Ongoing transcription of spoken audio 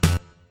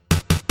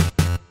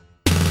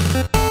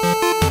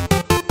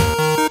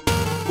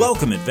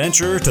Welcome,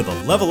 adventurer, to the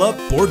Level Up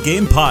Board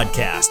Game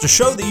Podcast, a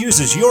show that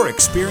uses your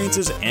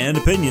experiences and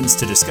opinions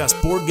to discuss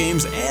board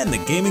games and the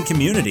gaming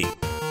community.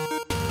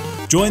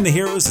 Join the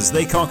heroes as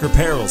they conquer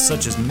perils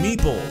such as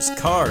meeples,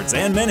 cards,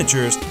 and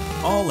miniatures,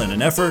 all in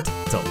an effort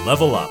to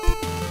level up.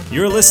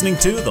 You're listening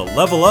to the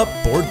Level Up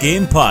Board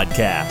Game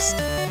Podcast.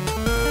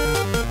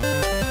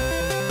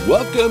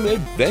 Welcome,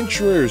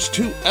 adventurers,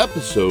 to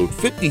episode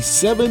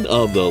 57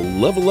 of the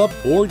Level Up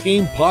Board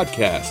Game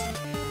Podcast.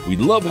 We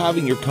love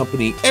having your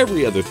company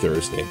every other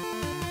Thursday.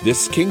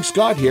 This is King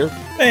Scott here.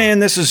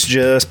 And this is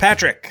just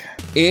Patrick.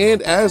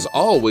 And as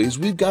always,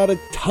 we've got a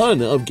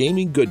ton of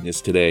gaming goodness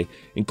today,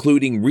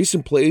 including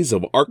recent plays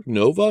of Ark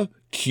Nova,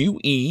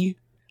 QE.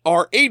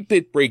 Our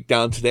 8-bit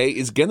breakdown today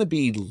is going to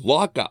be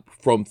Lockup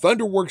from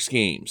Thunderworks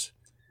Games.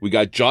 We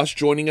got Josh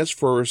joining us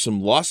for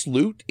some Lost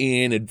Loot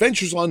and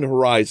Adventures on the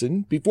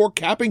Horizon before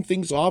capping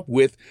things off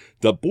with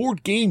the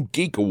Board Game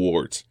Geek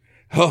Awards.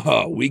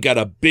 Haha, we got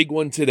a big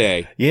one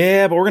today.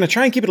 Yeah, but we're going to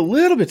try and keep it a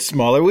little bit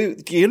smaller.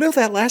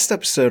 That last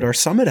episode, our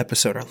summit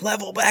episode, our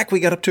level back, we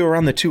got up to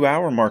around the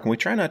 2-hour mark, and we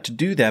try not to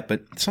do that,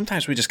 but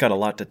sometimes we just got a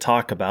lot to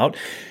talk about.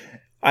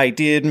 I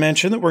did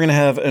mention that we're going to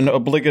have an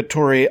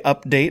obligatory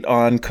update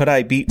on could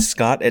I beat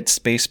Scott at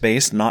Space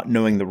Base not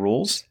knowing the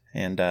rules,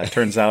 and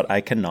turns out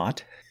I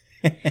cannot.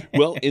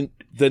 Well,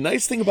 the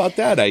nice thing about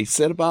that, I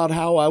said about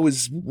how I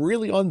was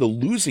really on the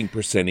losing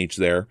percentage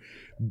there.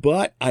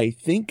 But I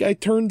think I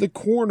turned the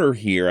corner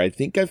here. I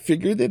think I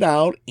figured it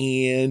out,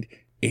 and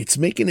it's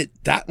making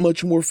it that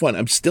much more fun.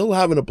 I'm still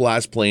having a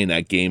blast playing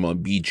that game on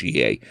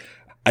BGA.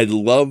 I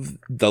love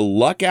the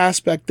luck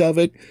aspect of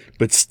it,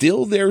 but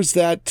still there's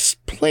that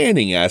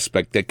planning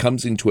aspect that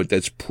comes into it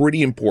that's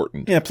pretty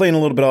important. Yeah, playing a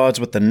little bit odds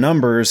with the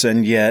numbers,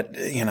 and yet,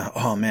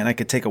 oh man, I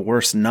could take a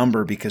worse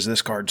number because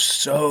this card's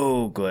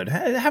so good.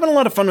 Having a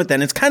lot of fun with that,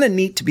 and it's kind of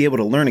neat to be able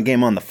to learn a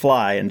game on the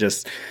fly, and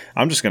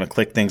I'm just going to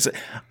click things.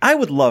 I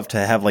would love to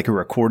have like a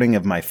recording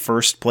of my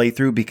first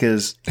playthrough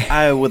because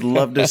I would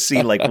love to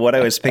see like what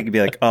I was picking and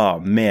be like, oh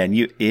man,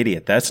 you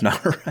idiot, that's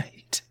not right.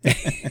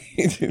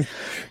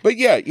 But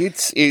yeah,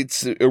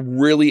 it's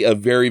really a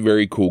very,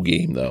 very cool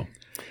game, though.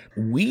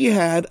 We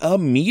had a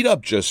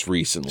meetup just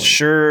recently.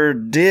 Sure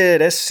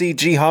did.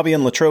 SCG Hobby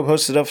and Latrobe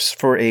hosted us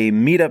for a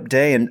meetup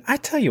day, and I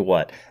tell you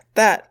what,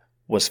 that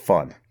was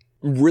fun.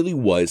 Really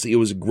was. It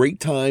was a great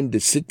time to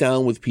sit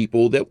down with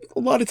people that a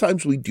lot of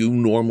times we do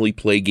normally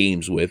play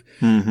games with,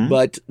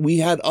 but we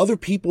had other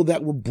people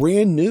that were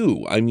brand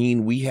new. I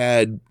mean, we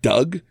had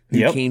Doug,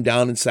 who came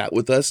down and sat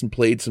with us and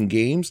played some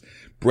games.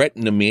 Brett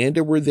and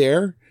Amanda were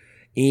there.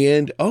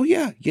 And,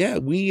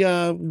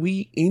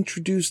 we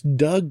introduced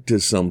Doug to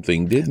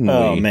something, didn't we?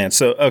 Oh, man.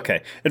 So,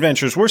 okay.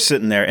 Adventurers, we're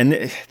sitting there, and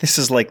this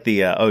is like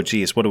the,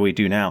 what do we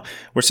do now?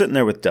 We're sitting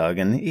there with Doug,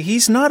 and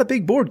he's not a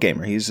big board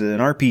gamer. He's an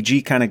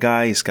RPG kind of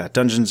guy. He's got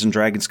Dungeons and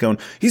Dragons going.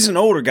 He's an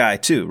older guy,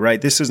 too,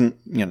 right? This isn't,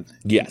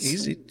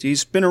 Yes.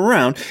 He's been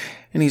around,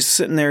 and he's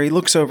sitting there. He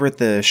looks over at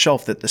the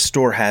shelf that the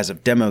store has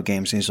of demo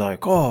games, and he's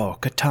like, oh,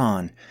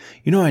 Catan.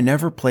 I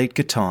never played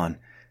Catan.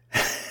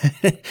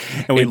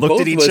 And we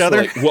looked at each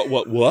other. Like,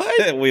 what?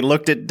 We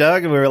looked at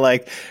Doug and we were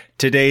like,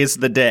 today's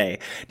the day.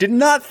 Did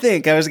not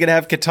think I was going to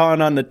have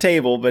Catan on the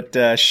table,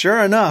 but sure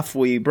enough,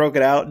 we broke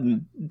it out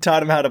and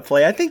taught him how to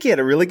play. I think he had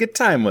a really good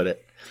time with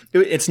it.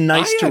 It's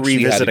nice to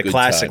revisit a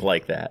classic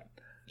like that.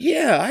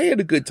 Yeah, I had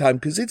a good time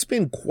because it's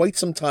been quite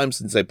some time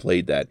since I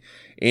played that.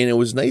 And it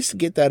was nice to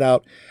get that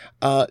out.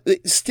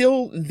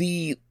 Still,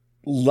 the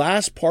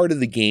last part of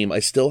the game,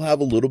 I still have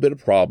a little bit of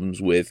problems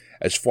with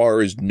as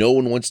far as no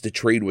one wants to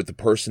trade with the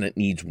person that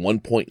needs 1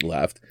 point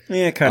left.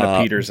 Yeah, it kind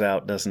of peters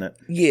out, doesn't it?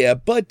 Yeah,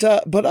 but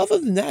other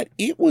than that,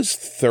 it was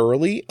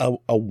thoroughly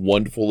a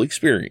wonderful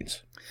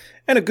experience.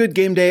 And a good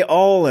game day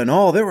all in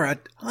all. There were a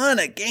ton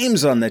of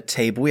games on the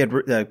table. We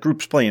had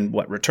groups playing,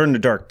 Return to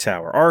Dark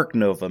Tower, Ark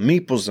Nova,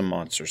 Meeples and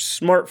Monsters,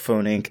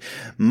 Smartphone Inc.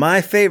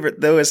 My favorite,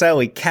 though, is how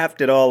we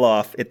capped it all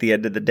off at the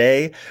end of the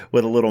day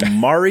with a little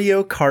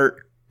Mario Kart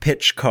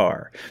pitch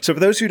car. So for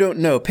those who don't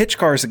know, pitch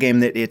car is a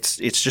game that it's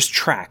just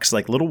tracks,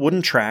 like little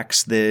wooden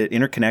tracks that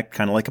interconnect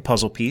kind of like a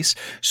puzzle piece.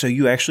 So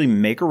you actually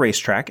make a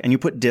racetrack and you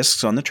put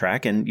discs on the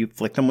track and you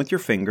flick them with your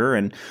finger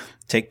and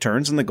take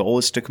turns. And the goal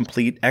is to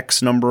complete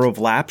X number of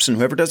laps, and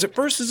whoever does it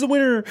first is the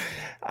winner.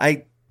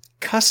 I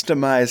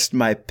customized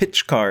my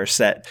pitch car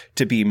set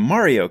to be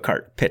Mario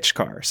Kart pitch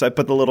car. So I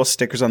put the little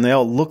stickers on. They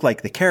all look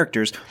like the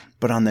characters,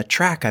 but on the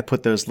track, I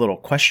put those little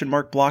question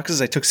mark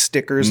blocks. I took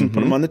stickers and put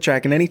them on the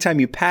track. And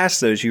anytime you pass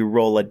those, you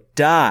roll a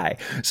die.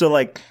 So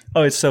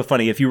it's so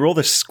funny. If you roll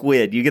the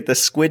squid, you get the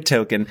squid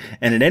token.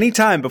 And at any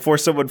time before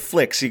someone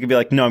flicks, you can be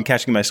like, no, I'm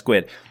catching my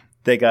squid.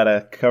 They got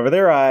to cover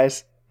their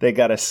eyes. They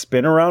got to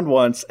spin around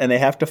once, and they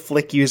have to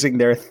flick using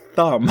their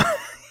thumb.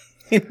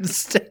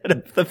 Instead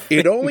of the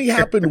finger. It only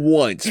happened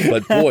once,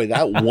 but boy,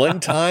 that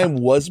one time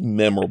was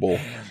memorable.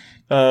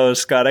 Oh,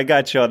 Scott, I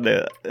got you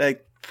I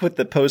put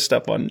the post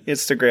up on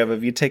Instagram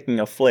of you taking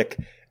a flick,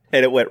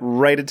 and it went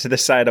right into the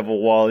side of a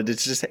wall, and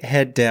it's just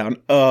head down.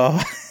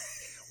 Oh,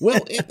 Well,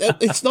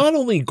 it's not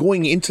only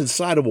going into the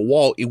side of a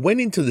wall, it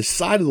went into the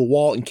side of the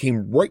wall and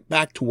came right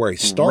back to where I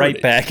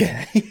started. Right back.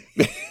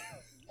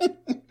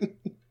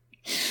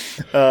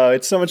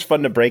 It's so much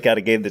fun to break out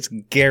a game that's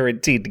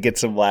guaranteed to get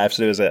some laughs.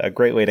 It was a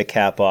great way to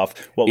cap off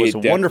what was a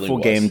wonderful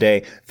game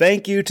day.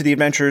 Thank you to the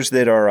adventurers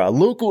that are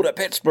local to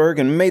Pittsburgh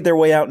and made their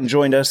way out and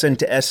joined us, and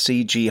to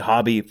SCG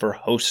Hobby for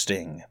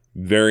hosting.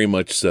 Very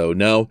much so.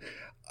 Now,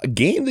 a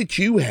game that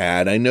you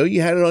had, I know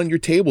you had it on your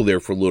table there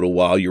for a little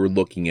while you were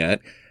looking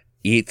at.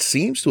 It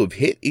seems to have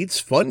hit its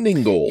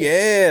funding goal.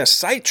 Yeah,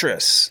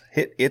 Citrus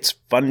hit its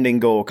funding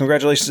goal.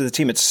 Congratulations to the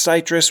team at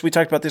Citrus. We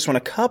talked about this one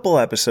a couple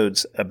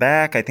episodes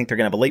back. I think they're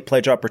going to have a late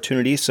pledge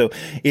opportunity. So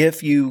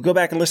if you go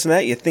back and listen to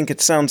that, you think it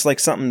sounds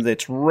like something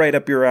that's right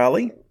up your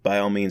alley, by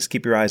all means,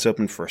 keep your eyes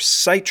open for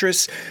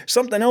Citrus.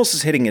 Something else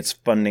is hitting its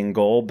funding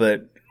goal,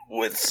 but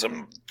with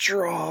some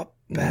drawbacks.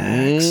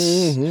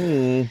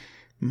 Mm-hmm.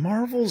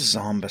 Marvel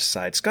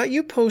Zombicide. Scott,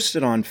 you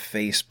posted on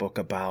Facebook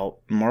about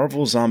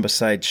Marvel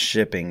Zombicide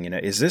shipping.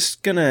 Is this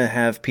going to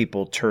have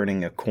people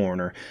turning a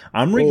corner?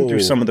 I'm reading through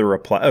some of the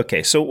reply.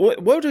 Okay, so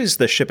what is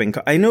the shipping?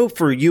 I know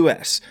for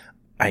US,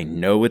 I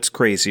know it's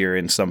crazier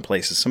in some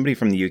places. Somebody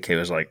from the UK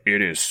was like,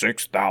 it is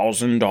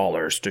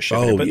 $6,000 to ship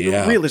it. But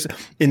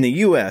in the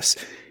US,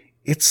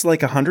 it's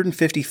like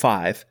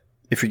 $155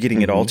 if you're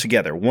getting it all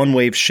together. One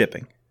wave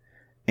shipping.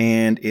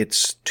 And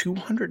it's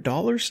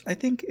 $200, I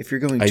think, if you're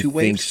going two waves.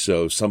 I think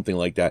so, something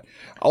like that.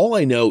 All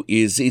I know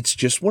is it's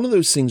just one of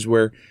those things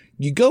where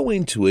you go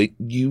into it,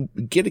 you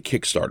get a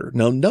Kickstarter.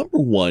 Now, number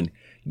one,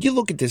 you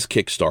look at this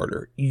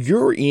Kickstarter,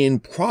 you're in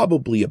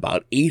probably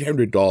about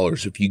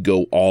 $800 if you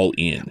go all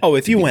in. Oh,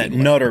 if you went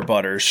nutter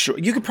butter, sure.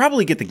 You could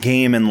probably get the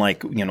game and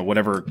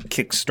whatever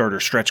Kickstarter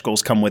stretch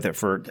goals come with it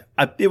for,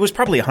 it was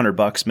probably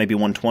 $100, maybe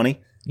 $120.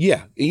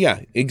 Yeah,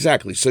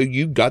 exactly. So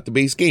you got the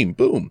base game,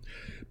 boom.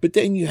 But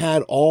then you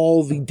had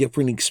all the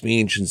different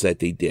expansions that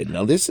they did.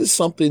 Now, this is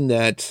something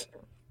that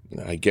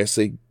I guess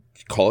they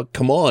call it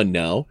Come On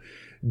Now,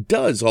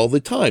 does all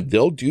the time.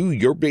 They'll do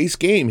your base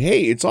game.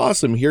 Hey, it's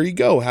awesome. Here you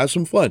go. Have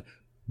some fun.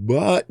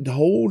 But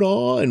hold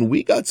on,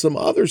 we got some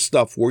other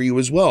stuff for you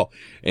as well.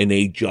 And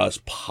they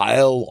just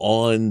pile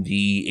on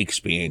the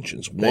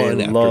expansions, one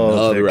after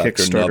another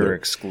after another.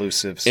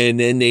 Exclusives. And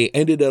then they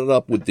ended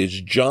up with this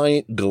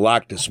giant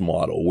Galactus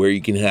model where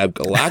you can have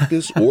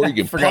Galactus or you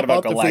can pop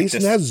out the face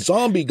and have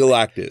zombie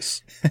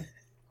Galactus.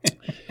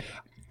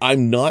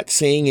 I'm not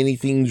saying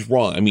anything's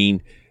wrong. I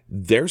mean,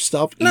 their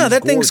stuff is gorgeous.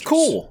 Thing's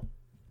cool.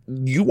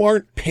 You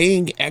aren't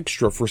paying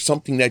extra for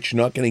something that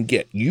you're not going to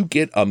get. You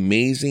get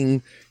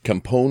amazing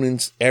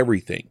components,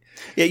 everything.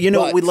 Yeah,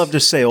 what we love to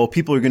say,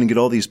 people are going to get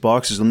all these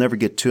boxes, they'll never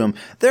get to them.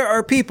 There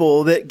are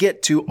people that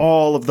get to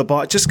all of the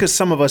boxes. Just because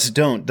some of us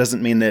don't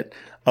doesn't mean that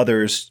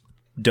others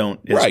don't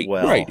as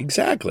well. Right,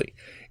 exactly.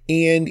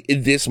 And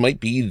this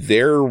might be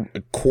their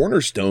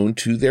cornerstone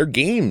to their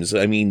games.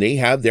 I mean, they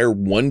have their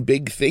one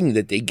big thing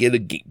that they get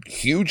a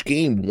huge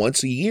game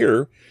once a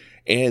year,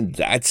 and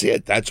that's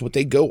it. That's what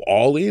they go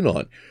all in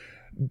on.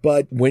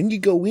 But when you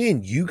go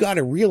in, you got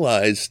to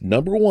realize,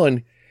 number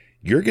one,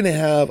 you're going to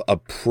have a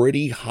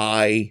pretty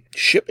high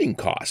shipping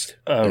cost.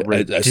 A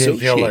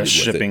ridiculous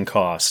shipping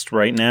cost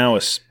right now,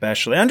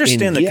 especially. I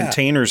understand the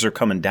containers are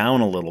coming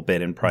down a little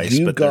bit in price,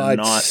 but they're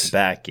not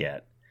back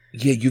yet.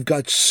 Yeah, you've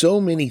got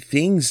so many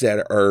things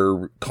that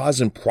are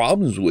causing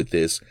problems with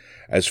this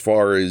as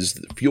far as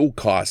fuel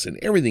costs and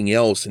everything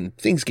else, and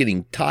things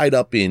getting tied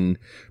up in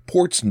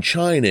ports in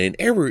China and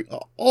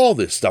all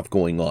this stuff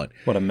going on.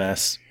 What a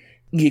mess.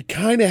 You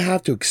kind of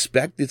have to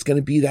expect it's going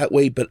to be that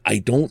way, but I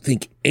don't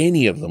think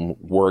any of them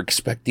were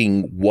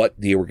expecting what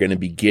they were going to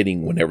be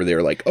getting whenever they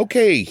were like,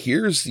 okay,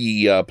 here's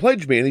the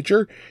pledge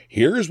manager.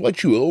 Here's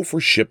what you owe for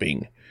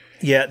shipping.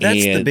 Yeah,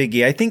 that's the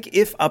biggie. I think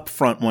if up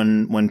front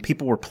when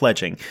people were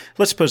pledging,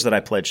 let's suppose that I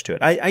pledged to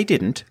it. I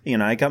didn't.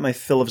 I got my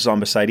fill of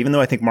Zombicide, even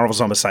though I think Marvel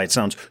Zombicide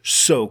sounds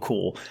so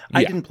cool. Yeah.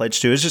 I didn't pledge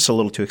to it. It was just a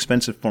little too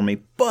expensive for me.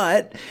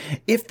 But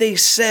if they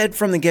said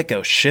from the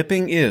get-go,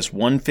 shipping is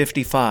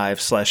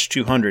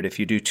 $155/200 if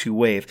you do two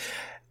wave,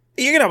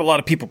 you're going to have a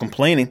lot of people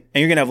complaining, and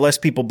you're going to have less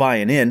people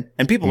buying in,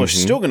 and people are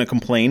still going to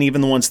complain,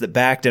 even the ones that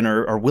backed and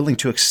are willing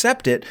to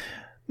accept it.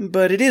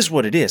 But it is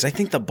what it is. I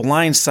think the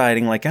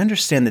blindsiding, I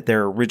understand that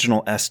their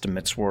original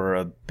estimates were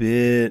a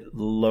bit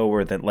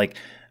lower than,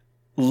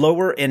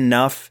 lower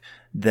enough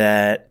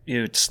that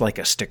it's like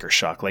a sticker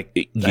shock. I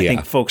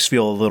think folks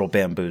feel a little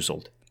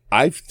bamboozled.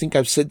 I think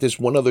I've said this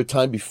one other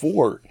time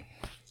before.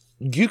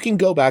 You can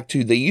go back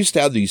to, they used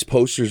to have these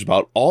posters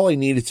about all I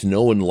needed to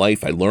know in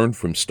life I learned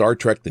from Star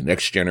Trek: The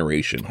Next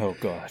Generation. Oh,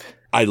 God.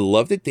 I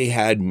love that they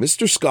had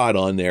Mr. Scott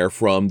on there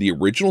from the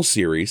original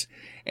series,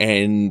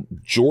 and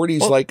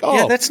Geordi's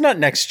yeah, that's not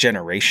Next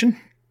Generation.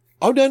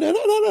 Oh,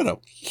 no.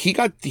 He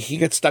got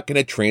stuck in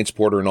a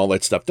transporter and all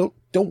that stuff. Don't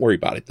worry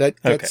about it.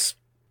 That's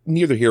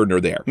neither here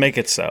nor there. Make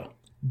it so.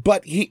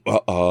 But he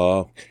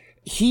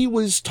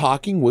was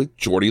talking with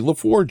Geordi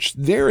LaForge,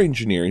 their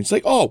engineer. He's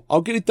like, oh,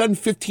 I'll get it done in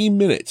 15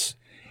 minutes.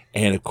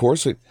 And of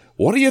course,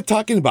 what are you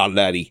talking about,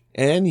 laddie?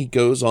 And he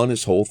goes on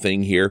his whole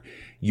thing here.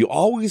 You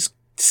always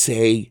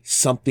say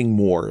something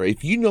more.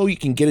 If you know you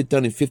can get it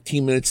done in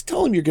 15 minutes,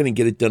 tell them you're going to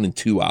get it done in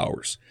 2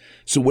 hours.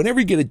 So whenever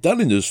you get it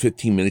done in those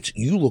 15 minutes,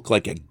 you look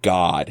like a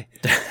god.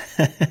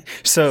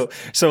 So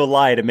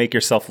lie to make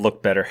yourself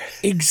look better.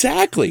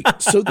 Exactly.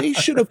 So they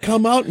should have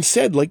come out and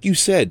said, like you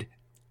said,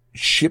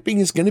 shipping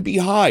is going to be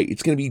high.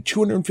 It's going to be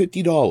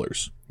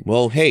 $250.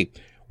 Well, hey,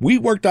 we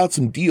worked out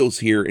some deals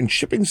here, and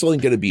shipping's only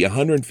going to be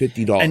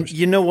 $150. And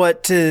you know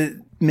what?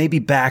 To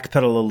maybe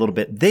backpedal a little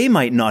bit, they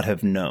might not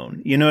have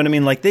known. You know what I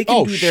mean? Like, they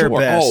can do their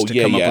best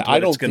to come up with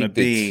what it's going to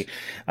be.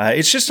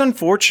 It's just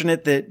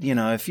unfortunate that, you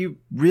know, if you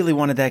really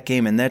wanted that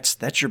game and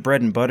that's your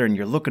bread and butter and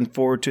you're looking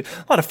forward to,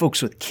 a lot of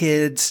folks with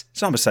kids,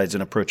 Zombicide's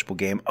an approachable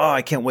game. Oh,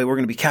 I can't wait. We're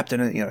going to be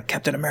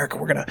Captain America.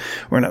 We're going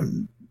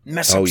to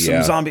mess up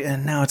some zombie.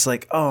 And now it's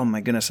like, oh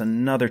my goodness,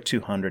 another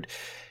 200.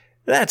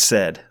 That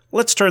said,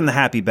 let's turn the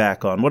happy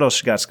back on. What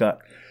else you got,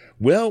 Scott?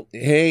 Well,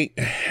 hey,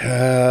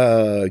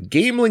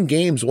 Gamelin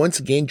Games once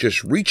again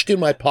just reached in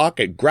my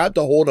pocket, grabbed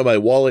a hold of my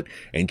wallet,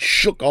 and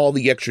shook all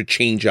the extra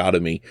change out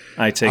of me.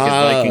 I take it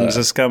Vikings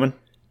is coming?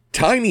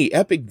 Tiny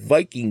Epic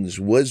Vikings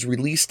was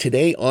released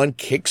today on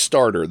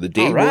Kickstarter, the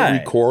day we're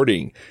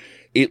recording.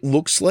 It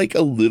looks like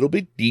a little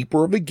bit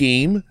deeper of a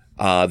game.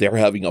 They're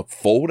having a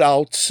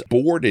fold-out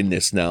board in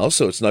this now,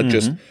 so it's not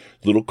just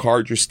little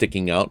cards you're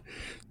sticking out.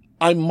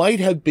 I might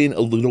have been a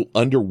little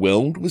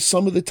underwhelmed with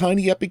some of the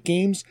Tiny Epic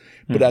games,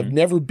 but I've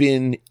never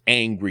been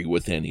angry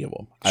with any of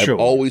them. I've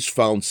always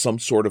found some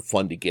sort of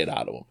fun to get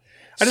out of them.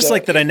 I just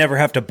like that I never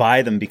have to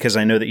buy them because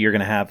I know that you're going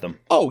to have them.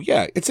 Oh,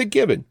 yeah, it's a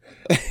given.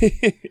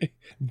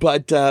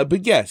 But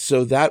yeah,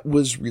 so that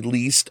was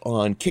released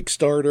on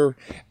Kickstarter.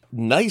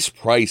 Nice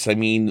price. I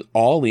mean,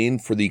 all in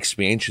for the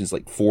expansions,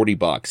 like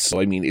 $40.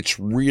 So, I mean, it's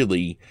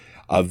really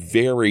a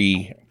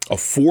very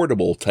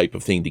affordable type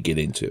of thing to get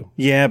into.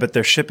 Yeah, but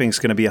their shipping's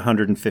going to be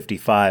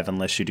 $155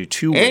 unless you do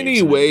 2 waves.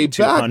 Anyway,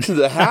 back to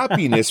the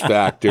happiness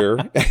factor.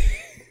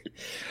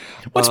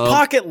 What's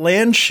Pocket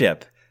Land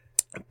Ship?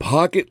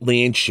 Pocket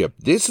Land Ship.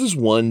 This is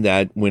one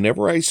that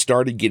whenever I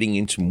started getting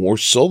into more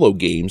solo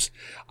games,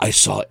 I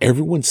saw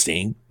everyone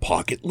saying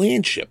Pocket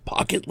Land Ship,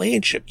 Pocket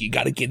Land Ship. You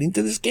got to get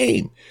into this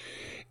game.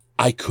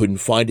 I couldn't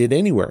find it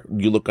anywhere.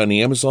 You look on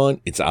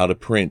Amazon, it's out of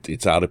print.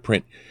 It's out of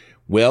print.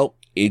 Well,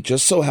 it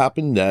just so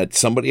happened that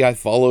somebody I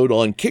followed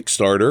on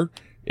Kickstarter,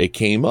 it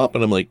came up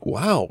and I'm like,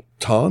 wow,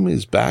 Tom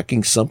is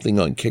backing something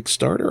on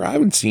Kickstarter. I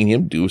haven't seen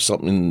him do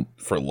something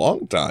for a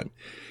long time.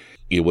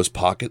 It was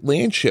Pocket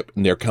Land Ship,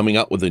 and they're coming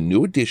out with a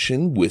new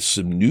edition with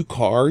some new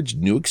cards,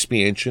 new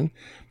expansion.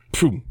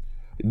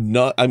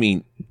 No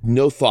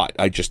thought.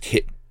 I just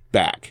hit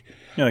back.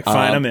 You're like,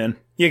 fine, I'm in.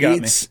 You got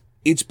me.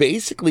 It's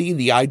basically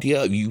the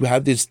idea of you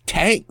have this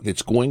tank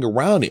that's going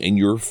around and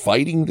you're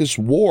fighting this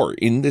war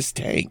in this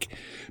tank,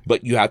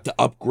 but you have to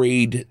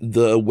upgrade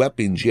the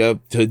weapons. You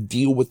have to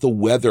deal with the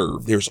weather.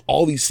 There's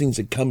all these things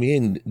that come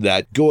in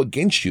that go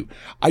against you.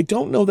 I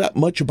don't know that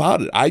much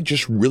about it. I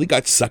just really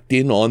got sucked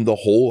in on the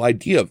whole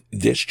idea of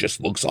this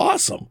just looks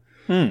awesome.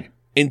 And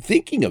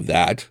thinking of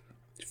that,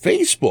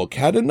 Facebook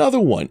had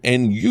another one,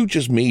 and you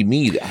just made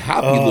me the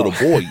happy little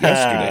boy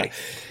yesterday.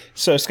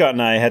 So Scott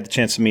and I had the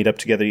chance to meet up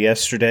together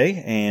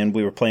yesterday, and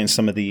we were playing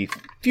some of the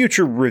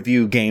future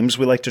review games.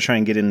 We like to try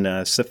and get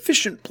in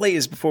sufficient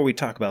plays before we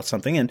talk about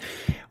something. And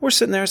we're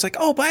sitting there. It's like,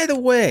 oh, by the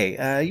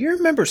way, you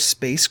remember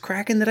Space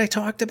Kraken that I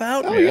talked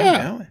about? Oh, yeah. You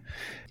know,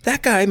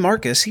 that guy,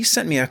 Marcus, he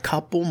sent me a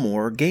couple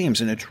more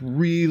games, and it's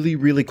really,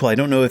 really cool. I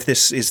don't know if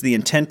this is the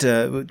intent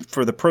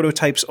for the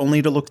prototypes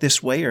only to look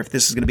this way, or if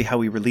this is going to be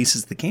how he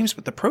releases the games,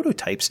 but the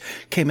prototypes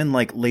came in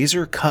like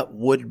laser-cut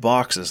wood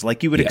boxes,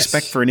 like you would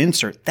expect for an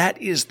insert.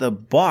 That is the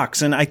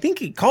box, and I think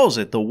he calls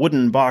it the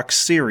Wooden Box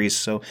series,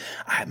 so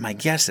my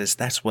guess is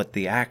that's what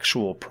the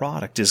actual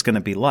product is going to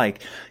be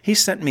like. He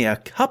sent me a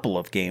couple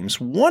of games,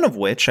 one of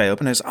which I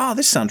opened as, oh,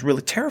 this sounds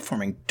really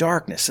Terraforming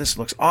Darkness. This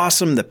looks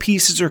awesome. The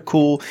pieces are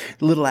cool.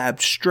 Little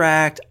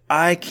abstract.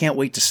 I can't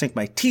wait to sink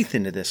my teeth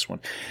into this one.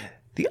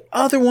 The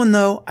other one,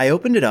 though, I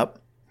opened it up,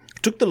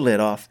 took the lid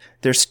off.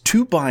 There's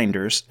 2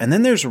 binders, and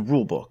then there's a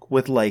rule book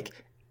with like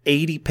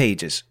 80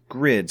 pages,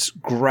 grids,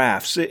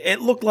 graphs. It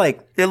looked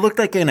like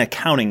an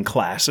accounting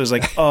class. I was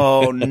like,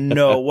 oh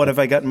no, what have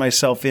I gotten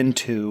myself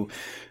into?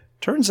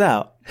 Turns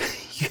out,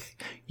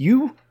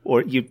 you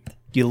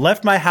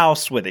left my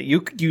house with it.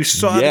 You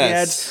saw the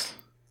ads.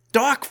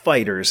 Dock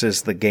Fighters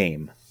is the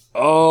game.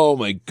 Oh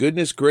my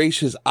goodness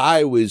gracious.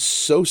 I was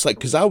so psyched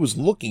because I was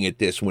looking at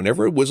this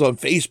whenever it was on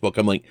Facebook.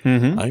 I'm like,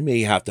 I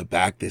may have to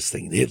back this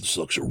thing. This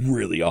looks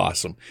really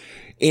awesome.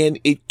 And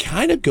it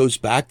kind of goes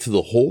back to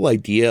the whole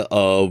idea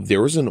of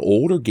there was an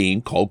older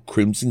game called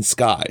Crimson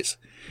Skies.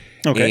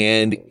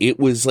 Okay. And it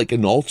was like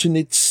an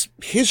alternate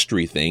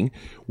history thing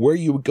where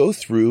you would go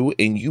through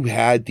and you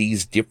had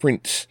these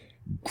different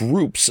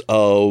groups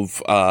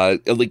of,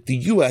 like the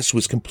U.S.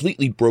 was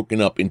completely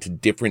broken up into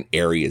different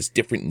areas,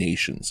 different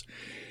nations.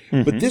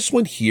 But this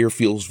one here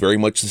feels very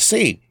much the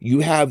same.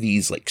 You have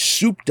these like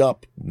souped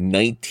up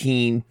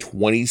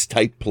 1920s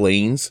type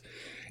planes.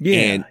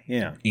 And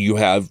you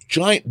have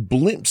giant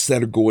blimps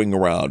that are going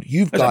around.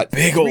 You've got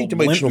big old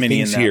three-dimensional blimp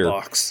mini things in that here.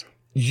 box.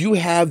 you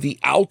have the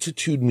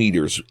altitude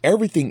meters.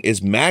 Everything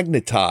is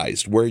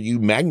magnetized, where you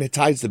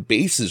magnetize the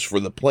bases for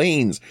the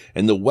planes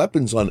and the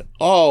weapons on.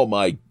 Oh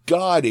my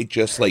God. It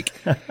just like,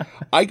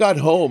 I got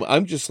home.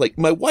 I'm just like,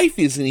 my wife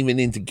isn't even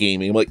into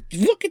gaming. I'm like,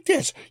 look at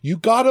this. You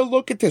got to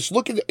look at this.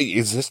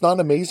 Is this not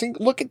amazing?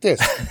 Look at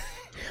this.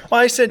 Well,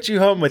 I sent you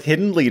home with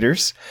Hidden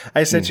Leaders.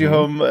 I sent you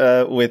home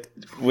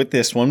with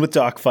this one, with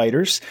Dock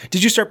Fighters.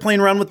 Did you start playing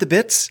around with the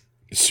bits?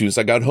 As soon as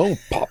I got home,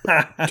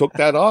 took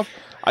that off.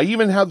 I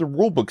even had the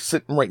rule book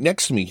sitting right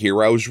next to me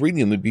here. I was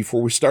reading them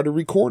before we started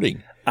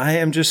recording. I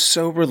am just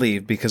so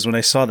relieved because when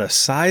I saw the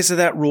size of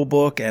that rule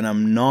book, and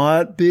I'm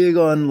not big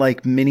on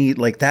like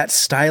that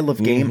style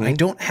of game, I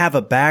don't have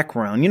a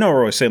background. You know, we're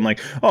always saying like,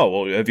 oh,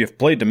 well, if you've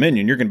played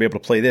Dominion, you're going to be able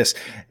to play this.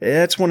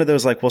 It's one of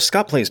those like, well,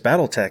 Scott plays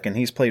Battletech and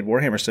he's played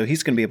Warhammer, so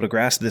he's going to be able to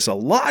grasp this a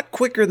lot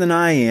quicker than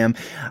I am.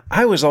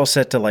 I was all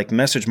set to like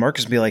message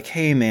Marcus and be like,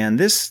 hey man,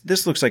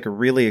 this looks like a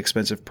really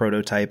expensive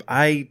prototype.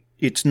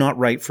 It's not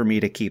right for me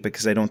to keep it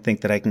because I don't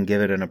think that I can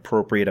give it an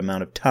appropriate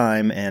amount of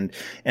time and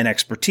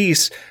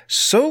expertise.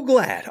 So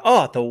glad.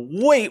 Oh, the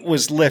weight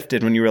was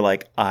lifted when you were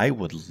like, I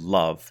would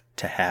love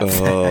to have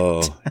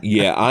that.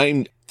 Yeah,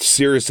 I'm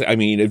seriously. I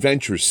mean,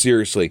 Adventures,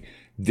 seriously,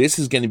 this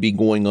is going to be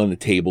going on the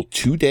table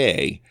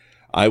today.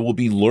 I will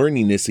be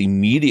learning this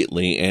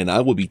immediately, and I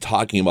will be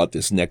talking about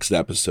this next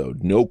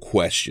episode. No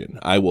question.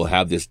 I will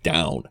have this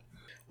down.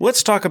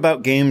 Let's talk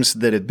about games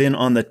that have been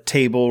on the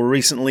table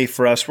recently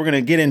for us. We're going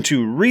to get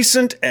into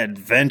recent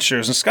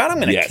adventures. And Scott, I'm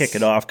going to kick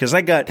it off because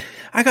I got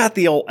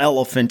the old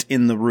elephant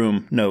in the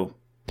room. No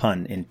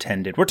pun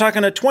intended. We're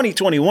talking a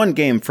 2021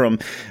 game from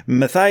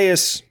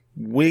Matthias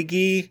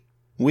Wigge,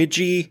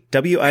 Wigge.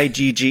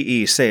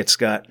 Say it,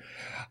 Scott.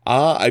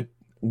 I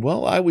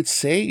would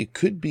say it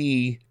could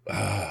be...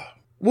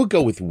 We'll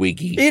go with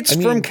Wiggy.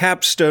 It's from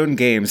Capstone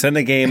Games, and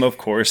the game, of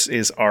course,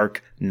 is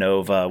Ark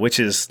Nova, which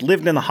has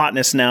lived in the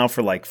hotness now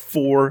for like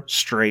 4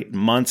 straight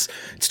months.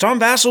 It's Tom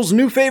Vassel's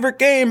new favorite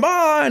game,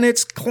 and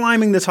it's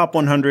climbing the top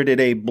 100 at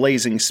a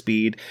blazing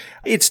speed.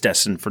 It's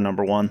destined for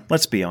number 1,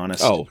 let's be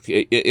honest. Oh,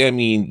 I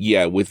mean,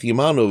 yeah, with the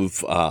amount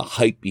of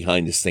hype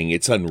behind this thing,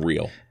 it's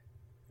unreal.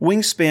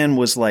 Wingspan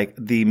was like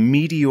the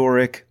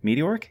meteoric?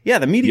 Yeah,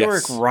 the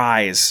meteoric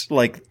rise,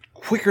 like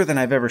quicker than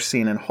I've ever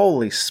seen, and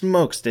holy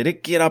smokes, did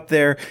it get up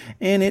there,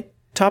 and it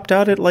topped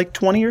out at like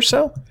 20 or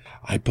so?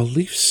 I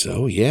believe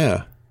so,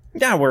 yeah.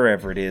 Yeah,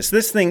 wherever it is.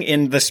 This thing,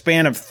 in the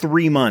span of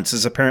 3 months,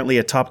 is apparently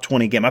a top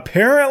 20 game.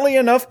 Apparently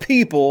enough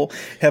people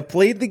have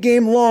played the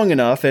game long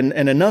enough and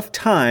enough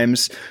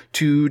times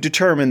to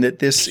determine that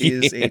this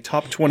is a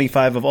top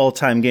 25 of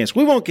all-time games.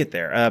 We won't get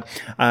there.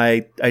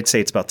 I'd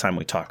say it's about time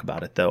we talk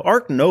about it, though.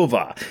 Ark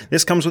Nova.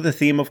 This comes with a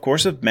theme, of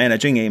course, of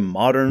managing a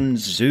modern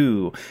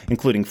zoo,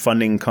 including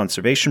funding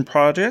conservation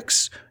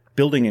projects,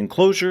 building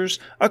enclosures,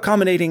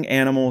 accommodating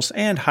animals,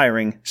 and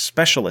hiring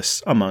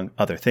specialists, among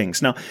other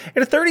things. Now,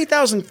 at a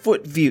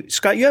 30,000-foot view,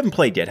 Scott, you haven't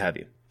played yet, have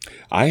you?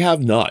 I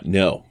have not,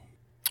 no.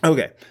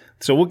 Okay,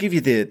 so we'll give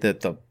you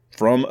the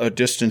from a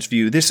distance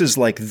view. This is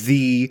like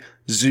the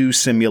zoo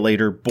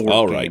simulator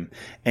board game.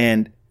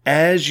 And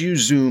as you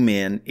zoom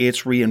in,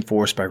 it's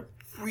reinforced by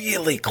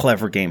really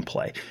clever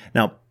gameplay.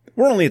 Now,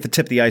 we're only at the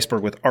tip of the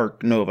iceberg with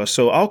Ark Nova,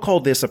 so I'll call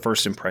this a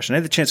first impression. I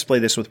had the chance to play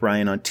this with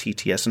Ryan on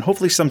TTS, and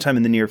hopefully sometime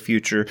in the near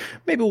future,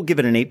 maybe we'll give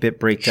it an 8-bit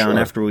breakdown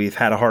after we've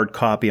had a hard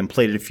copy and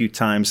played it a few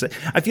times.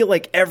 I feel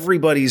like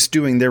everybody's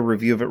doing their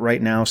review of it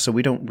right now, so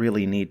we don't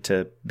really need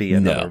to be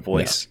another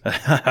voice.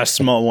 A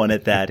small one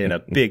at that in a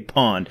big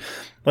pond.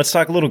 Let's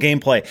talk a little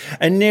gameplay.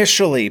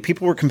 Initially,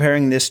 people were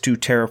comparing this to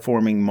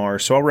Terraforming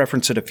Mars, so I'll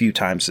reference it a few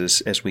times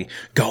as we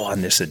go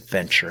on this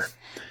adventure.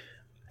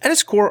 At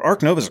its core,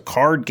 Ark Nova is a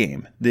card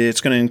game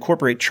that's going to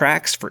incorporate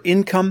tracks for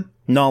income,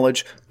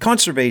 knowledge,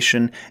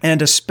 conservation,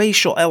 and a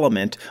spatial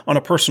element on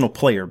a personal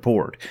player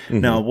board.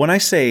 Now, when I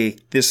say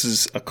this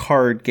is a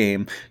card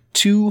game,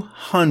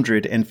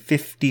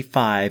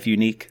 255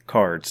 unique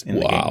cards in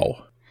the game.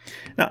 Wow.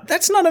 Now,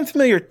 that's not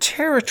unfamiliar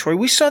territory.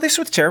 We saw this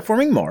with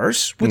Terraforming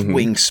Mars, with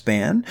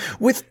Wingspan,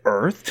 with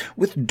Earth,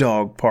 with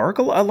Dog Park,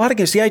 a lot of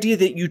games. The idea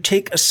that you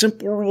take a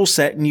simple rule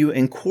set and you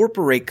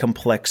incorporate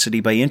complexity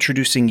by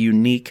introducing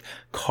unique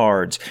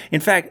cards.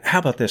 In fact, how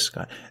about this,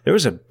 Scott? There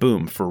was a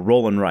boom for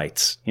roll and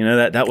writes. You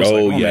know, that was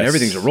man,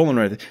 everything's a roll and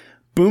write.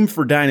 Boom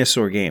for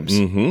dinosaur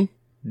games.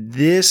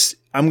 This,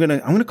 I'm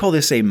gonna call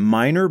this a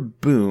minor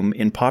boom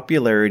in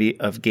popularity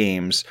of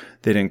games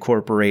that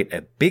incorporate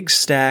a big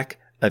stack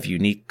of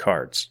unique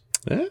cards.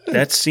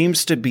 That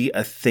seems to be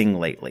a thing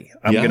lately.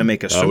 I'm going to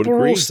make a simple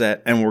rule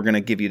set, and we're going to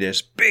give you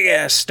this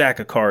big-ass stack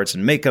of cards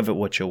and make of it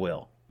what you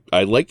will.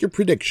 I like your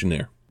prediction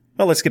there.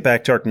 Well, let's get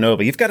back to Ark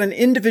Nova. You've got an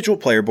individual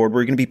player board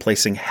where you're going to be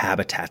placing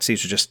habitats.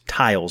 These are just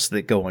tiles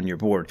that go on your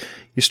board.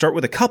 You start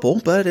with a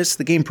couple, but as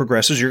the game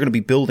progresses, you're going to be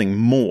building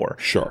more.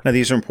 Sure. Now,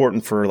 these are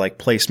important for like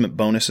placement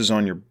bonuses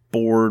on your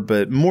board,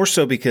 but more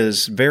so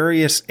because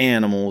various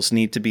animals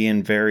need to be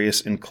in various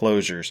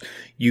enclosures.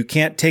 You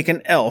can't take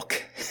an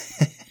elk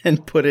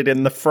and put it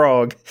in the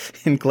frog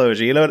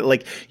enclosure. You know,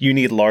 like you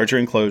need larger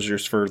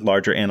enclosures for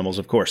larger animals,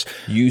 of course.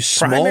 You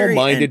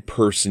small-minded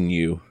person,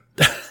 you.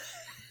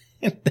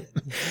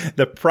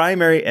 The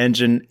primary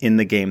engine in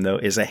the game, though,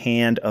 is a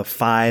hand of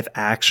 5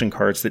 action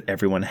cards that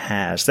everyone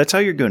has. That's how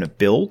you're going to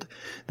build.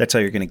 That's how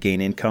you're going to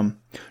gain income,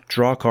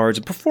 draw cards,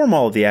 and perform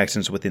all of the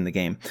actions within the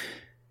game.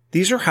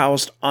 These are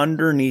housed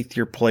underneath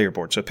your player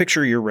board. So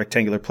picture your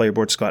rectangular player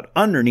board, Scott.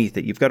 Underneath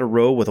it, you've got a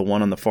row with a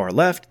 1 on the far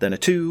left, then a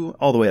 2,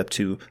 all the way up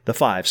to the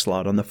 5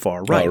 slot on the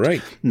far right. All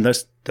right. And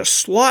the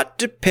slot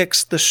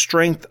depicts the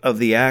strength of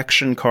the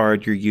action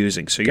card you're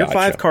using. So your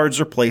 5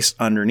 cards are placed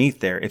underneath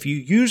there. If you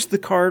use the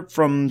card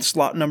from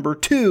slot number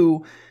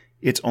 2,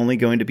 it's only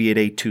going to be at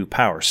a 2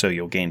 power, so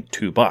you'll gain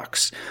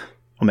 $2.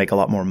 I'll make a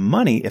lot more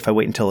money if I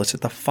wait until it's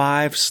at the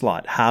 5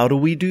 slot. How do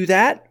we do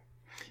that?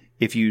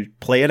 If you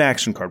play an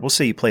action card, we'll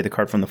say you play the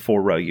card from the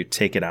 4 row, you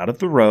take it out of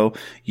the row,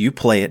 you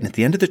play it, and at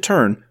the end of the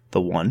turn,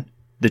 the 1,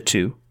 the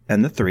 2,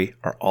 and the 3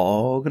 are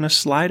all going to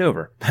slide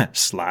over.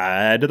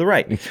 Slide to the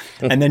right.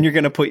 And then you're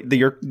going to put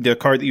the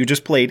card that you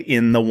just played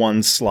in the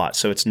 1 slot,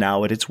 so it's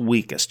now at its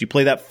weakest. You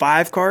play that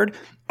 5 card,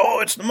 oh,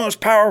 it's the most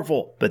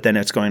powerful, but then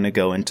it's going to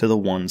go into the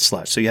 1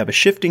 slot. So you have a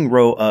shifting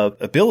row of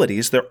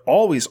abilities. They're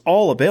always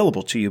all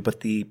available to you,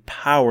 but the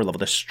power level,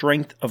 the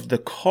strength of the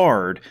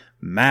card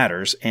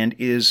matters and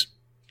is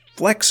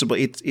flexible.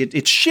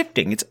 It's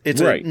shifting.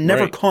 It's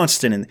never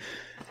constant. And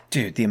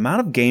dude, the amount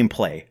of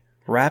gameplay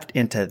wrapped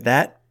into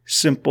that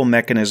simple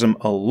mechanism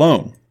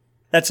alone,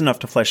 that's enough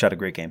to flesh out a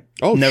great game.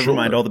 Oh, never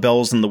mind all the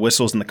bells and the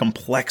whistles and the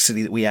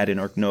complexity that we add in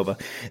Ark Nova.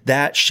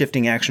 That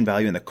shifting action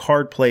value and the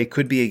card play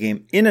could be a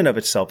game in and of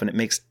itself, and it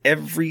makes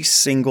every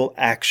single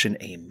action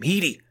a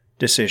meaty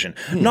decision,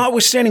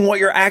 notwithstanding what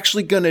you're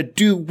actually going to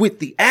do with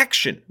the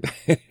action.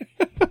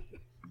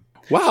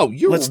 Wow,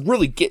 you're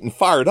really getting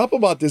fired up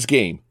about this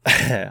game.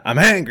 I'm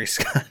angry,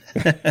 Scott.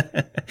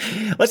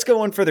 Let's go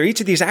one further.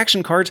 Each of these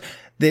action cards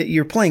that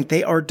you're playing,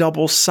 they are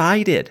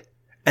double-sided.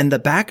 And the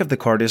back of the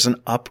card is an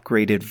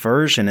upgraded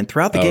version. And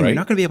throughout the game, you're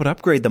not going to be able to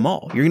upgrade them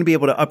all. You're going to be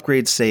able to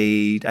upgrade,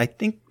 say, I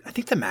think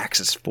the max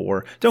is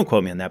 4. Don't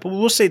quote me on that. But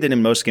we'll say that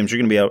in most games, you're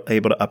going to be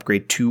able to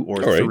upgrade 2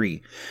 or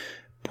 3.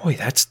 Boy,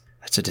 that's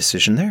a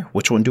decision there.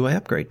 Which one do I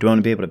upgrade? Do I want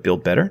to be able to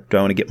build better? Do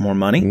I want to get more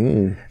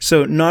money?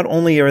 So not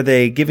only are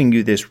they giving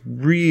you this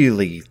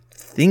really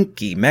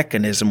thinky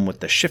mechanism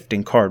with the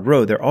shifting card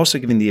row, they're also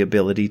giving the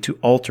ability to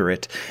alter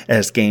it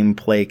as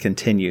gameplay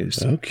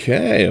continues.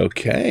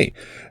 Okay.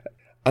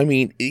 I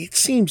mean, it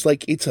seems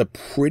like it's a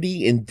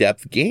pretty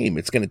in-depth game.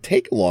 It's going to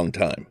take a long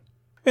time.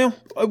 Well,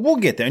 we'll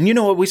get there. And you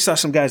know what? We saw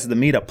some guys at the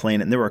meetup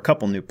playing it, and there were a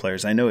couple new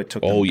players. I know it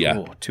took them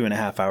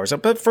 2.5 hours.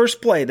 But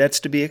first play, that's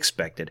to be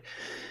expected.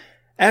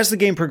 As the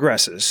game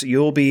progresses,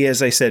 you'll be,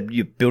 as I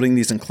said, building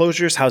these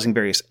enclosures, housing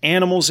various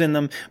animals in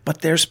them, but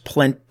there's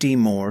plenty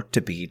more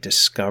to be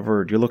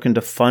discovered. You're looking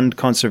to fund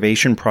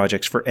conservation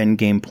projects for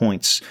endgame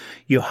points.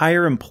 You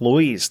hire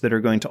employees that are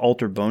going to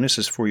alter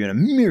bonuses for you in a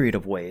myriad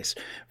of ways,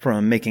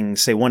 from making,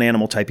 say, one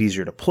animal type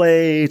easier to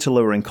play, to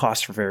lowering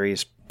costs for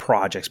various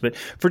projects. But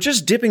for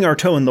just dipping our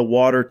toe in the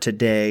water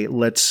today,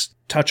 let's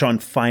touch on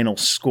final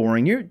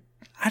scoring.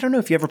 I don't know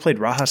if you ever played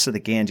Rajas of the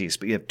Ganges,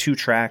 but you have 2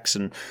 tracks,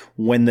 and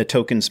when the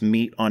tokens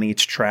meet on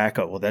each track,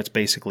 that's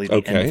basically the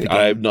end of the game.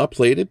 I have not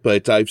played it,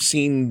 but I've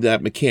seen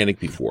that mechanic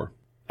before.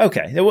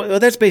 Okay, well,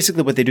 that's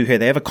basically what they do here.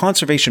 They have a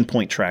conservation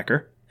point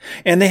tracker,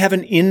 and they have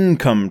an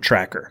income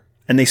tracker,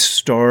 and they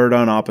start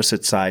on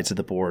opposite sides of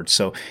the board.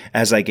 So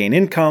as I gain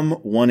income,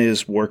 one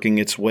is working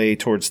its way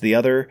towards the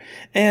other,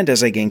 and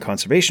as I gain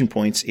conservation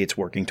points, it's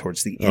working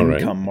towards the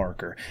income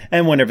marker.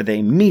 And whenever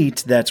they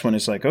meet, that's when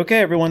it's like, okay,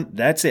 everyone,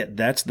 that's it.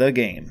 That's the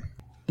game.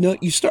 Now,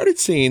 you started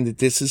saying that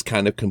this is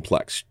kind of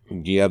complex.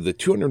 You have the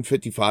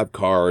 255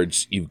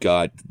 cards. You've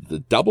got the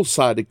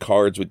double-sided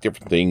cards with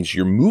different things.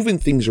 You're moving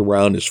things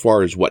around as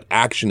far as what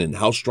action and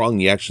how strong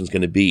the action is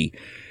going to be.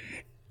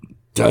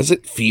 Does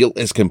it feel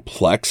as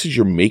complex as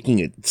you're making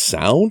it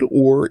sound,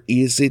 or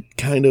is it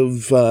kind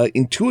of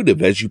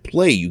intuitive as you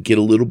play? You get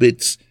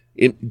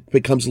it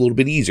becomes a little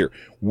bit easier.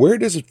 Where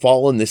does it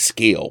fall on the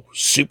scale?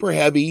 Super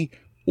heavy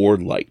or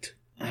light?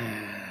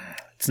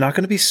 It's not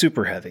going to be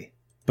super heavy,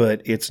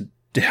 but it's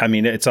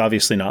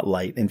obviously not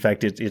light. In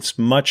fact, it's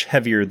much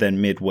heavier than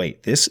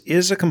mid-weight. This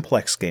is a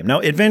complex game.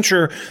 Now,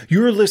 Adventure,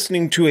 you're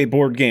listening to a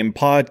board game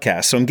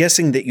podcast, so I'm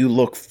guessing that you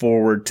look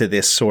forward to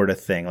this sort of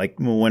thing. Like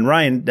when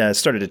Ryan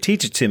started to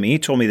teach it to me, he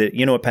told me that,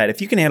 you know what, Pat,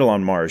 if you can handle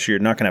on Mars, you're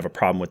not going to have a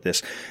problem with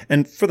this.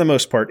 And for the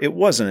most part, it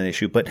wasn't an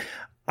issue, but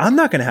I'm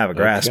not going to have a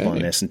grasp on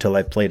this until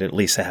I've played it at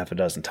least a half a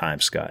dozen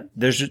times, Scott.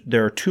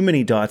 There are too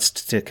many dots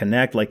to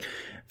connect, like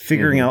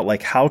figuring out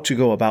like how to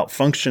go about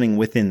functioning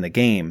within the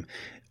game.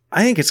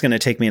 I think it's going to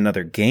take me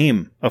another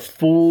game, a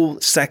full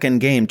second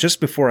game, just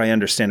before I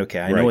understand, okay,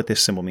 I know what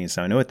this symbol means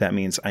now. I know what that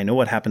means. I know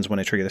what happens when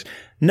I trigger this.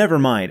 Never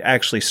mind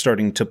actually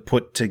starting to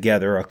put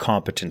together a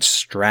competent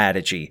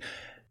strategy.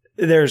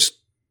 There's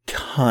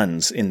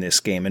tons in this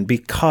game, and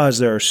because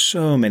there are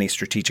so many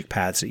strategic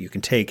paths that you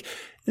can take,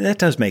 that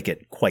does make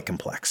it quite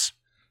complex.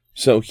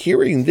 So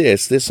hearing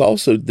this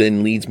also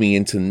then leads me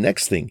into the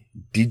next thing.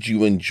 Did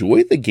you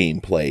enjoy the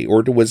gameplay,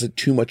 or was it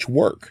too much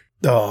work?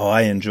 Oh,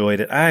 I enjoyed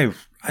it.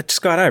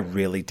 Scott, I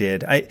really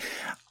did.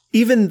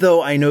 Even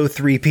though I know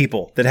 3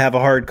 people that have a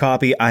hard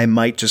copy, I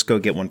might just go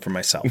get one for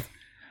myself.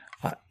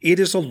 It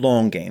is a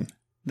long game.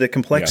 The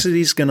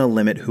complexity is going to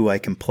limit who I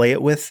can play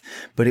it with,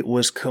 but it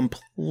was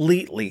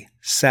completely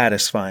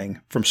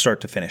satisfying from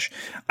start to finish.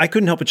 I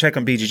couldn't help but check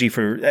on BGG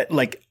for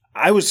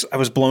I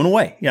was blown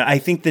away. Yeah, I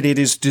think that it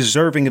is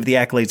deserving of the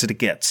accolades that it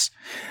gets.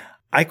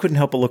 I couldn't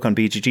help but look on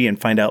BGG and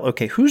find out,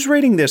 okay, who's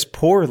rating this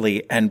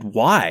poorly and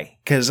why?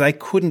 Because I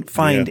couldn't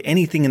find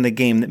anything in the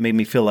game that made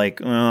me feel like,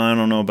 oh, I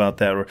don't know about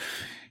that. Or,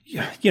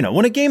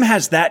 when a game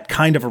has that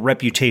kind of a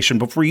reputation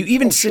before you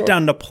even sit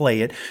down to play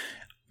it,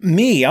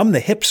 I'm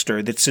the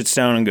hipster that sits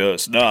down and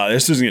goes, nah,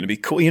 this isn't going to be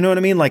cool. You know what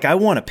I mean? Like, I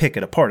want to pick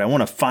it apart. I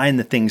want to find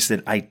the things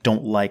that I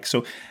don't like.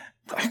 So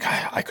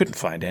I couldn't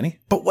find any.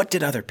 But what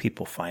did other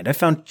people find? I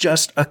found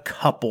just a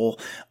couple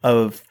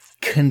of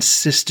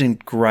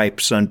consistent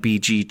gripes on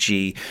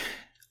BGG.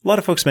 A lot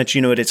of folks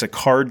mention, it's a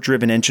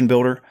card-driven engine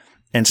builder.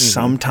 And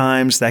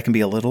sometimes that can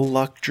be a little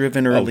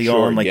luck-driven early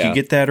on. Like, you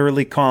get that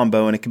early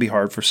combo, and it can be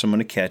hard for someone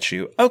to catch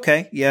you.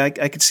 Okay, yeah,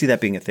 I could see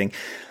that being a thing.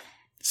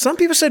 Some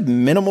people said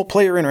minimal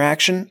player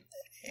interaction.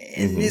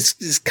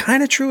 It's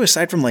kind of true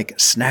aside from like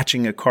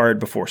snatching a card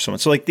before someone.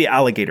 So like the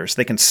alligators,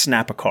 they can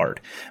snap a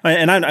card.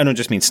 And I don't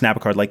just mean snap a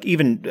card. Like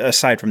even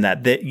aside from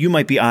that you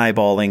might be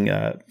eyeballing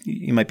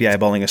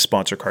a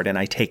sponsor card and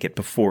I take it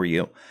before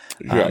you.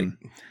 Right.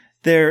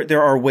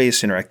 There are ways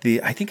to interact.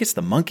 I think it's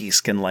the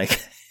monkeys can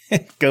like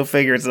go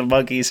figure, it's the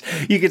monkeys.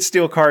 You can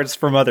steal cards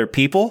from other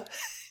people.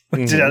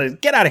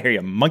 Get out of here,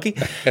 you monkey.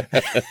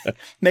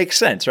 Makes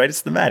sense, right?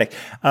 It's thematic.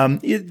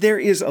 There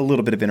is a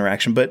little bit of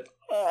interaction, but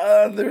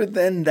other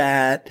than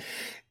that,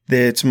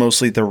 it's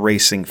mostly the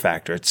racing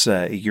factor. It's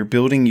you're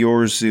building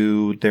your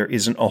zoo. There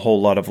isn't a whole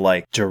lot of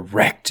like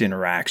direct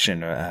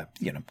interaction,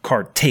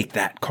 take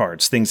that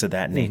cards, things of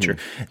that nature.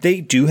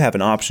 They do have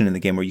an option in the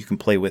game where you can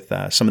play with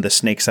some of the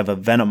snakes have a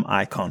venom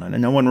icon on it.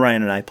 And when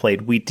Ryan and I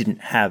played, we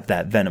didn't have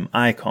that venom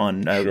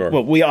icon.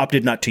 Well, we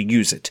opted not to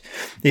use it.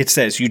 It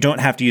says you don't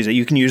have to use it.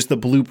 You can use the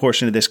blue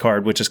portion of this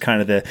card, which is kind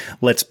of the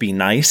let's be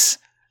nice.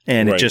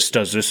 And it just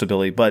does this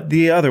ability. But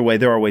the other way,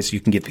 there are ways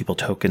you can give people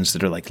tokens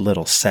that are like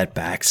little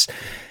setbacks.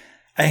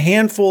 A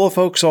handful of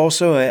folks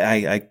also,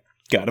 I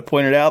got to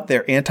point it out,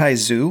 they're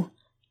anti-zoo,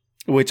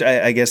 which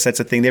I guess that's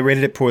a thing. They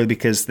rated it poorly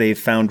because they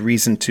found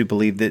reason to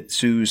believe that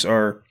zoos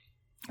are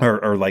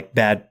like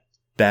bad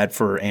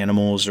for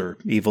animals or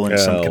evil in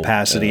some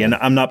capacity. And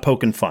I'm not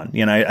poking fun.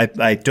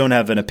 I don't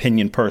have an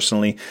opinion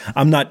personally.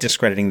 I'm not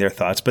discrediting their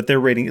thoughts, but they're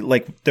rating,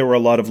 like there were a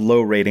lot of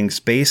low ratings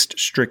based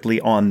strictly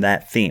on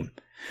that theme.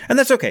 And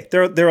that's okay.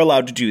 They're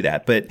allowed to do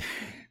that. But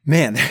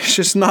man, there's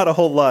just not a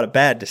whole lot of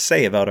bad to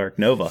say about Ark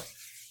Nova.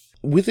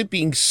 With it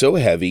being so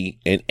heavy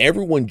and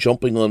everyone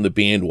jumping on the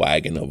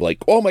bandwagon of like,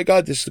 oh my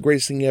God, this is the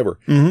greatest thing ever.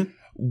 Do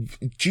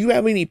you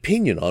have any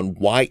opinion on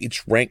why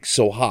it's ranked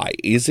so high?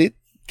 Is it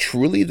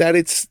truly that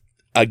it's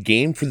a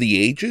game for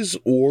the ages,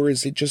 or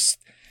is it just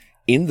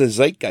in the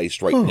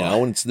zeitgeist right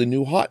now and it's the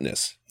new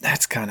hotness?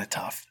 That's kind of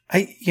tough.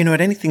 At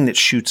anything that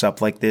shoots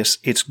up like this,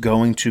 it's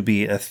going to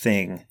be a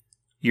thing.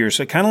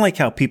 So kind of like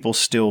how people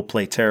still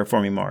play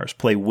Terraforming Mars,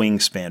 play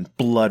Wingspan,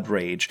 Blood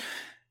Rage.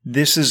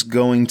 This is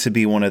going to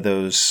be one of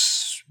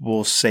those,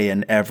 we'll say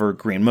an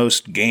evergreen.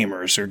 Most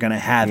gamers are going to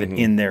have it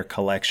in their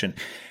collection.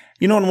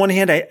 On one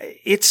hand,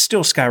 it's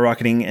still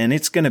skyrocketing and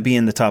it's going to be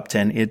in the top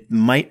 10. It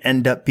might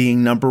end up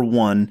being number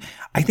 1.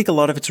 I think a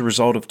lot of it's a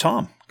result of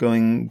Tom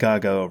going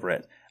gaga over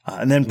it.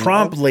 And then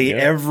promptly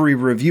every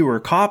reviewer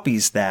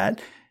copies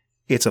that.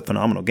 It's a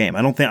phenomenal game.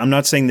 I'm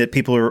not saying that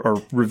people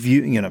are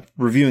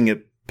reviewing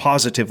it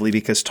positively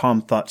because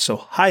Tom thought so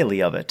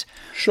highly of it.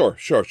 Sure.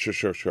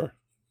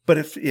 But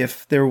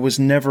if there was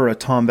never a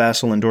Tom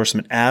Vassell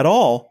endorsement at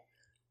all,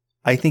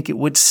 I think it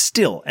would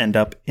still end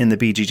up in the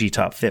BGG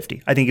top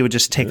 50. I think it would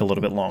just take a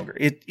little bit longer.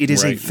 It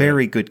is a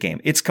very good game.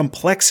 Its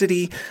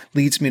complexity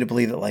leads me to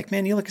believe that, like,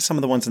 man, you look at some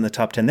of the ones in the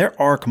top 10, there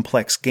are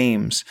complex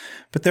games,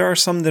 but there are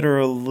some that are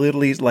a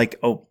little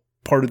like,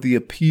 part of the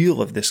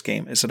appeal of this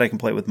game is that I can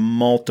play with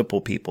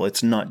multiple people.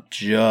 It's not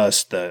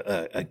just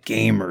a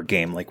gamer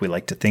game like we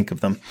like to think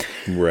of them.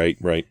 Right.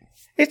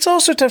 It's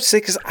also tough to say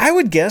because I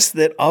would guess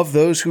that of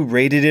those who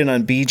rated it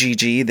on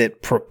BGG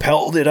that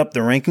propelled it up the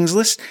rankings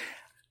list,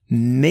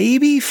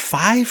 maybe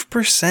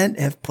 5%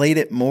 have played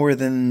it more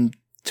than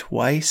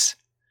twice.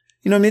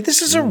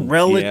 This is a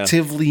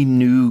relatively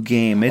new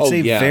game. It's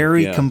a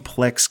very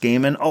complex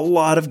game, and a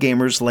lot of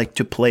gamers like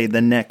to play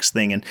the next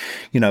thing. And,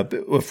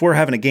 if we're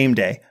having a game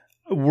day,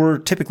 we're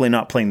typically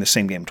not playing the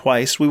same game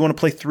twice. We want to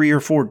play 3 or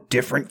 4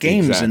 different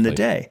games in the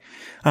day.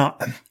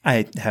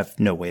 I have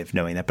no way of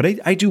knowing that, but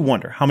I do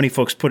wonder how many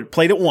folks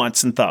played it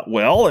once and thought,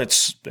 well,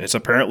 it's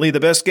apparently the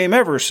best game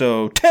ever,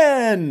 so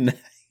 10,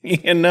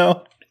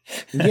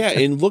 Yeah,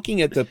 and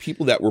looking at the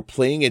people that were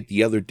playing it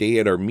the other day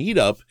at our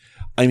meetup,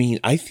 I mean,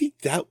 I think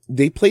that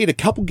they played a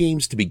couple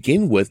games to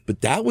begin with,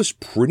 but that was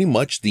pretty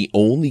much the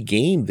only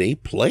game they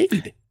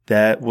played.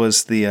 That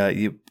was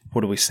the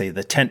what do we say?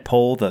 The tent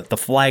pole, the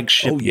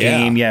flagship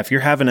game. Yeah, if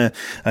you're having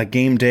a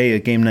game day, a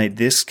game night,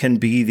 this can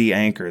be the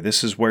anchor.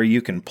 This is where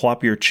you can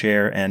plop your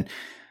chair, and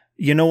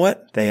you know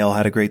what? They all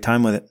had a great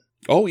time with it.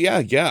 Oh,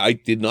 yeah. I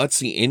did not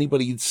see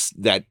anybody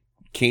that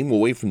came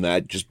away from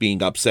that just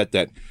being upset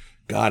that,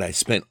 God, I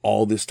spent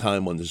all this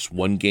time on this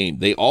one game.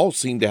 They all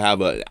seem to have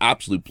an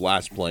absolute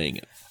blast playing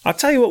it. I'll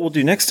tell you what we'll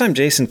do. Next time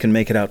Jason can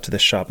make it out to the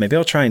shop, maybe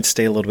I'll try and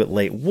stay a little bit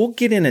late. We'll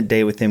get in a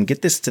day with him,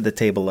 get this to the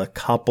table a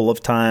couple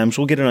of times.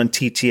 We'll get it on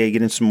TTA,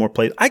 get in some more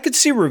plays. I could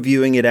see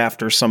reviewing it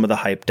after some of the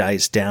hype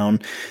dies down.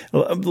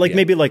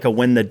 Maybe like a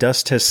When the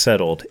Dust Has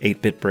Settled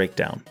 8-bit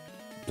breakdown.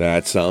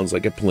 That sounds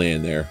like a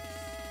plan there.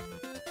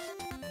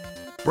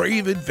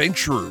 Brave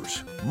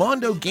adventurers,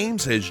 Mondo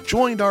Games has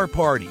joined our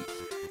party.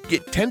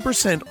 Get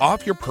 10%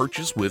 off your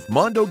purchase with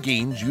Mondo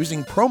Games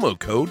using promo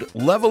code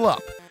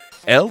LEVELUP.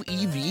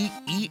 LEVELUP.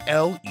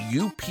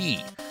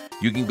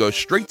 You can go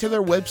straight to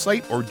their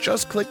website or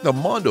just click the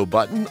Mondo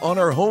button on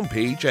our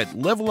homepage at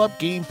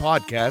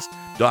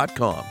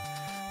levelupgamepodcast.com.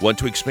 Want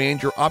to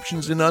expand your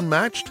options in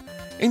Unmatched?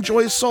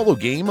 Enjoy a solo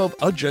game of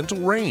A Gentle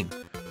Rain.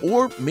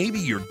 Or maybe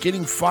you're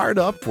getting fired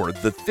up for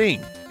The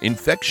Thing,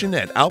 Infection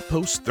at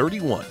Outpost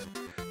 31.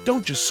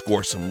 Don't just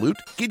score some loot,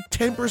 get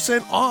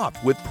 10%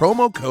 off with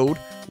promo code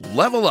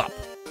LEVELUP.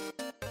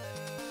 All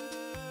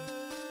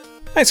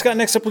right, Scott,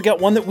 next up we got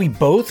one that we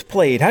both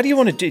played. How do you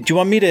want to do? Do you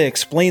want me to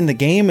explain the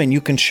game and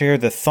you can share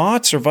the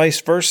thoughts, or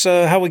vice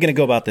versa? How are we going to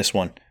go about this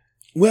one?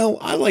 Well,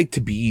 I like to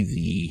be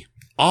the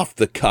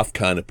off-the-cuff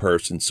kind of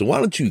person, so why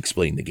don't you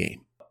explain the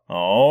game?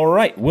 All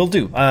right, will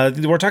do.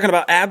 We're talking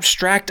about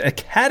Abstract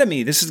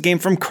Academy. This is a game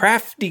from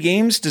Crafty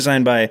Games,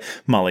 designed by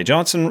Molly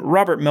Johnson,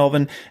 Robert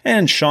Melvin,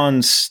 and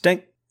Sean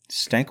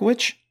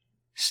Stankiewicz?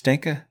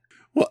 Stanka?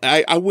 Well,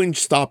 I wouldn't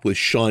stop with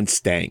Sean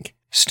Stank.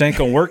 Stank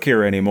don't work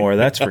here anymore,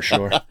 that's for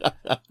sure.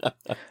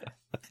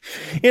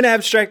 In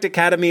Abstract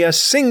Academy, a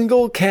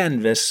single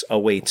canvas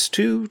awaits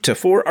 2 to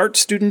 4 art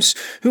students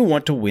who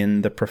want to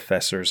win the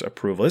professor's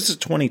approval. This is a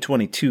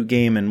 2022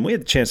 game, and we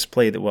had the chance to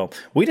play it. Well,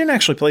 we didn't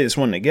actually play this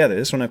one together.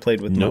 This one I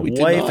played with my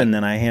wife, and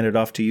then I handed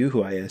off to you,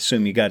 who I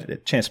assume you got a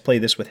chance to play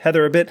this with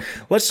Heather a bit.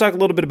 Let's talk a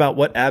little bit about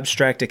what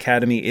Abstract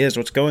Academy is,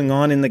 what's going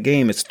on in the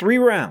game. It's 3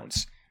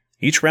 rounds.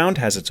 Each round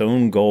has its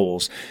own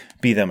goals,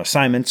 be them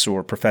assignments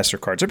or professor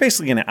cards. They're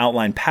basically going to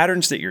outline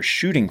patterns that you're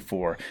shooting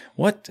for.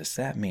 What does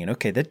that mean?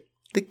 Okay, the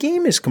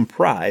game is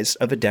comprised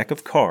of a deck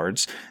of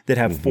cards that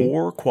have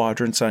 4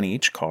 quadrants on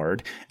each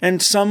card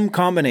and some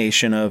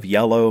combination of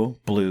yellow,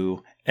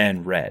 blue,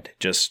 and red.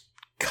 Just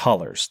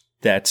colors.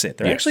 That's it.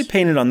 They're actually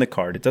painted on the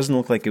card. It doesn't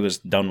look like it was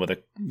done with a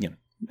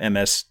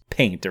MS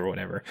Paint or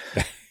whatever.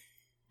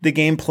 The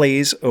game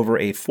plays over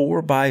a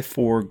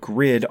 4x4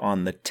 grid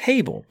on the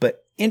table, but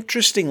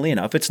interestingly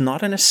enough, it's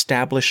not an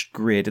established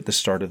grid at the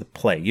start of the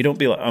play. You don't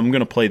be like, I'm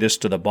going to play this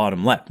to the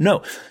bottom left.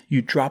 No,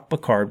 you drop a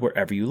card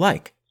wherever you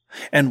like.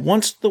 And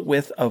once the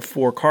width of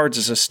 4 cards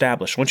is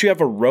established, once you have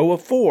a row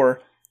of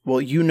 4,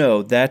 well, you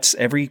know that's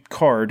every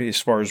card,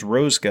 as far as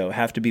rows go,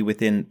 have to be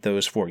within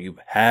those 4. You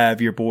have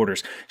your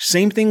borders.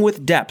 Same thing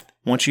with depth.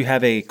 Once you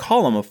have a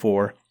column of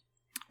 4,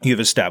 you've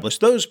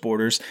established those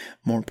borders.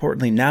 More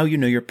importantly, now you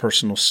know your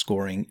personal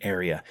scoring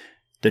area.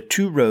 The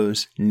 2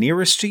 rows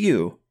nearest to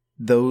you,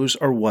 those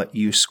are what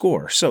you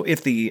score. So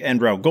if the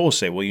end round goals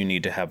say, well, you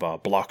need to have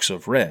blocks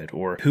of red,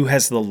 or who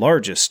has the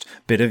largest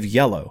bit of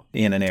yellow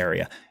in an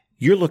area,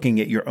 you're looking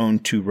at your own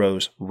 2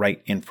 rows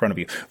right in front of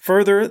you.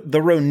 Further,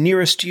 the row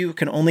nearest to you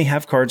can only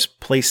have cards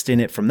placed in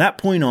it from that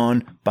point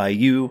on by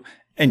you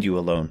and you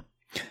alone.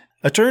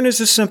 A turn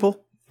is as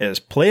simple as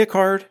play a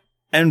card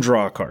and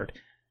draw a card.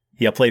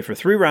 You'll play for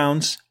 3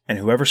 rounds, and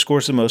whoever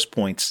scores the most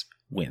points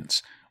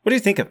wins. What do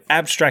you think of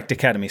Abstract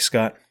Academy,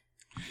 Scott?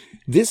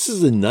 This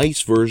is a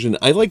nice version.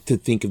 I like to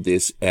think of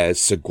this as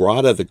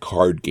Sagrada the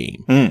card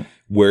game,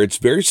 where it's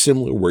very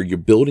similar, where you're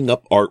building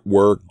up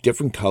artwork,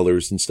 different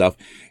colors and stuff.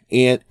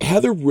 And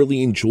Heather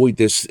really enjoyed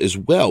this as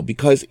well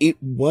because it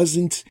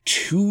wasn't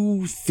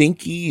too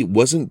thinky. It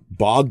wasn't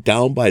bogged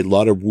down by a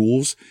lot of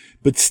rules,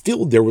 but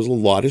still there was a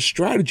lot of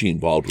strategy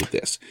involved with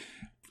this.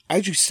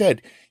 As you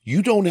said,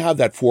 you don't have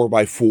that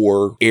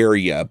 4x4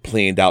 area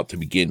planned out to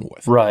begin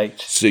with. Right.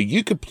 So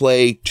you could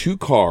play 2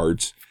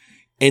 cards,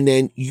 and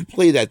then you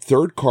play that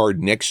 3rd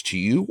card next to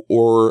you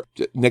or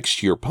next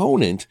to your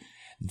opponent.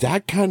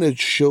 That kind of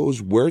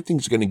shows where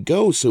things are going to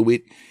go. So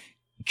it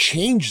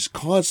changes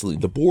constantly.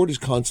 The board is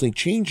constantly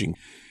changing.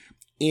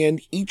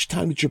 And each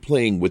time that you're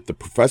playing with the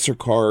professor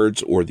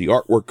cards or the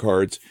artwork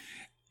cards,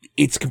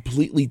 it's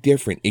completely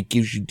different. It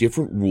gives you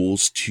different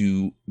rules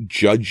to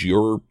judge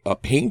your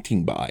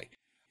painting by.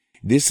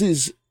 This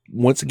is,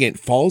 once again,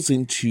 falls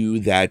into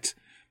that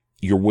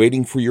you're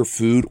waiting for your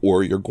food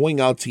or you're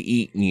going out to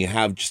eat and you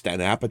have just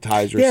an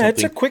appetizer or something. Yeah,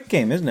 it's a quick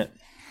game, isn't it?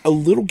 A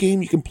little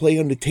game you can play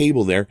on the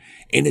table there.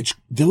 And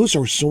those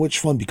are so much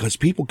fun because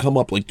people come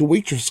up, like the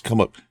waitress come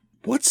up,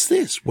 what's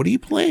this? What are you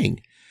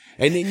playing?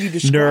 And then you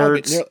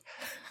describe Nerds. it.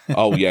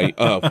 Oh, yeah.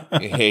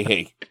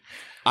 Hey.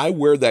 I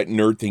wear that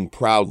nerd thing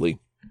proudly.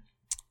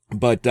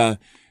 But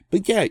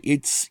yeah,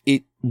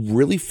 it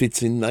really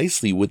fits in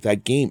nicely with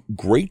that game.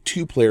 Great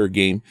 2-player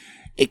game.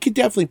 It could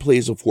definitely play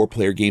as a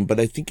 4-player game, but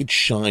I think it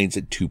shines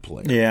at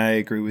 2-player. Yeah, I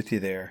agree with you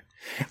there.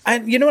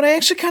 And you know what? I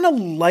actually kind of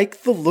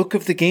like the look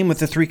of the game with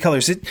the 3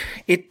 colors.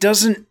 It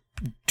doesn't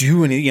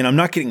do any, I'm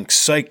not getting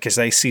psyched because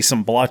I see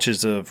some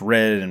blotches of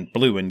red and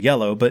blue and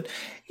yellow, but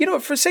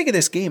for the sake of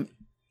this game,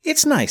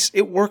 it's nice.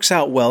 It works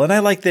out well. And I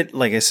like that,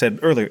 like I said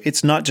earlier,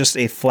 it's not just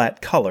a flat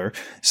color.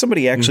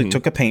 Somebody actually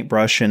took a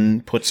paintbrush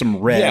and put some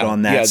red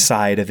on that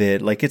side of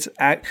it. Like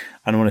I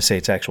don't want to say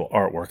it's actual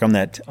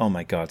artwork. Oh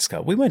my God,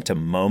 Scott, we went to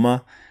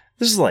MoMA.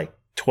 This is like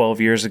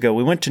 12 years ago.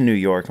 We went to New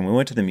York and we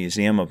went to the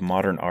Museum of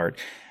Modern Art.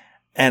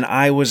 And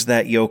I was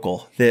that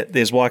yokel that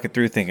is walking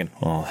through thinking,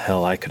 oh,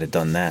 hell, I could have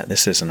done that.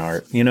 This isn't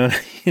art. You know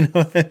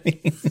what I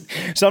mean?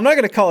 So I'm not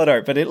going to call it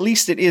art, but at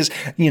least it is,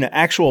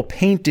 actual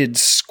painted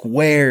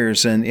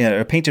squares and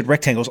painted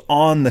rectangles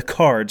on the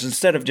cards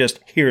instead of just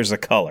here's a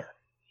color.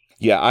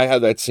 Yeah, I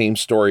have that same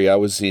story. I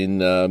was in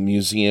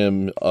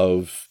Museum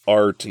of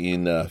Art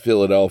in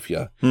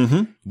Philadelphia.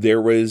 Mm-hmm.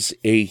 There was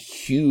a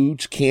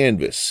huge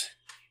canvas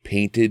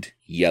painted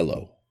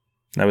yellow.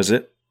 That was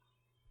it?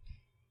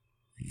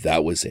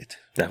 That was it.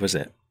 That was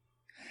it.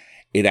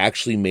 It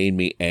actually made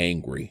me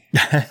angry.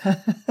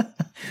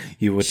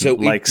 You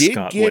wouldn't like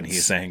Scott when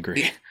he's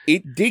angry.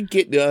 It did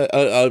get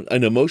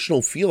an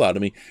emotional feel out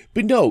of me.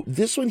 But no,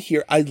 this one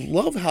here, I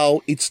love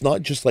how it's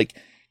not just like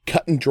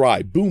cut and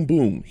dry. Boom,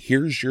 boom.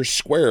 Here's your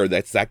square.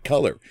 That's that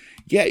color.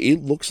 Yeah,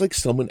 it looks like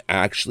someone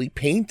actually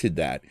painted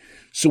that.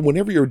 So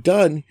whenever you're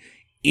done,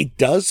 it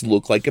does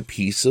look like a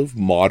piece of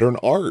modern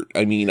art.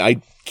 I mean,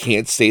 I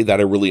can't say that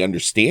I really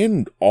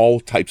understand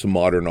all types of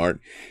modern art,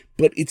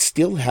 but it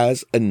still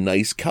has a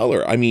nice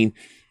color. I mean,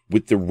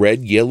 with the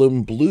red, yellow,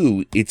 and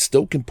blue, it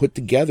still can put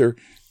together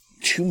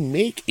to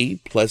make a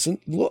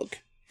pleasant look.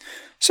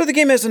 So the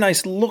game has a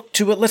nice look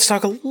to it. Let's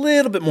talk a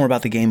little bit more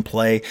about the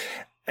gameplay.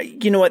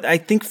 You know what? I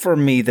think for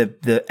me,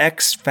 the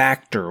X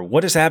factor,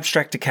 what does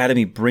Abstract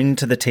Academy bring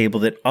to the table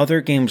that other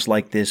games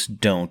like this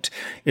don't,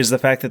 is the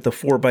fact that the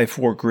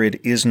 4x4 grid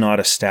is not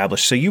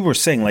established. So you were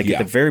saying, at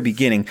the very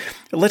beginning,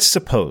 let's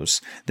suppose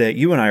that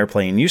you and I are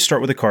playing. You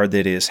start with a card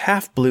that is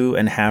half blue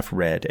and half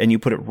red, and you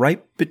put it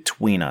right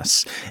between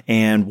us.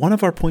 And one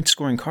of our point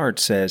scoring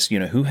cards says,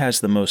 who has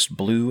the most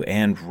blue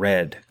and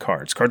red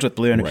cards with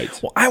blue and red.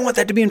 Well, I want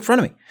that to be in front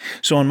of me.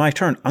 So on my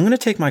turn, I'm going to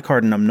take my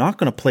card and I'm not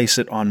going to place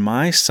it on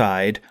my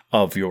side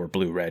of your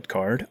blue-red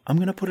card. I'm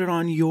going to put it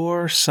on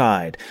your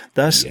side.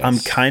 Thus, I'm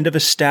kind of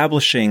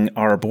establishing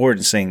our board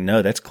and saying,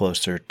 no, that's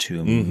closer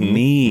to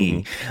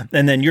me. Mm-hmm.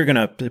 And then you're going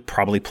to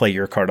probably play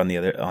your card on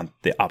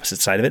the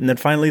opposite side of it. And then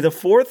finally, the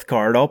fourth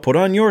card I'll put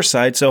on your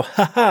side. So,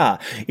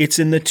 it's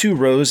in the two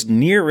rows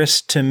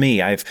nearest to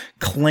me. I've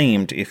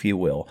claimed, if you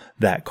will,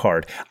 that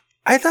card.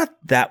 I thought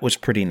that was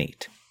pretty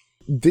neat.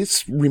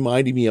 This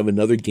reminded me of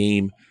another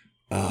game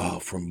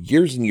from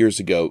years and years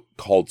ago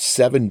called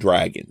Seven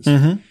Dragons.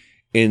 Mm-hmm.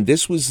 And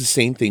this was the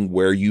same thing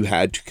where you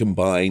had to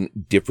combine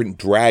different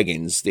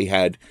dragons. They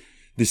had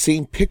the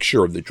same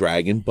picture of the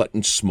dragon, but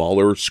in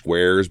smaller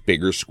squares,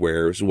 bigger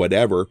squares,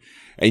 whatever.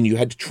 And you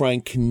had to try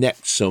and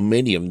connect so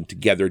many of them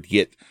together to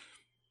get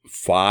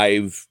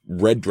 5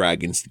 red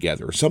dragons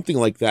together or something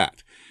like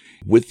that.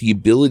 With the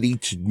ability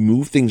to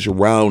move things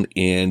around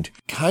and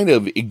kind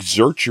of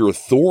exert your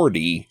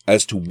authority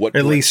as to what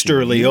at least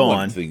early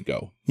on to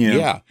go.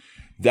 Yeah.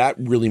 That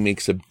really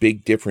makes a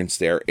big difference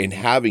there. And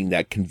having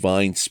that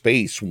confined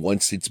space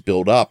once it's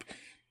built up,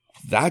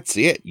 that's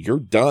it. You're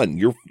done.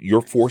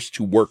 You're forced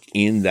to work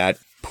in that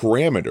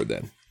parameter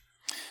then.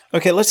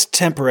 Okay, let's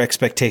temper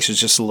expectations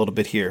just a little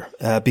bit here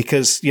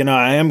because,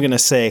 I am going to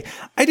say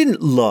I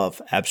didn't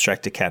love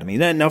Abstract Academy.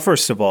 Now,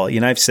 first of all,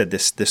 I've said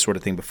this sort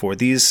of thing before.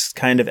 These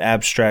kind of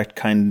abstract,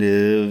 kind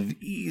of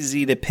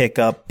easy to pick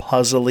up,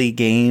 puzzly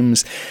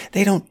games,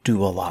 they don't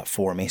do a lot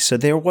for me. So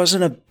there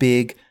wasn't a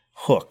big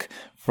hook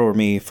for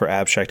me for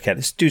Abstract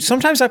Academy. Dude,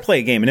 sometimes I play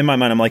a game and in my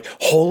mind I'm like,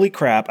 holy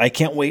crap, I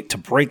can't wait to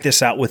break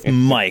this out with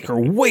Mike or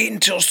wait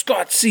until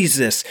Scott sees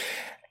this.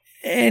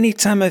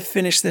 Anytime I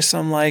finish this,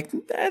 I'm like,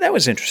 that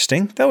was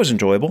interesting. That was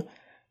enjoyable.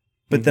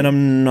 But then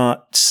I'm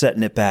not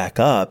setting it back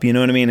up. You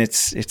know what I mean?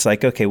 It's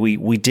like, okay,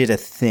 we did a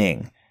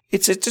thing.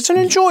 It's an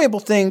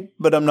enjoyable thing,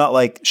 but I'm not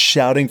like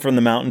shouting from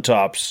the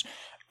mountaintops,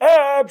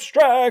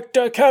 Abstract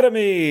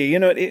Academy.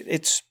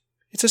 It's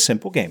a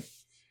simple game.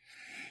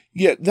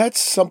 Yeah, that's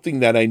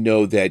something that I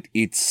know that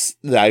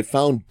I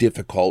found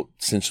difficult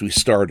since we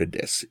started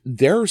this.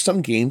 There are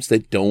some games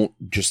that don't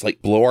just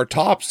like blow our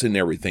tops and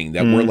everything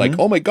that we're like,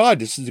 oh my God,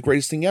 this is the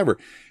greatest thing ever.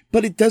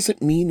 But it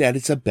doesn't mean that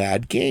it's a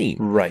bad game.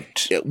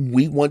 Right.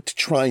 We want to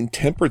try and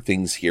temper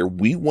things here.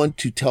 We want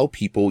to tell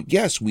people,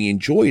 yes, we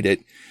enjoyed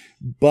it,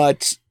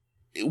 but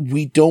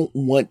we don't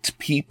want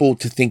people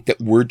to think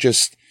that we're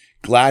just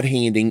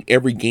glad-handing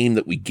every game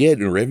that we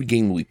get or every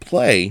game we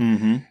play.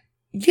 Mm-hmm.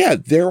 Yeah,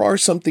 there are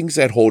some things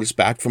that hold us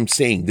back from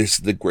saying this is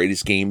the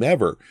greatest game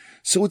ever.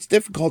 So it's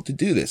difficult to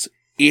do this.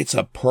 It's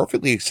a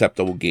perfectly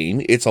acceptable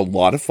game. It's a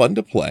lot of fun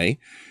to play.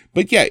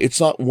 But yeah, it's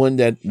not one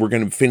that we're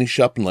going to finish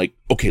up and like,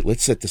 okay,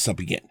 let's set this up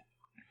again.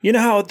 You know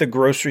how at the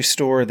grocery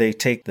store, they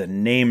take the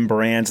name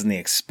brands and the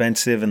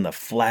expensive and the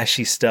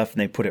flashy stuff and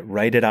they put it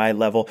right at eye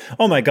level?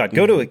 Oh my God,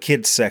 go to a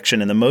kids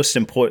section and the most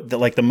important,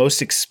 the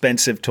most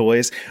expensive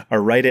toys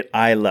are right at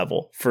eye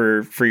level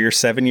for your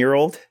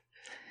 7-year-old.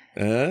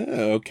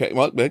 Okay.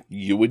 Well,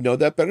 you would know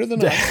that better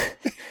than I.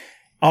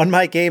 On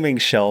my gaming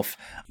shelf,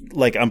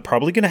 like I'm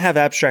probably going to have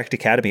Abstract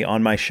Academy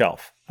on my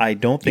shelf. I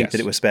don't think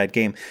that it was a bad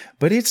game,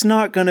 but it's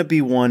not going to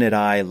be one at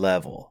eye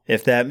level.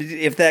 If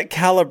that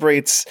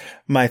calibrates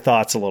my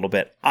thoughts a little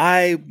bit,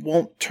 I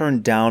won't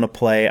turn down a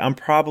play. I'm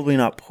probably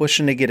not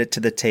pushing to get it to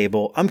the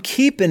table. I'm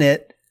keeping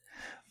it,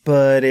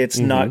 but it's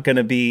not going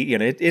to be,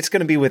 it's going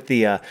to be with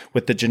the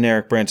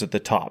generic brands at the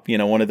top.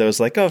 One of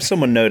those like, oh, if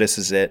someone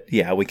notices it,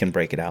 yeah, we can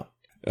break it out.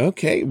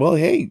 Okay. Well,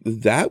 hey,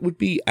 that would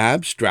be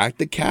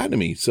Abstract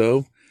Academy.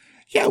 So,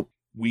 yeah,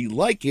 we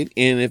like it.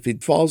 And if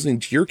it falls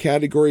into your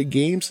category of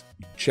games,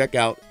 check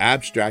out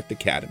Abstract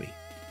Academy.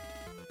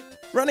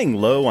 Running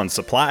low on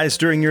supplies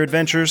during your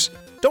adventures?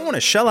 Don't want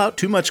to shell out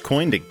too much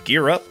coin to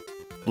gear up?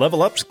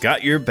 Level Up's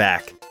got your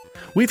back.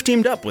 We've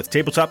teamed up with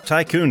Tabletop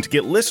Tycoon to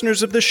get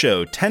listeners of the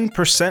show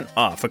 10%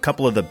 off a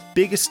couple of the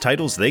biggest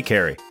titles they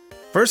carry.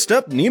 First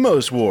up,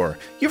 Nemo's War.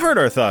 You've heard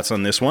our thoughts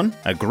on this one.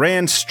 A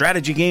grand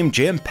strategy game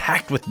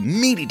jam-packed with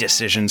meaty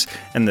decisions,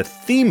 and the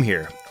theme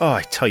here, oh,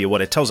 I tell you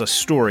what, it tells a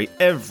story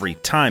every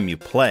time you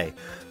play.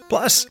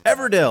 Plus,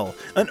 Everdell,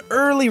 an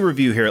early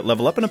review here at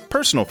Level Up and a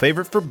personal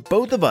favorite for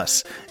both of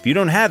us. If you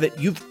don't have it,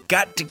 you've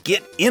got to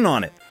get in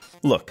on it.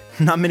 Look,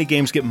 not many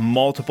games get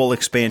multiple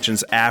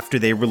expansions after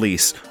they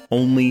release,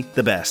 only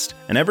the best.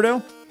 And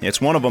Everdell, it's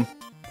one of them.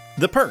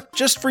 The perk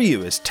just for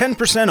you is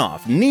 10%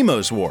 off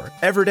Nemo's War,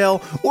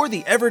 Everdell, or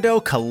the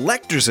Everdell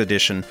Collector's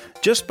Edition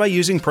just by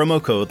using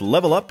promo code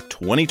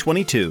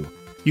LEVELUP2022.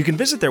 You can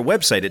visit their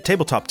website at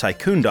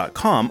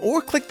tabletoptycoon.com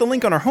or click the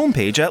link on our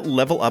homepage at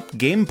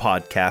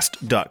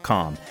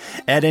levelupgamepodcast.com.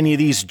 Add any of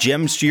these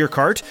gems to your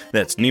cart,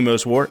 that's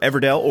Nemo's War,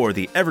 Everdell, or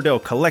the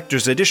Everdell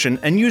Collector's Edition,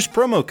 and use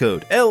promo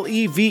code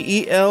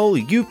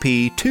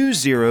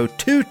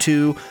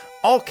LEVELUP2022,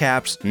 all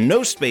caps,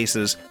 no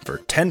spaces, for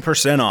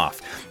 10%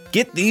 off.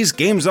 Get these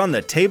games on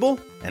the table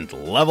and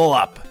level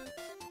up.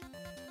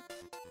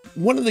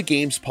 One of the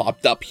games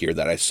popped up here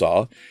that I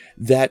saw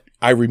that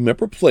I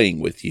remember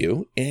playing with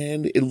you,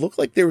 and it looked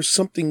like there was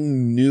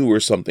something new or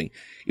something.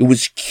 It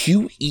was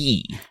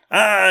QE.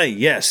 Ah,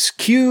 yes,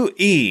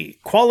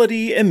 QE,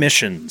 Quality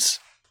Emissions.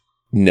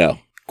 No.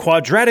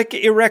 Quadratic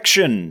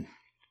Erection.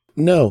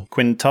 No.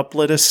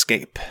 Quintuplet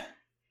Escape.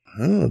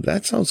 Oh,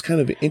 that sounds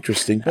kind of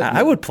interesting. But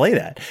I would play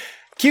that.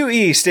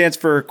 QE stands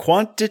for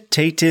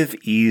Quantitative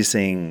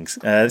Easing.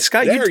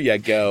 Scott, there you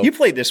go. You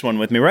played this one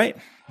with me, right?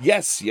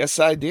 Yes,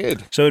 I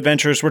did. So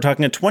Adventures, we're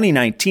talking a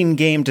 2019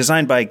 game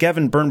designed by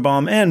Gavin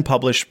Birnbaum and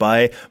published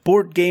by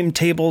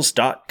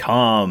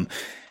BoardGameTables.com.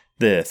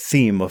 The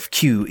theme of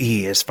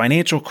QE is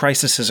financial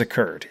crisis has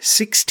occurred.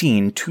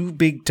 16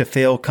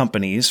 too-big-to-fail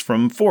companies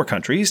from 4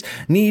 countries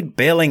need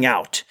bailing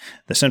out.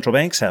 The central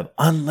banks have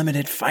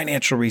unlimited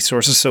financial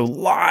resources, so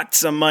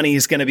lots of money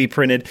is going to be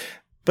printed.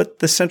 But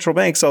the central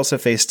banks also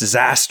face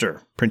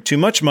disaster, print too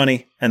much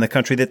money, and the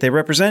country that they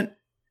represent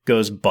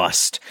goes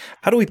bust.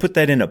 How do we put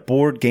that in a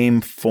board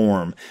game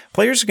form?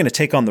 Players are going to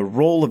take on the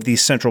role of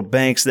these central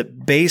banks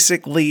that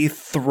basically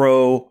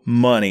throw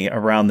money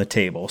around the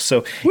table.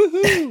 So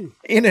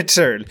in a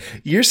turn,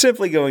 you're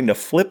simply going to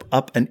flip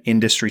up an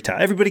industry tile.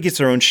 Everybody gets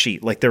their own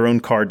sheet, like their own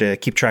card to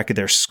keep track of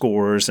their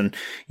scores and,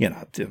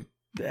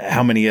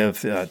 how many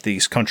of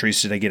these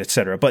countries did I get,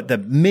 etc. But the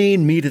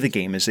main meat of the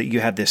game is that you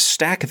have this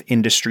stack of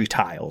industry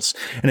tiles.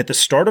 And at the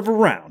start of a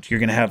round, you're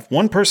going to have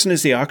one person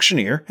as the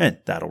auctioneer, and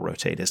that'll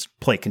rotate as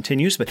play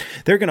continues, but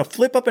they're going to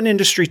flip up an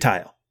industry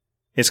tile.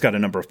 It's got a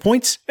number of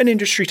points, an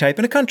industry type,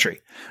 and a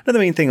country. Now, the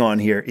main thing on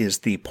here is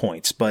the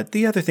points, but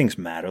the other things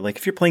matter. Like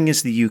if you're playing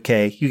as the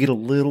UK, you get a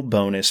little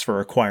bonus for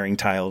acquiring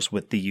tiles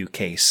with the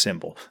UK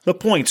symbol. The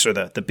points are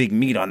the big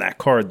meat on that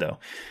card, though.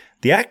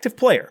 The active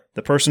player,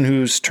 the person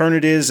whose turn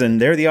it is and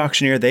they're the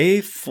auctioneer,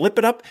 they flip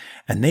it up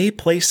and they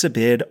place a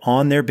bid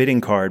on their bidding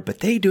card,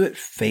 but they do it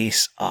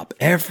face up.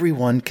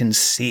 Everyone can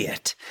see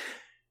it.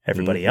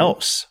 Everybody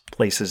else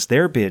places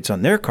their bids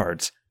on their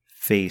cards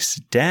face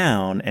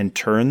down and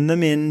turn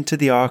them in to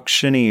the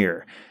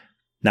auctioneer.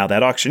 Now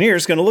that auctioneer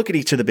is going to look at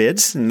each of the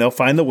bids and they'll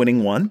find the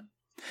winning one.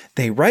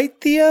 They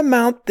write the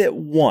amount that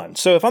won.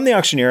 So if I'm the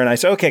auctioneer and I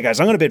say, okay, guys,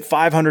 I'm going to bid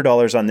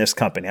 $500 on this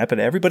company. I bet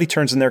everybody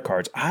turns in their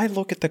cards. I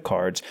look at the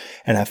cards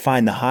and I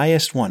find the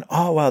highest one.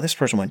 Oh, wow, this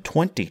person won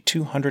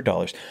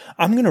 $2,200.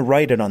 I'm going to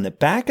write it on the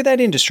back of that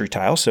industry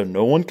tile so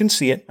no one can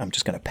see it. I'm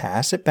just going to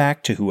pass it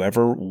back to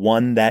whoever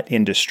won that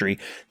industry.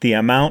 The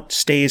amount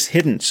stays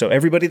hidden. So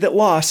everybody that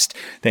lost,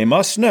 they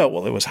must know,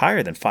 well, it was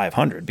higher than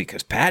 500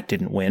 because Pat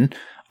didn't win.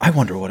 I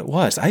wonder what it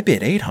was. I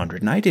bid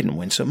 800 and I didn't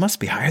win, so it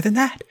must be higher than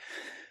that.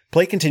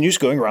 Play continues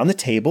going around the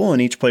table,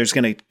 and each player is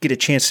going to get a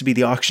chance to be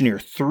the auctioneer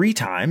 3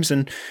 times,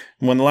 and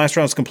when the last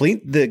round is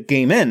complete, the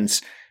game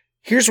ends.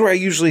 Here's where I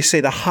usually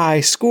say the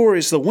high score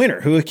is the winner,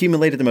 who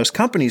accumulated the most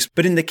companies,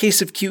 but in the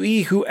case of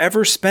QE,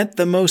 whoever spent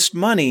the most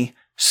money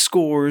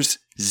scores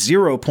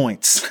 0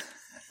 points.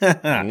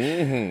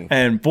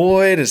 And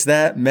boy, does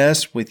that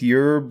mess with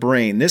your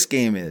brain. This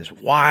game is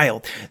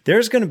wild.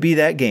 There's going to be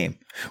that game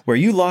where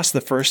you lost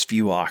the first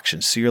few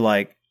auctions, so you're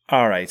like,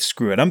 all right,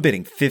 screw it, I'm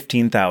bidding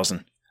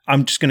 $15,000.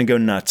 I'm just going to go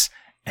nuts.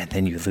 And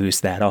then you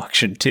lose that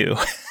auction too.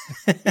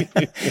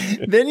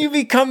 Then you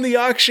become the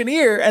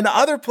auctioneer and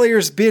other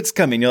players' bids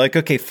come in. You're like,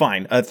 okay,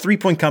 fine. A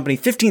 3-point company,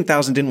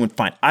 15,000 didn't win.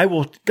 Fine.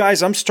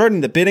 Guys, I'm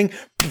starting the bidding.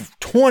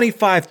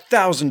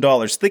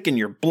 $25,000, thinking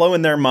you're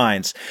blowing their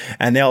minds.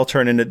 And they all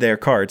turn into their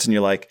cards. And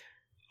you're like,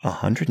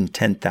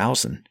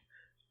 110,000.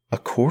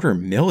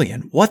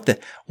 $250,000.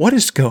 What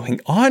is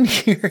going on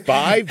here?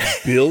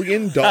 $5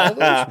 billion?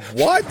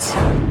 What?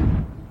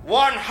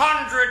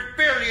 $100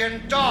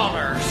 billion.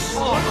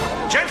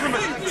 Oh,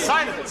 gentlemen,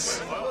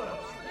 silence.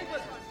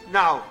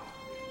 Now,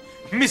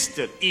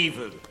 Mr.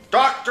 Evil.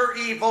 Dr.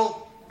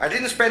 Evil. I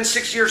didn't spend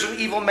 6 years in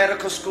evil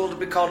medical school to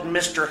be called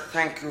Mr.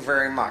 Thank you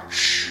very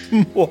much.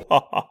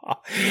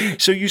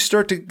 So you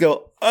start to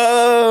go,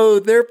 oh,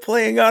 they're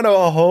playing on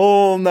a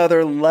whole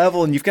nother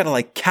level. And you've got to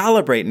like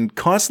calibrate and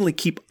constantly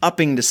keep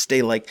upping to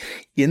stay like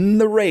in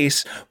the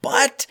race,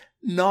 but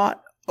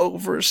not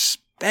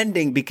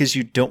overspending because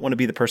you don't want to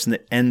be the person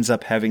that ends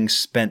up having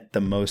spent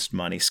the most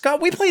money.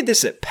 Scott, we played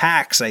this at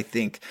PAX, I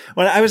think.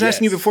 When I was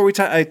asking you before we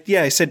talked,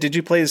 I said, did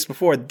you play this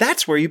before?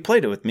 That's where you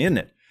played it with me, isn't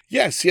it?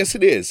 Yes,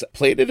 it is.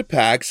 Played it at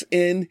PAX,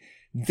 and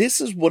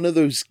this is one of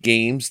those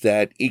games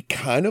that it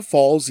kind of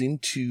falls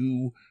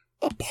into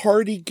a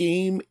party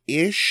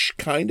game-ish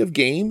kind of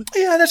game.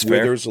 Yeah, that's fair.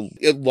 Where there's a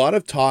lot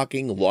of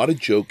talking, a lot of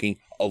joking,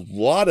 a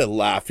lot of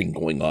laughing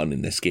going on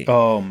in this game.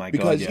 Oh, my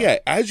God. Because,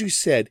 as you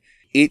said,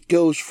 it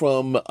goes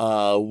from, from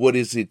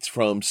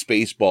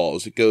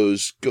Spaceballs. It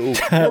goes, go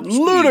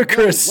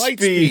ludicrous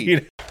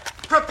speed.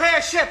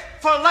 Prepare ship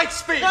for light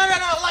speed. No,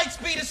 light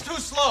speed is too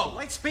slow.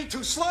 Light speed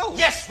too slow?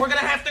 Yes, we're going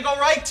to have to go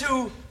right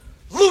to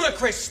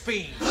ludicrous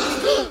speed.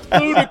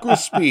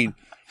 Ludicrous speed.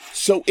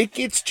 So it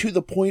gets to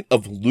the point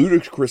of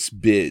ludicrous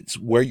bids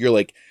where you're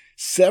like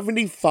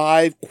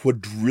 $75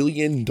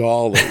 quadrillion. And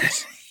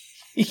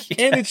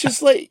it's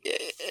just like,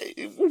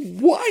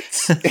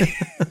 what?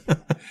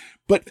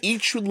 But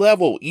each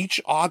level, each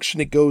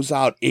auction it goes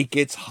out, it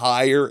gets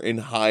higher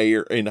and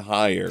higher and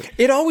higher.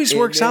 It always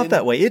works out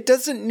that way. It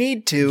doesn't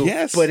need to,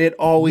 but it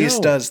always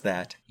does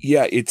that.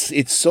 Yeah,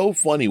 it's so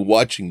funny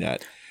watching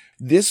that.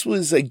 This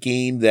was a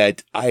game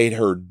that I had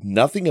heard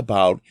nothing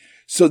about.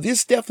 So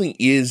this definitely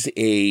is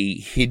a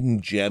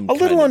hidden gem. A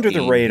little under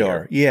the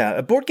radar.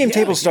 Yeah.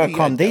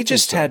 BoardGameTables.com, they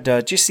just had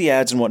just the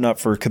ads and whatnot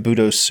for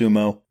Kabuto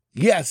Sumo.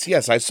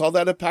 Yes. I saw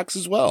that at PAX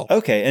as well.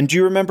 Okay. And do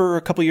you remember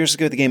a couple years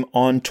ago the game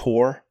On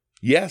Tour?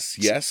 Yes.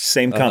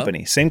 Same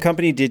company. Same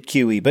company did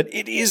QE, but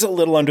it is a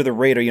little under the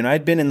radar. You know,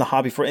 I'd been in the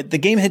hobby the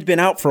game had been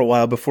out for a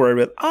while before I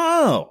read,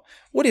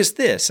 what is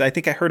this? I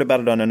think I heard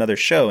about it on another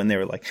show and they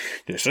were like,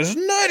 this is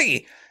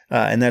nutty.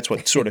 And that's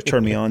what sort of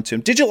turned me on to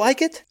him. Did you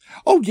like it?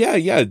 Oh,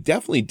 yeah,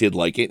 definitely did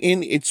like it.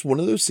 And it's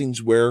one of those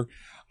things where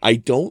I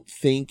don't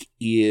think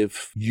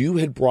if you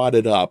had brought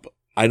it up,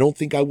 I don't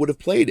think I would have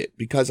played it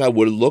because I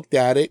would have looked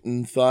at it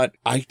and thought,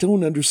 I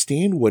don't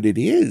understand what it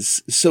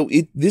is. So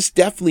this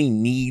definitely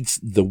needs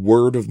the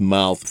word of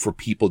mouth for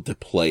people to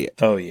play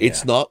it. Oh, yeah.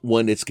 It's not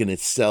one that's going to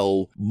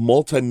sell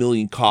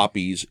multi-million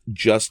copies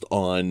just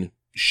on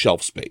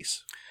shelf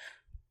space.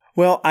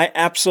 Well, I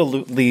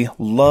absolutely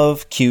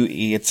love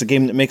QE. It's a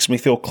game that makes me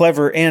feel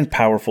clever and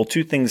powerful,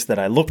 two things that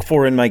I look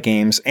for in my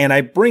games, and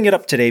I bring it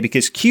up today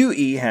because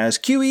QE has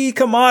QE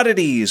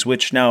Commodities,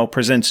 which now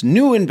presents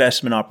new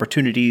investment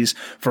opportunities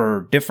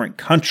for different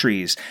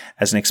countries.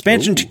 As an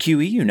expansion to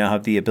QE, you now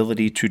have the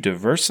ability to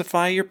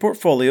diversify your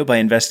portfolio by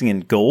investing in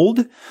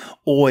gold,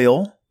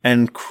 oil,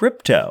 and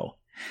crypto.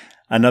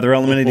 Another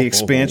element of the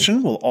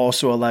expansion will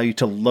also allow you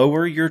to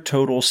lower your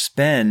total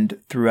spend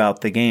throughout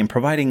the game,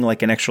 providing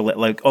like an extra,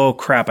 oh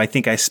crap, I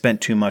think I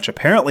spent too much.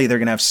 Apparently they're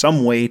going to have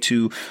some way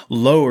to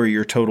lower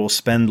your total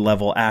spend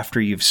level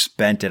after you've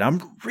spent it.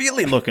 I'm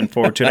really looking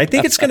forward to it. I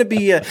think it's going to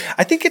be,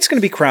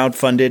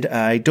 crowdfunded.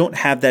 I don't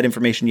have that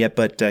information yet,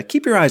 but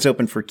keep your eyes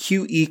open for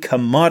QE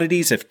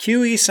Commodities. If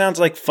QE sounds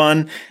like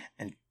fun,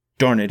 and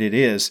darn it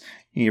is,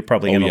 you're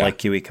probably going to like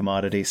QE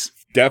Commodities.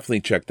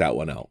 Definitely check that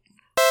one out.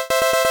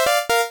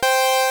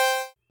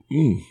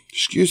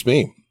 Excuse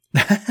me.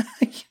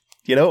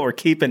 You know, we're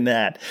keeping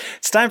that.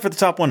 It's time for the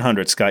top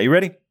 100, Scott. You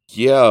ready?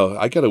 Yeah,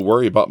 I got to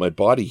worry about my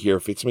body here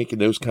if it's making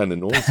those kind of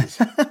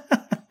noises.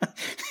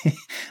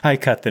 I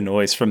cut the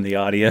noise from the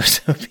audio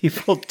so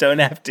people don't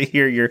have to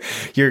hear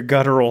your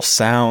guttural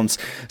sounds.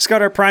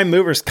 Scott, our prime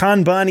movers,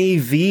 Kanban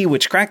EV,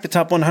 which cracked the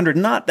top 100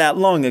 not that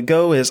long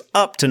ago, is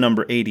up to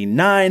number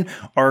 89.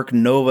 Ark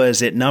Nova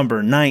is at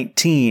number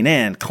 19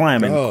 and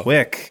climbing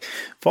quick.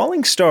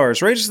 Falling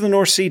Stars, Raiders of the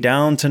North Sea,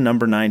 down to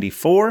number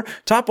 94.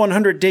 Top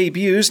 100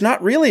 debuts,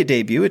 not really a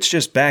debut, it's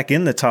just back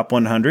in the top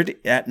 100.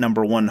 At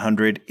number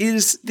 100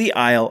 is The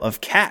Isle of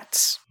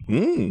Cats.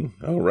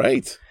 All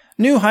right.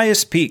 New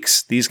highest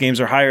peaks. These games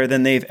are higher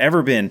than they've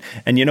ever been.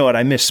 And you know what?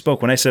 I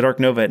misspoke when I said Ark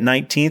Nova at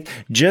 19th.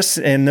 Just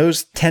in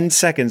those 10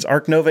 seconds,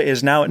 Ark Nova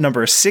is now at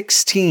number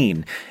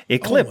 16.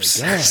 Eclipse,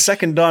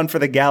 Second Dawn for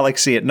the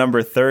Galaxy at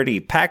number 30.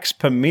 PAX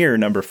Pamir,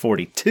 number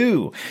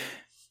 42.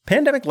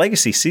 Pandemic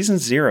Legacy Season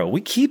 0.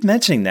 We keep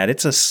mentioning that.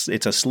 It's a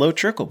slow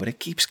trickle, but it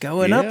keeps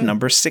going up.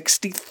 Number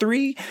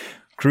 63.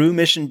 Crew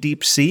Mission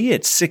Deep Sea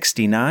at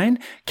 69,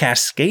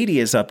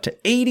 Cascadia is up to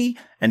 80,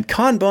 and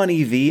Kanban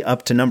EV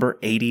up to number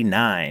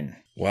 89.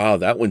 Wow,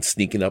 that one's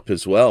sneaking up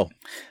as well.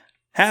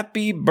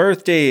 Happy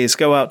birthdays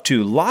go out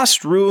to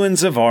Lost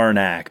Ruins of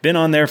Arnak. Been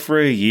on there for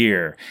a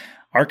year.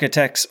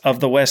 Architects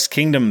of the West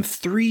Kingdom,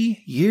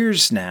 3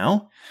 years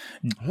now.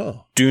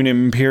 Oh. Dune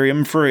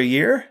Imperium for a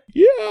year.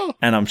 Yeah.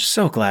 And I'm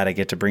so glad I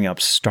get to bring up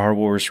Star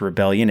Wars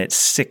Rebellion at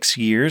 6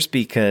 years,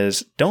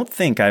 because don't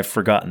think I've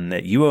forgotten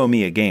that you owe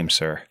me a game,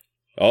 sir.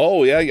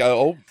 Oh, yeah.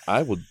 Oh,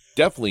 I will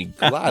definitely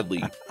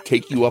gladly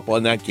take you up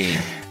on that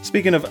game.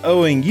 Speaking of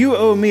owing, you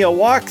owe me a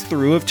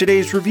walkthrough of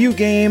today's review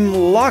game,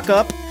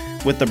 Lockup,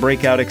 with the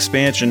Breakout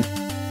expansion.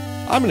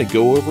 I'm going to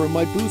go over in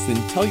my booth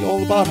and tell you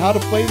all about how to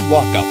play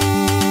Lockup.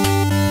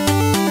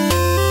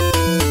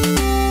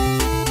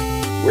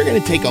 We're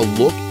going to take a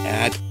look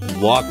at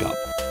Lockup,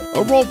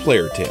 a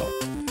role-player tale.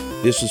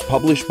 This was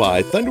published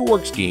by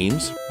Thunderworks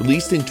Games,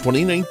 released in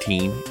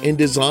 2019, and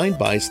designed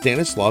by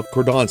Stanislav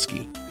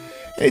Kordonsky.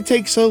 It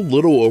takes a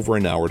little over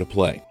an hour to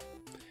play.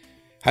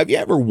 Have you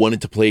ever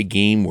wanted to play a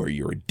game where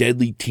you're a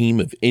deadly team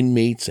of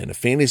inmates in a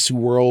fantasy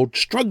world,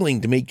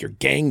 struggling to make your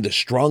gang the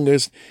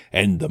strongest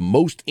and the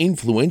most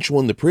influential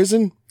in the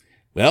prison?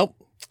 Well,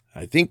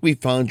 I think we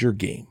found your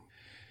game.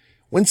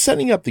 When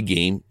setting up the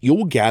game, you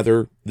will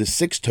gather the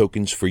 6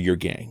 tokens for your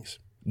gangs.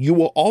 You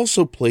will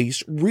also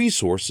place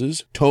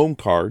resources, tome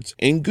cards,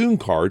 and goon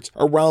cards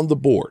around the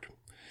board.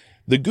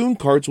 The goon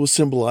cards will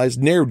symbolize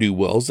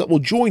ne'er-do-wells that will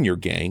join your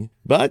gang,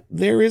 but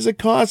there is a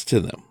cost to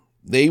them.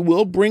 They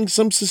will bring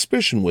some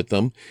suspicion with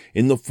them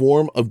in the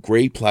form of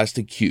gray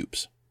plastic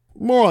cubes.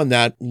 More on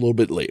that a little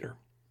bit later.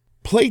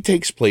 Play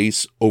takes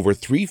place over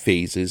 3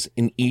 phases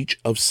in each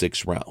of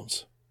 6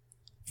 rounds.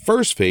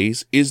 First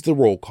phase is the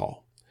roll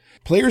call.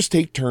 Players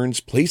take turns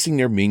placing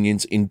their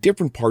minions in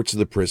different parts of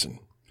the prison.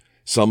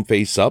 Some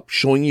face up,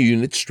 showing your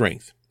unit's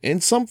strength,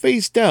 and some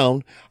face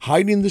down,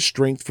 hiding the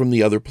strength from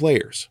the other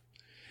players.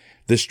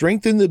 The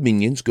strength in the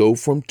minions go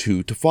from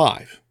 2 to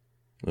 5.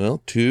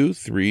 Well, 2,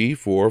 3,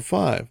 4,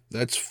 5.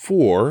 That's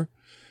 4.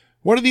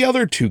 What do the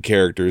other 2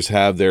 characters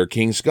have there,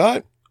 King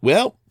Scott?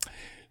 Well,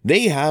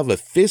 they have a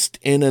fist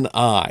and an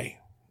eye.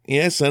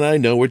 Yes, and I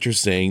know what you're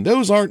saying.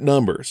 Those aren't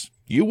numbers.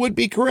 You would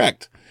be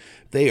correct.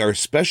 They are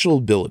special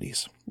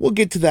abilities. We'll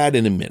get to that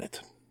in a minute.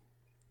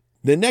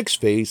 The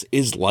next phase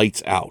is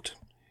Lights Out.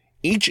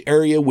 Each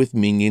area with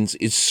minions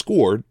is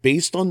scored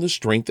based on the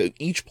strength of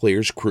each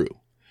player's crew.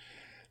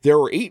 There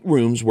are 8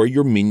 rooms where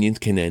your minions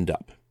can end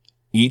up.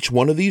 Each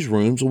one of these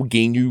rooms will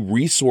gain you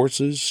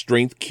resources,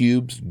 strength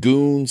cubes,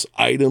 goons,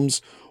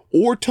 items,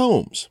 or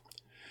tomes.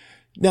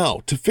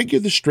 Now, to figure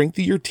the strength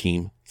of your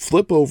team,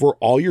 flip over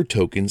all your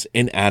tokens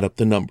and add up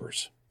the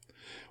numbers.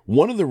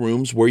 One of the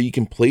rooms where you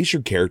can place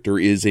your character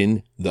is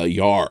in the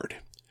yard.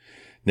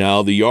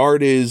 Now, the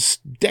yard is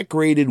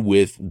decorated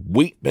with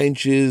weight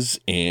benches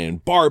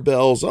and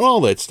barbells and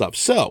all that stuff.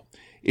 So,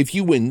 if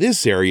you win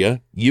this area,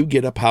 you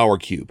get a power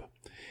cube.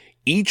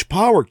 Each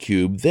power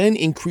cube then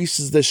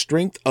increases the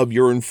strength of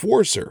your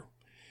enforcer.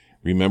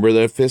 Remember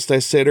that fist I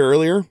said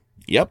earlier?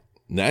 Yep,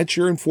 that's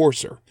your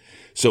enforcer.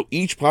 So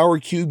each power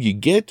cube you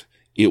get,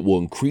 it will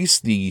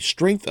increase the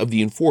strength of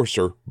the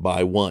enforcer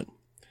by 1.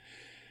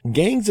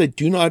 Gangs that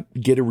do not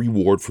get a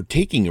reward for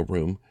taking a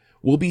room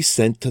will be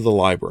sent to the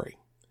library.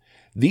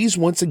 These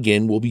once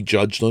again will be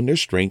judged on their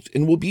strength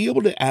and will be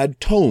able to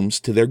add tomes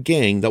to their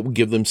gang that will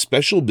give them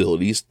special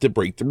abilities to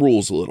break the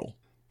rules a little.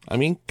 I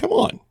mean, come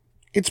on,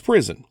 it's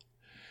prison.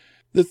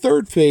 The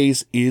third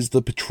phase is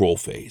the patrol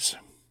phase.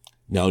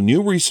 Now,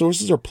 new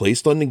resources are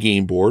placed on the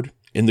game board,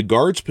 and the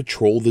guards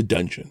patrol the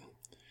dungeon.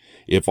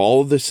 If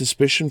all of the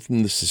suspicion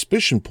from the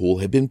suspicion pool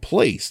have been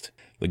placed,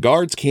 the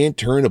guards can't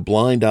turn a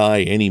blind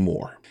eye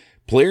anymore.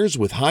 Players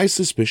with high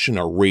suspicion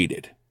are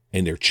raided,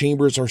 and their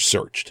chambers are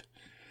searched.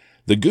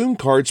 The goon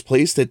cards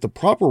placed at the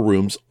proper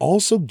rooms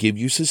also give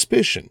you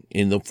suspicion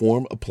in the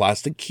form of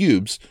plastic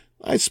cubes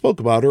I spoke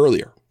about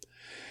earlier.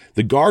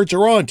 The guards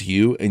are on to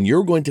you, and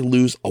you're going to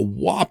lose a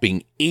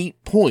whopping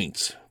 8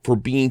 points for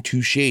being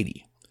too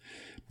shady.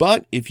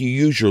 But if you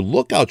use your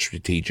lookout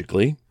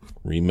strategically,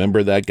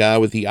 remember that guy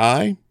with the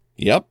eye?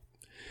 Yep.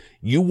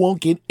 You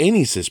won't get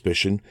any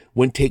suspicion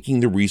when taking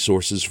the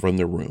resources from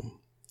the room.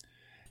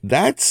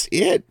 That's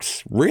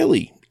it,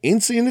 really.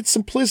 In its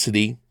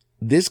simplicity,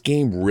 this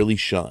game really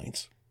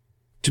shines.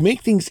 To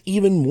make things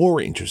even more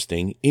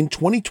interesting, in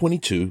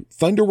 2022,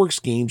 Thunderworks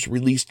Games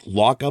released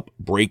Lockup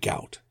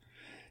Breakout.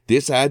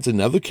 This adds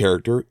another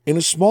character in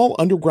a small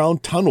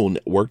underground tunnel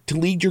network to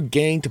lead your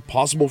gang to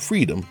possible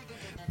freedom,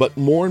 but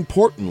more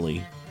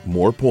importantly,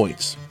 more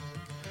points.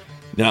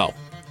 Now,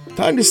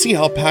 time to see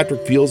how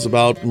Patrick feels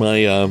about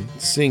my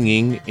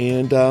singing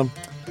and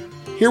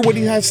hear what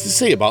he has to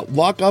say about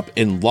Lockup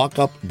and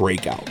Lockup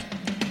Breakout.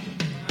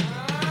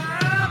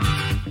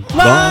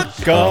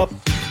 Lockup!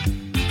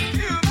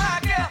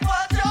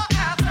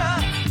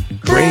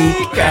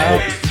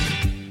 Breakout!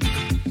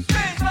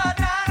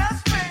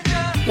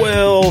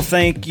 Well,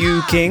 thank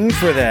you, King,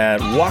 for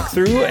that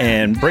walkthrough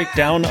and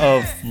breakdown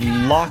of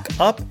Lock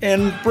Up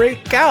and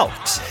Break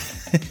Out.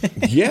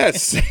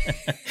 Yes.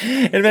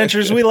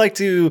 Adventures, we like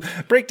to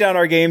break down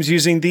our games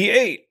using the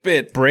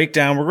 8-bit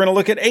breakdown. We're going to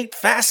look at 8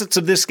 facets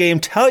of this game,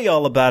 tell you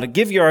all about it,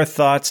 give you our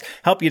thoughts,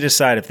 help you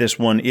decide if this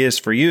one is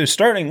for you,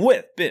 starting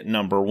with bit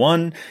number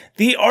 1,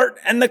 the art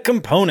and the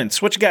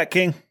components. What you got,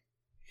 King?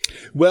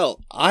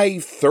 Well, I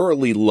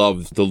thoroughly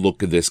love the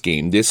look of this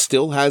game. This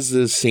still has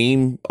the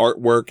same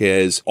artwork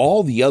as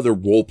all the other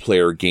role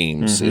player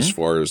games as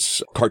far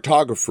as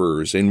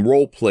cartographers and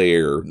role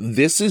player.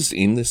 This is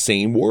in the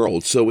same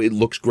world, so it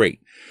looks great.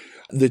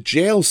 The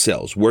jail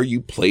cells where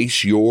you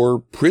place your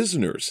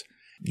prisoners.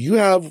 You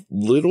have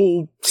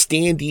little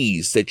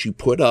standees that you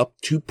put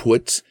up to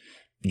put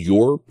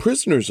your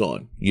prisoners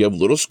on. You have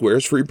little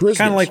squares for your prisoners.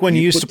 Kind of like when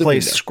you used to play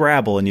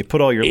Scrabble and you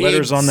put all your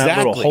letters on that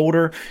little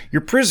holder.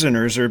 Your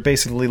prisoners are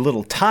basically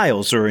little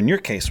tiles, or in your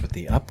case with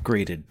the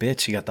upgraded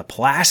bits, you got the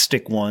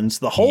plastic ones,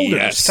 the holders.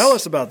 Yes. Tell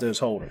us about those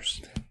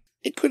holders.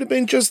 It could have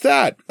been just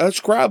that, a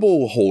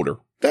Scrabble holder.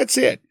 That's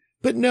it.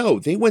 But no,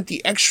 they went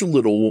the extra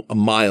little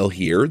mile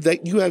here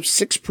that you have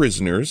 6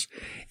 prisoners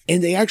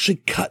and they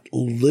actually cut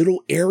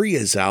little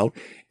areas out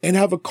and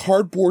have a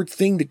cardboard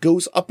thing that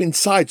goes up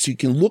inside so you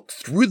can look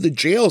through the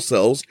jail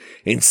cells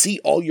and see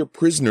all your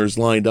prisoners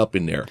lined up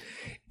in there.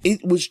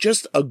 It was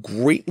just a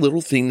great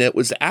little thing that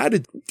was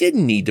added.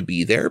 Didn't need to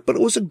be there, but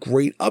it was a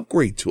great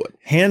upgrade to it.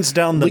 Hands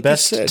down the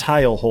best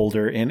tile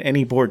holder in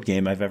any board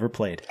game I've ever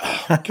played.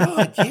 Oh,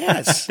 God,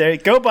 yes. There you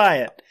go, buy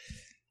it.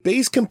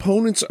 Base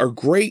components are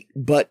great,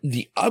 but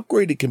the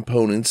upgraded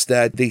components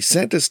that they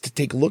sent us to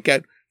take a look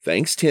at,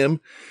 thanks, Tim,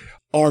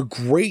 are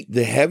great.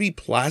 The heavy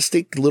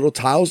plastic little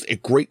tiles are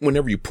great.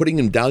 Whenever you're putting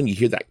them down, you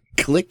hear that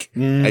click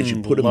as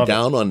you put them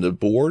down on the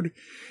board.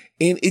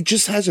 And it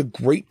just has a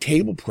great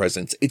table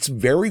presence. It's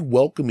very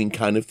welcoming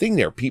kind of thing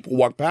there. People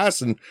walk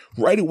past and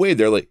right away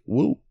they're like,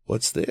 whoa,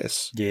 what's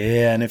this?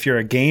 Yeah, and if you're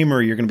a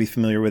gamer, you're going to be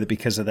familiar with it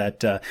because of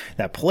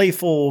that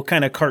playful,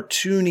 kind of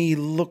cartoony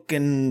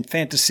looking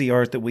fantasy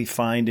art that we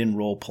find in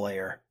Role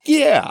Player.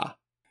 Yeah.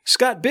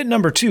 Scott, bit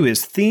number 2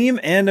 is theme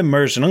and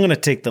immersion. I'm going to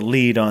take the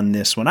lead on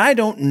this one. I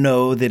don't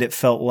know that it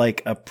felt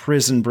like a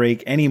prison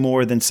break any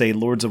more than, say,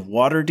 Lords of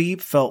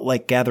Waterdeep felt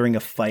like gathering a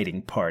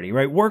fighting party,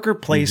 right? Worker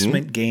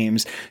placement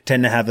games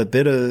tend to have a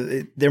bit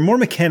of, they're more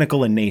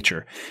mechanical in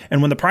nature.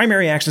 And when the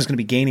primary action is going to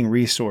be gaining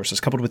resources,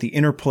 coupled with the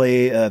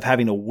interplay of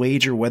having to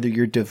wager whether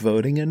you're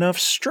devoting enough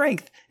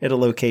strength at a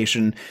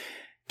location,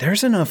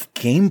 there's enough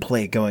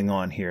gameplay going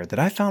on here that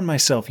I found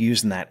myself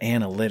using that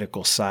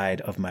analytical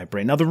side of my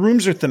brain. Now, the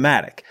rooms are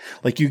thematic.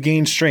 Like, you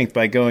gain strength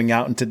by going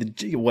out into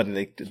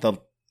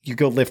you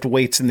go lift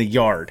weights in the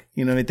yard.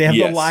 You know, they have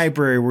the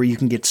library where you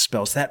can get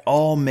spells. That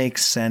all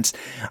makes sense.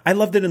 I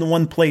loved it in the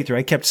one playthrough.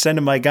 I kept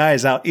sending my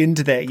guys out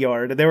into that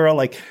yard. They were all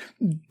like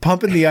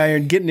pumping the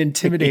iron, getting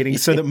intimidating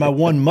so that my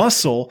one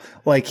muscle,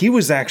 like, he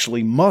was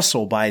actually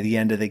muscle by the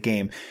end of the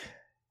game.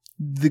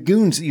 The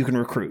goons that you can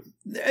recruit,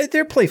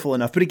 they're playful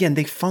enough, but again,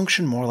 they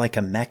function more like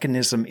a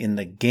mechanism in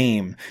the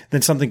game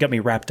than something got me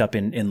wrapped up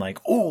in like,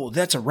 oh,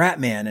 that's a rat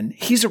man, and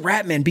he's a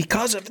rat man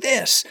because of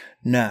this.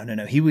 No.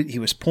 He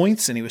was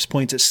points, and he was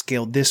points that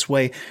scaled this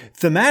way.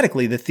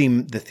 Thematically, the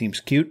theme's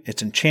cute.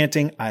 It's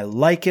enchanting. I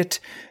like it.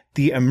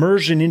 The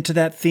immersion into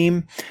that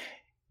theme,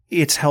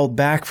 it's held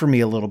back for me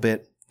a little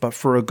bit, but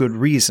for a good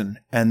reason,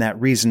 and that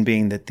reason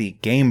being that the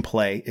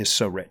gameplay is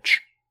so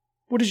rich.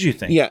 What did you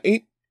think? Yeah,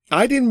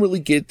 I didn't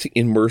really get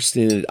immersed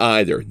in it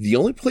either. The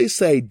only place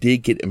that I did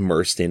get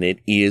immersed in it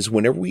is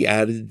whenever we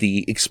added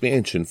the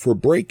expansion for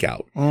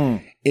Breakout.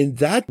 And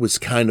that was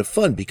kind of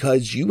fun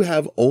because you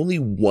have only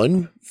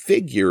one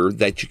figure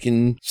that you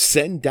can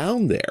send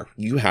down there.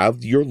 You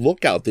have your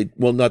lookout.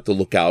 Not the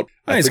lookout.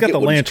 Oh, he's got the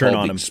lantern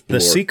on him. The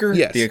Seeker?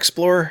 Yes. The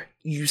Explorer?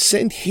 You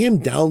send him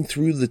down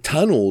through the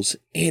tunnels,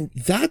 and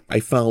that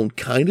I found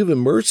kind of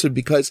immersive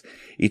because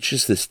it's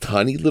just this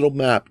tiny little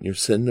map, and you're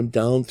sending them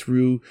down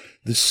through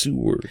the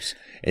sewers,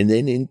 and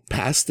then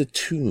past the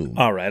tomb.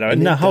 All right.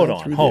 Now, hold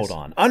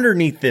on.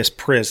 Underneath this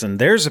prison,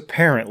 there's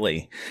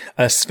apparently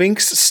a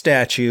Sphinx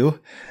statue,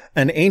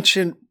 an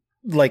ancient,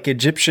 like,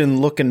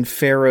 Egyptian-looking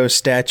pharaoh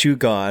statue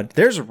god.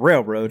 There's a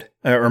railroad,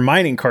 or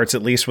mining carts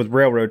at least, with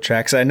railroad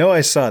tracks. I know I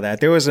saw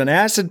that. There was an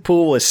acid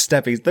pool with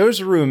steppies.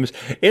 Those rooms,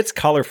 it's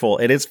colorful,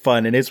 and it's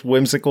fun, and it's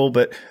whimsical,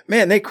 but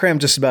man, they cram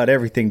just about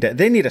everything.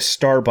 They need a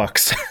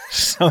Starbucks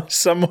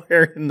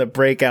somewhere in the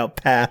Breakout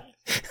path.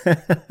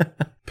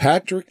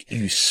 Patrick,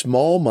 you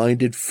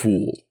small-minded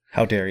fool.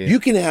 How dare you? You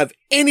can have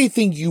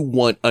anything you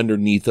want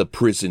underneath a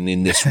prison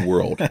in this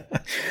world.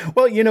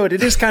 Well, you know what?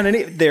 It is kind of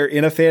neat. They're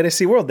in a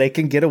fantasy world. They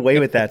can get away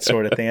with that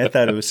sort of thing. I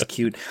thought it was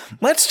cute.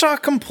 Let's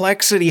talk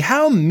complexity.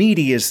 How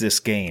meaty is this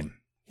game?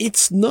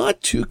 It's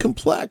not too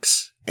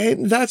complex,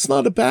 and that's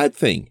not a bad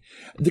thing.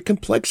 The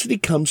complexity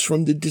comes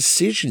from the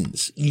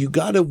decisions. You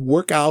got to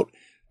work out,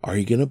 are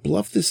you going to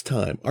bluff this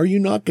time? Are you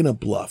not going to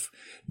bluff?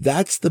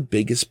 That's the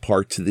biggest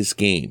part to this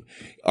game.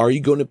 Are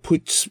you going to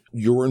put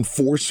your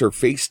enforcer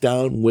face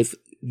down with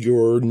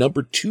your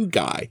number 2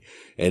 guy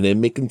and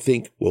then make him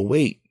think, well,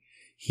 wait,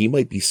 he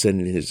might be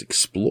sending his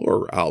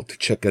explorer out to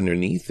check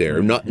underneath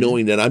there, not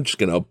knowing that I'm just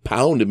going to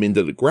pound him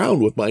into the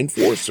ground with my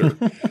enforcer.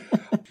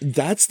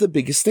 that's the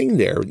biggest thing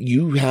there.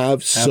 You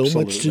have so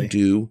much to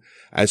do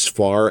as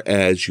far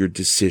as your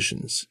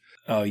decisions.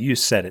 Oh, you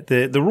said it.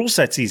 The rule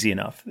set's easy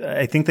enough.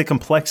 I think the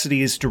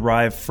complexity is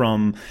derived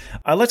from,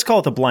 let's call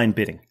it the blind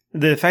bidding.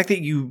 The fact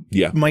that you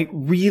might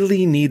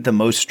really need the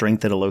most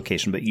strength at a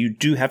location, but you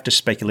do have to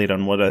speculate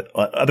on what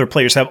other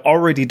players have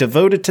already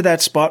devoted to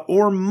that spot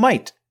or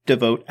might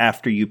devote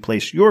after you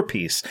place your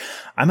piece.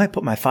 I might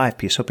put my 5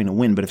 piece hoping to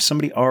win, but if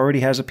somebody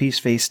already has a piece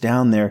face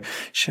down there,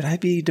 should I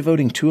be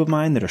devoting 2 of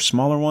mine that are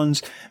smaller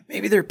ones?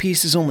 Maybe their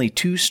piece is only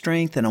 2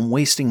 strength and I'm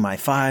wasting my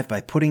 5 by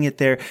putting it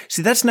there.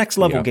 See, that's next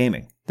level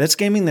gaming. That's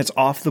gaming that's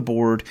off the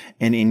board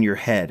and in your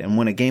head. And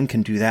when a game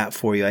can do that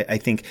for you, I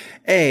think,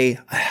 A,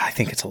 I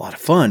think it's a lot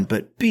of fun,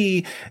 but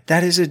B,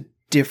 that is a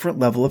different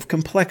level of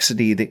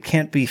complexity that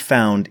can't be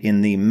found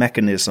in the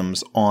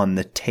mechanisms on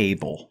the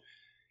table.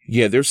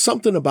 Yeah, there's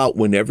something about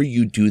whenever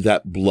you do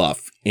that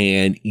bluff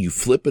and you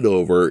flip it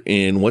over,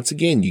 and once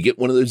again, you get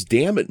one of those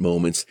damn it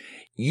moments,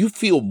 you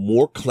feel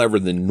more clever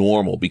than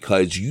normal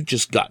because you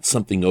just got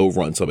something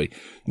over on somebody.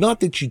 Not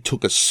that you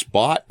took a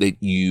spot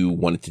that you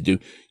wanted to do.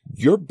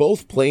 You're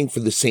both playing for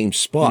the same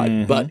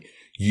spot, but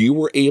you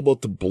were able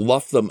to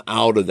bluff them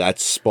out of that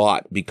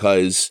spot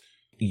because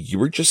you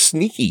were just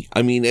sneaky.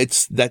 I mean,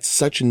 that's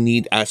such a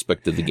neat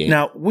aspect of the game.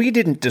 Now, we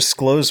didn't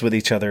disclose with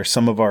each other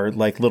some of our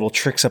like little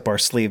tricks up our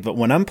sleeve, but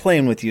when I'm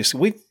playing with you,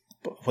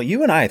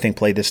 you and I think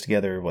played this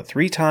together,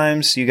 3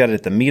 times? You got it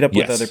at the meetup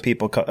with other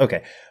people.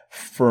 Okay.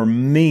 For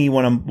me,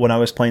 when I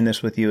was playing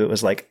this with you, it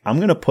was like, I'm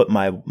going to put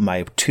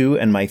my 2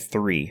 and my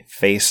 3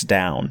 face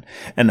down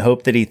and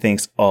hope that he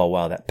thinks, oh,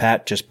 wow, that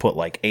Pat just put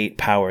like 8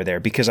 power there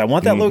because I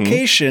want that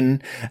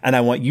location and I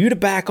want you to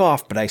back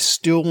off, but I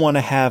still want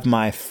to have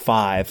my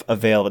 5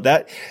 available.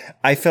 That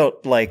I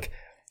felt like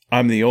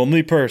I'm the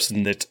only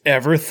person that's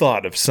ever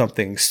thought of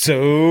something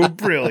so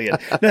brilliant.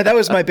 No, that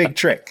was my big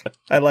trick.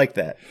 I like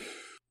that.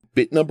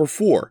 Bit number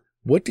 4.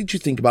 What did you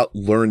think about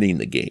learning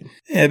the game?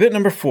 Yeah, bit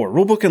number 4,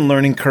 rulebook and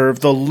learning curve.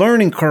 The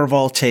learning curve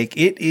I'll take,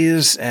 it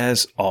is,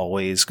 as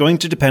always, going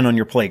to depend on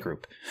your play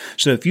group.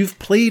 So if you've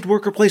played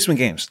worker placement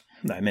games,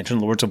 I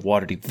mentioned Lords of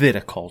Waterdeep,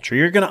 Viticulture,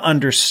 you're going to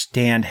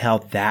understand how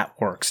that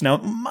works. Now,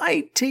 it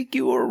might take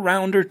you a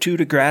round or 2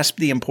 to grasp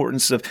the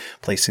importance of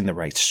placing the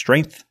right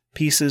strength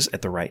pieces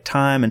at the right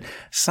time, and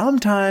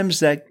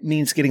sometimes that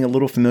means getting a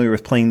little familiar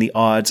with playing the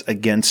odds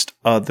against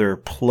other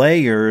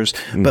players,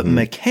 but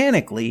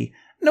mechanically,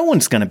 no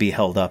one's going to be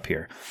held up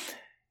here.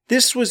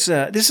 This is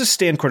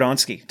Stan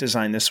Kordonsky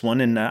designed this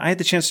one, and I had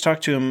the chance to talk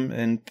to him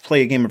and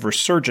play a game of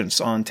Resurgence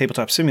on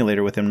Tabletop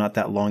Simulator with him not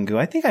that long ago.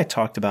 I think I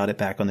talked about it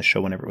back on the show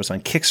whenever it was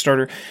on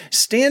Kickstarter.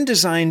 Stan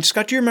designed,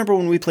 Scott, do you remember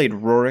when we played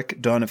Rorik,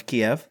 Dawn of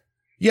Kiev?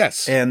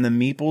 Yes. And the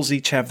meeples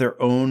each have their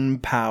own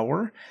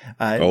power.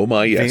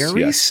 Yes.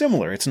 Very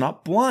similar. It's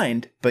not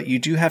blind, but you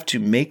do have to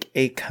make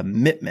a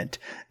commitment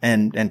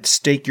and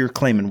stake your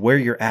claim and where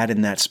you're at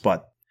in that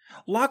spot.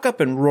 Lockup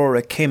and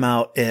Rorik came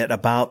out at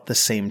about the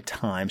same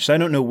time, so I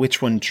don't know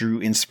which one drew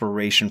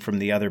inspiration from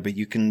the other, but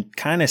you can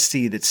kind of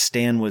see that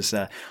Stan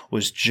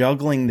was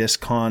juggling this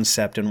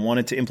concept and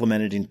wanted to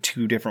implement it in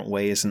 2 different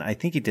ways, and I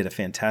think he did a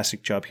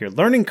fantastic job here.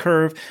 Learning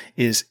curve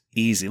is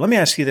easy. Let me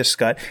ask you this,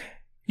 Scott.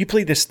 You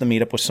played this at the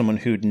meetup with someone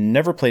who'd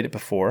never played it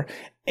before,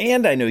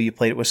 and I know you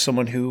played it with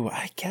someone who,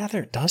 I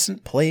gather,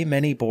 doesn't play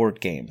many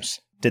board games.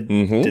 Did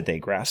they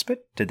grasp it?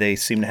 Did they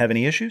seem to have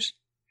any issues?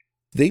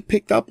 They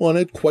picked up on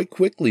it quite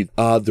quickly.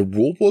 The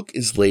rule book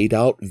is laid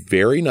out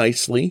very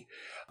nicely.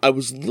 I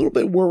was a little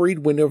bit worried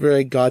whenever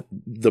I got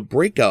the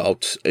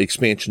Breakout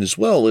expansion as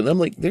well. And I'm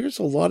like, there's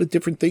a lot of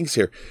different things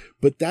here.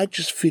 But that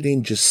just fit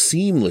in just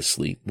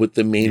seamlessly with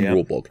the main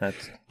rule book.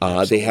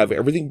 They have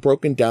everything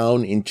broken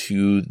down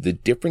into the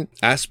different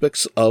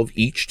aspects of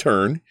each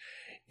turn.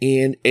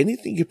 And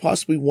anything you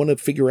possibly want to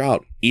figure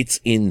out,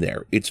 it's in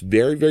there. It's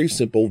very, very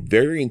simple,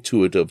 very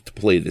intuitive to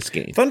play this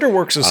game.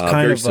 Thunderworks is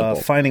kind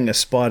of finding a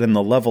spot in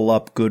the level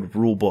up good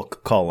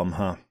rulebook column,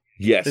 huh?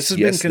 Yes, this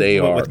has been they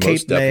are. With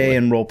Cape May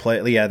and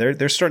Roleplay. Yeah,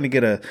 they're starting to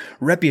get a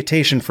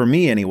reputation for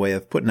me anyway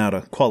of putting out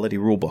a quality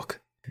rulebook.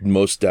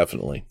 Most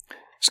definitely.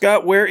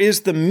 Scott, where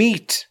is the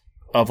meat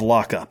of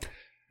Lockup?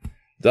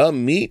 The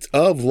meat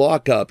of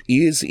Lockup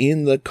is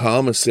in the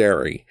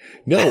commissary.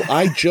 No,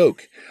 I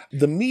joke.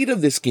 The meat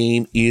of this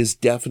game is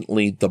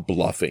definitely the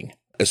bluffing,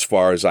 as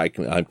far as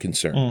I'm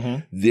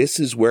concerned. This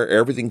is where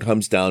everything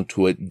comes down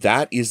to it.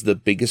 That is the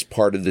biggest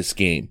part of this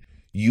game.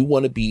 You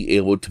want to be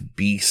able to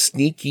be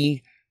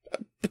sneaky,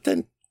 but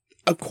then,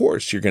 of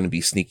course, you're going to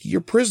be sneaky.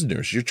 You're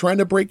prisoners. You're trying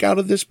to break out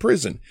of this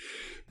prison.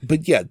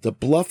 But yeah, the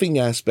bluffing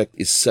aspect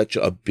is such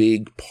a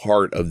big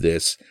part of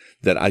this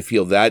that I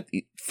feel that,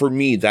 for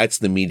me, that's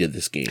the meat of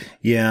this game.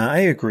 Yeah, I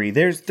agree.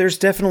 There's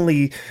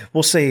definitely,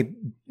 we'll say,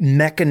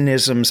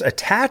 mechanisms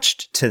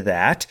attached to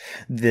that,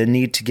 the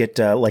need to get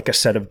like a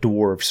set of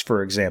dwarves,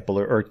 for example,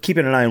 or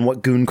keeping an eye on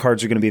what goon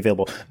cards are going to be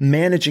available,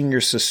 managing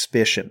your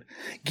suspicion,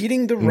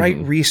 getting the right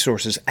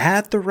resources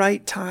at the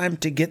right time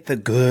to get the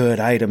good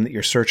item that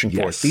you're searching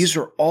for. These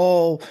are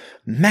all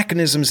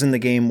mechanisms in the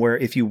game where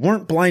if you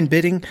weren't blind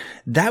bidding,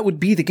 that would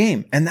be the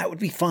game, and that would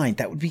be fine.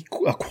 That would be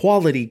a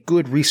quality,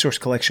 good resource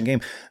collection game.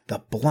 The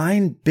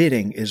blind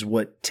bidding is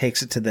what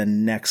takes it to the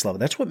next level.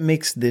 That's what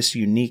makes this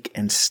unique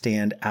and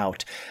stand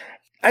out.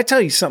 I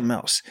tell you something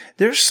else.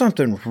 There's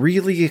something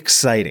really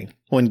exciting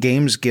when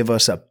games give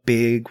us a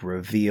big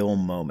reveal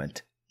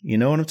moment. You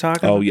know what I'm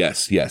talking about? Oh,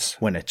 yes.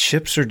 When the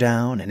chips are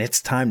down and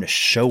it's time to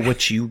show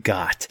what you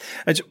got.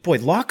 Boy,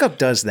 Lockup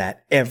does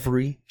that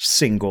every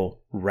single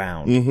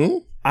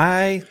round.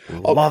 I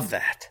love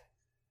that.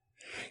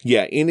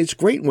 Yeah, and it's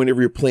great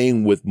whenever you're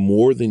playing with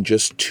more than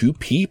just two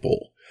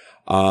people.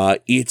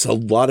 It's a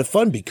lot of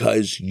fun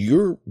because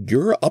you're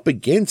up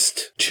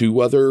against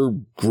two other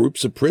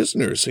groups of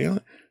prisoners. You know?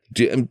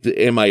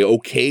 Am I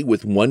okay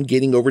with one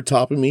getting over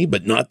top of me,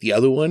 but not the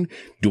other one?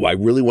 Do I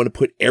really want to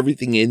put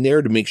everything in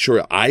there to make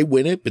sure I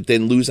win it, but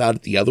then lose out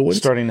at the other one?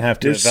 Starting to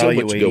have to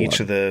evaluate each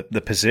of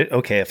the position.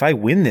 Okay, if I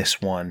win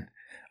this one,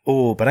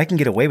 but I can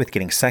get away with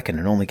getting second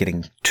and only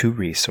getting 2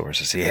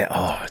 resources.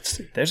 Yeah,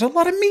 there's a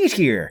lot of meat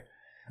here.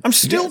 I'm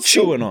still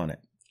chewing on it.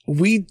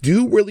 We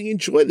do really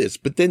enjoy this,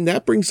 but then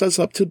that brings us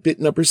up to bit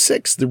number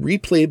 6, the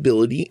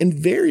replayability and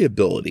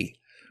variability.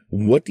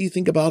 What do you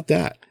think about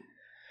that?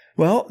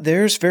 Well,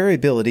 there's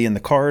variability in the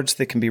cards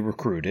that can be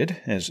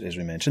recruited, as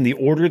we mentioned. The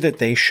order that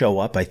they show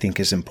up, I think,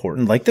 is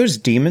important. Like those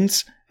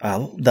demons,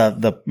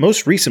 the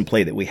most recent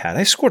play that we had,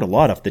 I scored a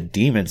lot off the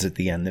demons at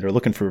the end that are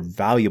looking for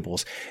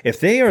valuables. If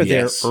they are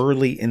there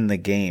early in the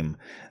game,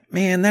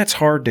 man, that's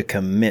hard to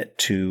commit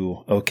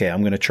to, okay,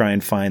 I'm going to try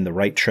and find the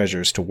right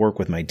treasures to work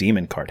with my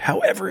demon card.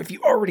 However, if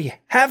you already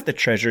have the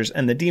treasures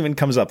and the demon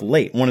comes up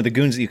late, one of the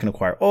goons that you can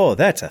acquire,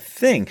 that's a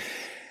thing.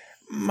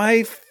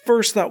 My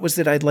first thought was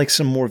that I'd like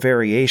some more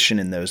variation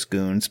in those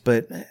goons,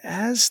 but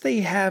as they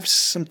have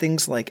some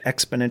things like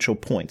exponential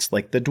points,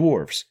 like the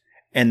dwarves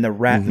and the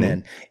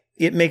ratmen,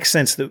 it makes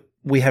sense that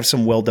we have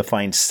some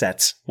well-defined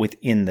sets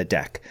within the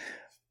deck.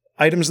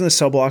 Items in the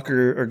cell block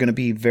are going to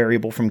be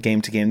variable from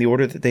game to game. The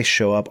order that they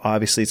show up,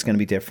 obviously, it's going to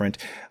be different.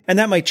 And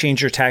that might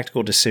change your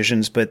tactical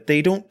decisions, but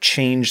they don't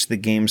change the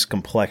game's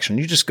complexion.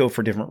 You just go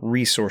for different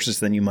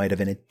resources than you might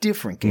have in a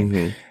different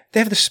game. They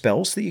have the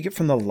spells that you get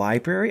from the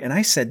library. And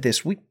I said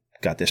this, we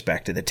got this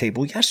back to the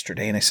table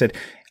yesterday, and I said,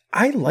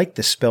 I like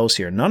the spells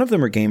here. None of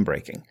them are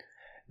game-breaking.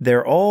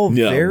 They're all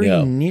very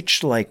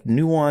niche-like,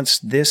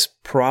 nuanced. This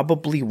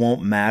probably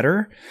won't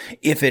matter.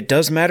 If it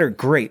does matter,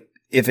 great.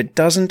 If it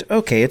doesn't,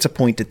 okay, it's a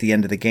point at the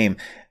end of the game.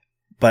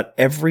 But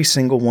every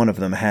single one of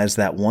them has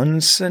that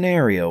one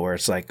scenario where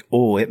it's like,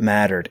 it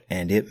mattered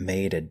and it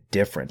made a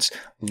difference.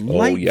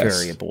 Light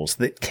variables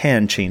that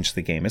can change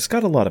the game. It's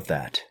got a lot of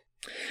that.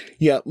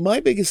 Yeah, my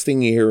biggest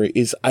thing here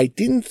is I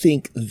didn't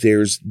think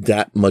there's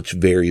that much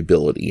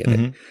variability in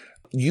it.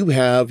 You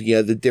have,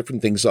 the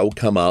different things that will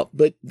come out,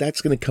 but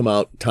that's going to come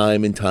out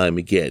time and time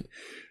again.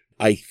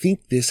 I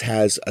think this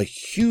has a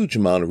huge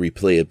amount of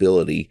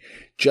replayability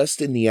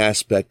just in the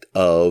aspect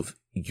of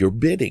your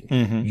bidding.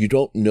 You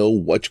don't know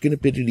what you're going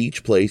to bid at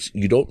each place.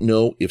 You don't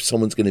know if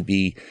someone's going to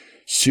be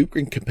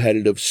super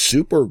competitive,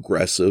 super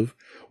aggressive,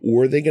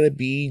 or are they going to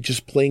be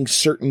just playing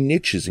certain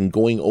niches and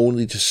going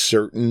only to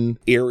certain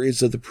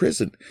areas of the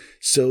prison?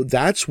 So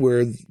that's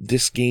where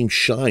this game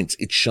shines.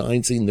 It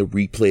shines in the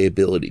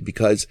replayability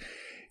because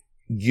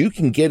you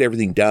can get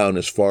everything down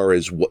as far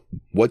as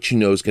what you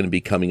know is going to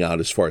be coming out,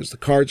 as far as the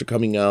cards are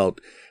coming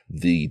out,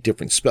 the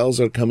different spells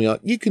that are coming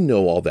out. You can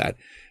know all that,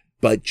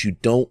 but you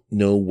don't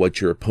know what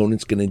your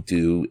opponent's going to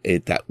do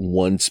at that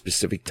one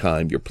specific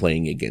time you're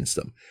playing against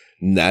them.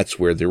 And that's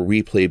where the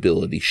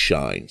replayability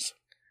shines.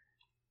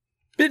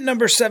 Bit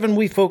number 7,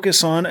 we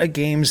focus on a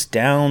game's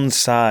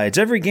downsides.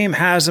 Every game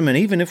has them, and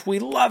even if we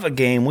love a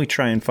game, we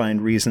try and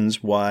find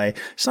reasons why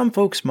some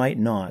folks might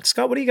not.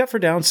 Scott, what do you got for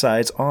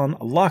downsides on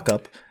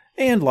Lockup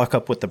and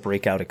Lockup with the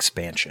Breakout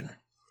expansion?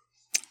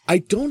 I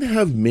don't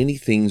have many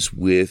things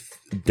with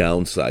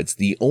downsides.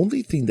 The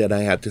only thing that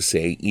I have to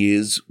say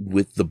is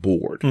with the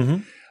board.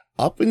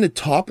 Up in the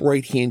top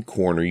right-hand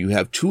corner, you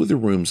have 2 of the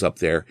rooms up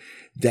there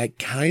that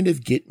kind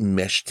of get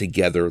meshed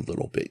together a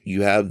little bit.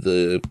 You have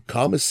the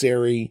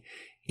commissary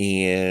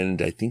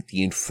and I think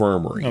the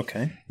infirmary.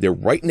 Okay. They're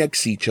right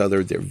next to each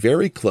other. They're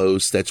very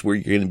close. That's where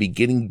you're going to be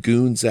getting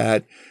goons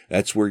at.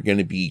 That's where you're going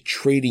to be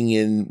trading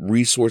in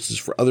resources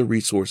for other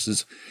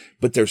resources.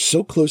 But they're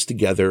so close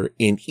together,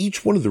 and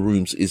each one of the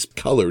rooms is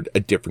colored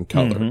a different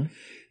color.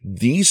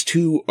 These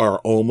 2 are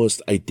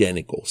almost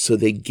identical. So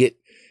they get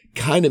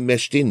kind of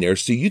meshed in there.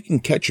 So you can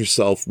catch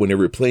yourself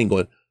whenever you're playing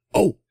going,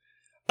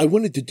 I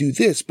wanted to do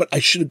this, but I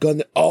should have gone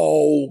there.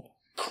 Oh,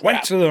 crap.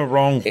 Went to the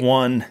wrong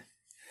one.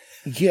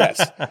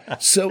 Yes.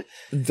 So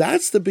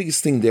that's the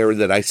biggest thing there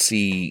that I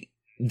see,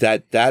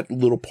 that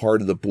little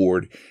part of the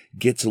board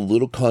gets a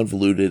little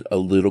convoluted, a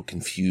little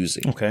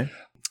confusing. Okay.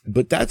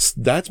 But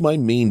that's my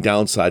main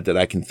downside that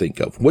I can think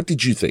of. What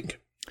did you think?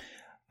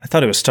 I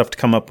thought it was tough to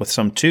come up with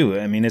some too.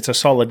 I mean, it's a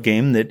solid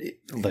game that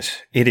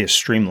it is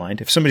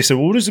streamlined. If somebody said,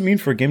 well, what does it mean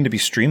for a game to be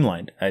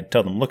streamlined? I'd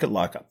tell them, look at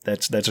Lockup.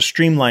 That's a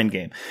streamlined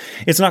game.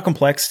 It's not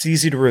complex. It's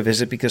easy to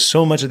revisit because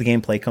so much of the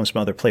gameplay comes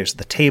from other players at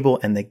the table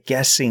and the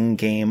guessing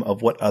game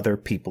of what other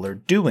people are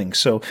doing.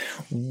 So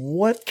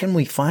what can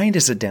we find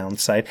as a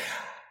downside?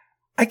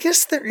 I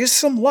guess there is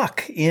some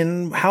luck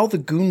in how the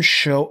goons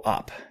show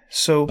up.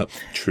 So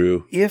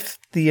true. If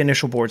the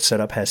initial board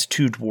setup has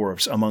 2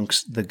 dwarves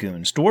amongst the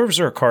goons,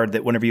 dwarves are a card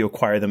that whenever you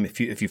acquire them, if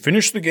you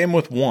finish the game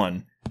with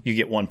 1, you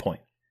get 1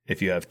 point.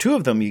 If you have 2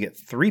 of them, you get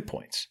 3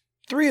 points.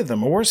 3 of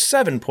them are worth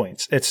 7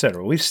 points,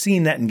 etc. We've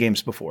seen that in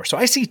games before. So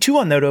I see 2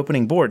 on that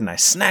opening board and I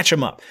snatch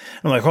them up.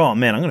 I'm like, oh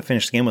man, I'm going to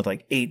finish the game with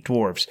like 8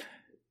 dwarves.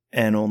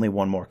 And only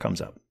 1 more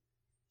comes up.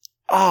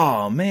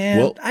 Oh man,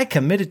 well, I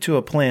committed to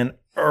a plan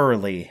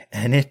early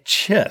and it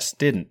just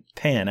didn't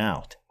pan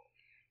out.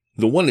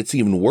 The one that's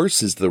even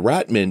worse is the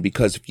Ratmen,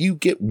 because if you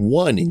get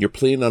 1 and you're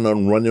planning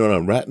on running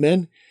on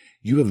Ratmen,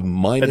 you have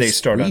minus. But they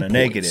start on a points.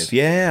 Negative.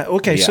 Yeah.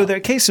 Okay. Yeah. So they're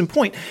case in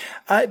point.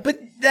 But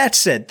that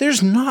said,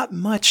 there's not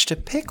much to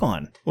pick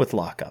on with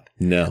Lockup.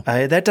 No.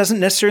 That doesn't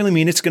necessarily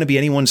mean it's going to be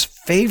anyone's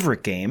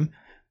favorite game,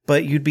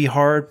 but you'd be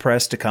hard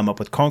pressed to come up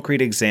with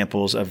concrete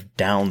examples of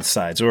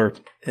downsides, or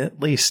at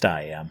least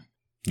I am.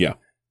 Yeah.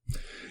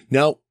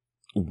 Now,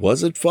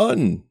 was it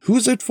fun?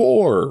 Who's it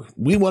for?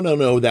 We want to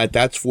know that.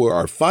 That's for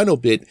our final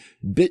bit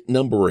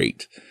number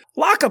 8.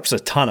 Lockup's a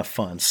ton of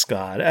fun,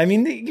 Scott. I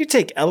mean, you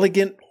take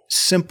elegant,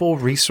 simple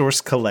resource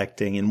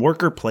collecting and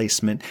worker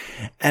placement,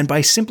 and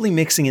by simply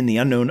mixing in the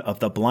unknown of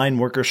the blind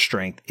worker's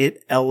strength,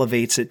 it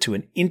elevates it to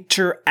an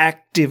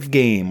interactive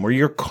game where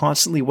you're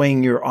constantly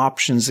weighing your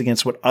options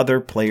against what other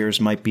players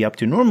might be up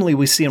to. Normally,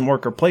 we see in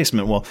worker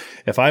placement, well,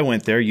 if I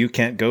went there, you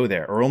can't go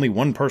there, or only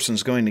one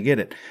person's going to get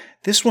it.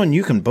 This one,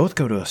 you can both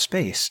go to a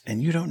space,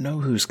 and you don't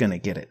know who's going to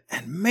get it.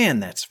 And man,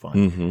 that's fun.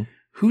 Mm-hmm.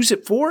 Who's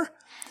it for?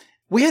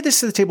 We had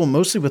this at the table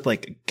mostly with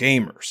like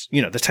gamers,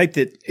 you know, the type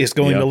that is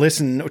going to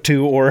listen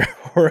to or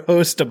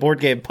host a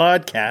board game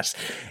podcast.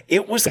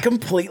 It was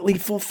completely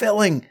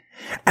fulfilling.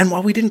 And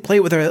while we didn't play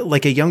with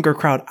a younger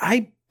crowd,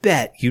 I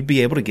bet you'd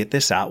be able to get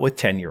this out with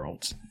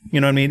 10-year-olds. You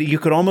know what I mean? You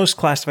could almost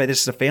classify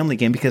this as a family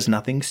game because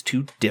nothing's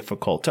too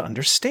difficult to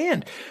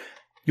understand.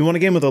 You want a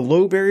game with a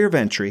low barrier of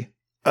entry,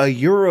 a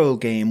Euro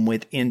game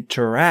with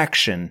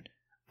interaction.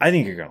 I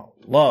think you're going to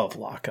love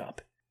Lockup.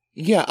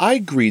 Yeah, I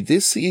agree.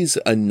 This is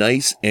a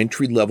nice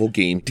entry-level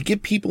game to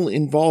get people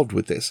involved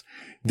with this.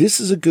 This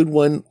is a good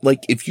one,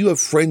 like if you have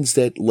friends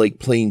that like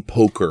playing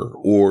poker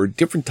or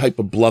different type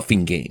of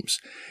bluffing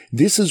games.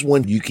 This is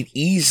one you could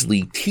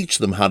easily teach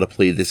them how to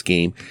play this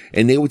game,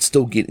 and they would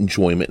still get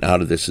enjoyment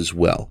out of this as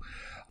well.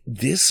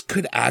 This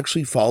could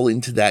actually fall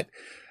into that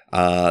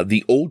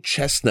the old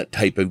chestnut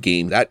type of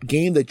game, that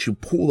game that you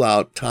pull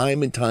out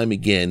time and time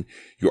again.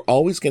 You're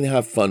always going to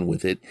have fun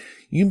with it.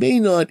 You may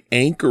not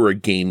anchor a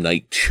game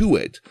night to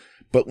it,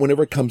 but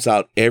whenever it comes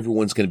out,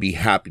 everyone's going to be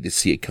happy to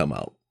see it come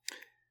out.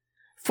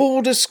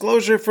 Full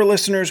disclosure for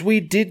listeners, we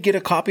did get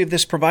a copy of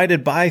this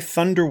provided by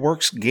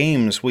Thunderworks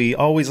Games. We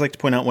always like to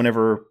point out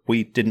whenever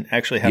we didn't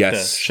actually have to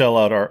shell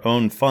out our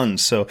own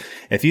funds. So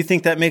if you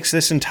think that makes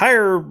this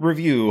entire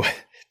review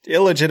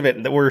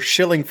illegitimate, that we're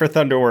shilling for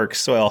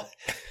Thunderworks, well,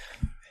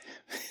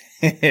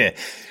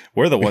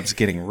 we're the ones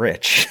getting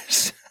rich.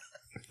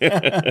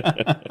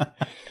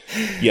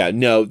 Yeah,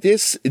 no,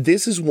 this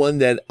is one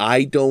that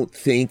I don't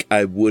think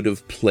I would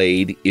have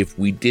played if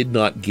we did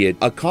not get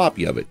a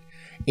copy of it.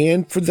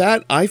 And for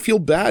that, I feel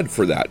bad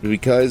for that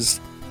because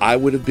I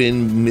would have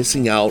been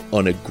missing out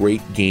on a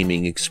great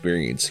gaming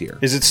experience here.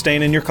 Is it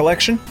staying in your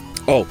collection?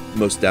 Oh,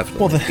 most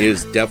definitely. Well, it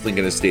is definitely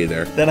going to stay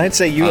there. Then I'd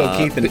say you owe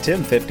Keith and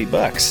Tim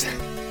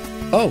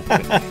 $50. Oh,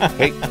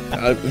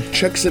 hey,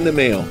 check's in the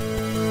mail.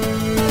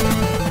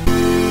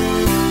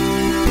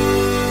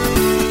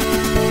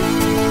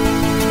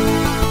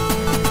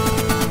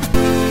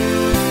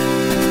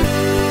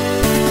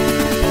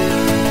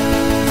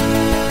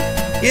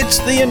 It's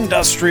the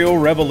Industrial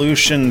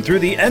Revolution through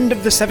the end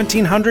of the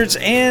 1700s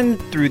and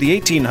through the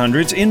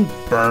 1800s in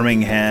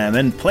Birmingham,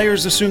 and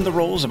players assume the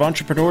roles of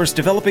entrepreneurs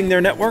developing their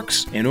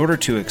networks in order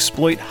to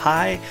exploit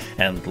high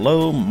and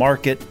low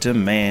market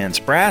demands.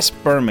 Brass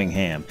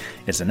Birmingham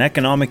is an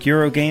economic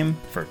Euro game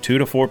for 2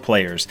 to 4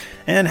 players,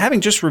 and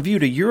having just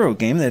reviewed a Euro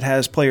game that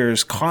has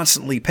players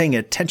constantly paying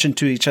attention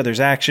to each other's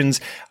actions,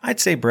 I'd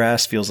say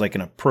Brass feels like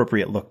an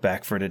appropriate look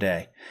back for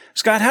today.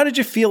 Scott, how did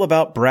you feel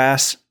about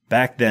Brass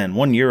back then,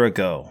 1 year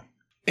ago?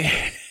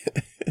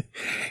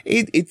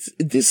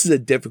 This is a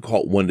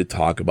difficult one to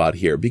talk about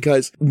here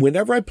because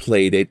whenever I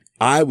played it,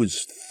 I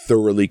was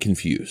thoroughly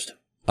confused.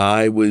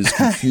 I was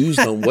confused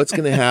on what's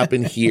going to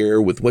happen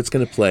here with what's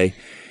going to play.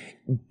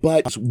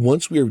 But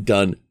once we were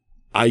done,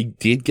 I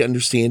did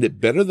understand it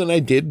better than I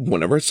did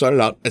whenever I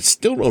started out. I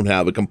still don't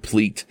have a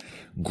complete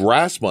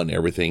grasp on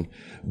everything,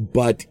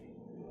 but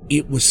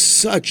it was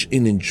such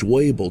an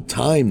enjoyable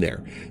time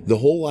there. The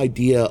whole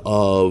idea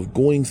of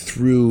going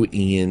through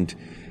and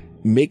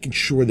making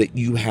sure that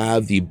you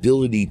have the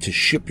ability to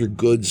ship your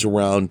goods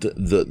around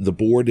the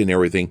board and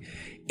everything.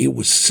 It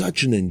was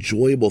such an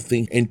enjoyable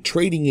thing. And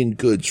trading in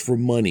goods for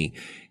money,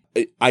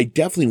 I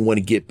definitely want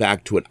to get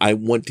back to it. I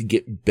want to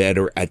get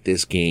better at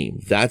this game.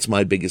 That's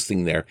my biggest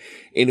thing there.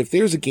 And if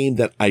there's a game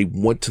that I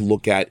want to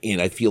look at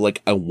and I feel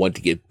like I want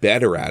to get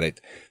better at it,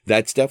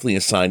 that's definitely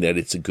a sign that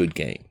it's a good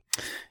game.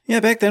 Yeah,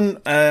 back then,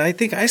 I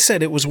think I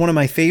said it was one of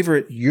my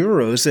favorite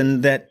Euros,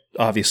 and that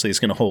obviously is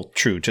going to hold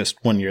true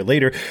just 1 year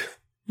later.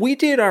 We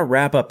did our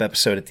wrap-up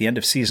episode at the end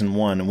of Season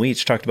 1, and we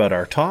each talked about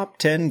our top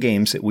 10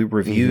 games that we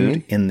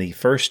reviewed in the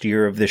first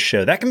year of this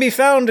show. That can be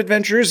found,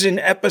 adventurers, in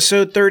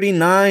episode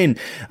 39.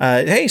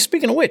 Hey,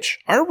 speaking of which,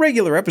 our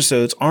regular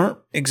episodes aren't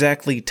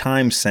exactly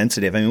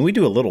time-sensitive. I mean, we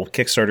do a little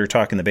Kickstarter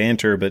talk in the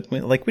banter, but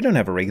we don't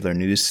have a regular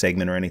news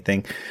segment or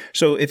anything.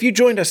 So if you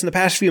joined us in the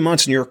past few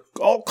months and you're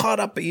all caught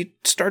up, but you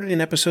started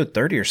in episode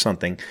 30 or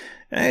something,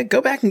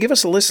 go back and give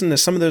us a listen to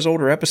some of those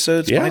older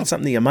episodes, find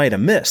something that you might have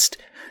missed.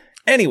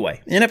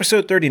 Anyway, in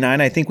episode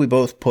 39, I think we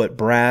both put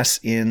Brass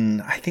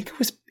in, I think it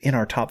was in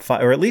our top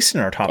 5, or at least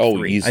in our top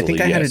 3. Easily, I think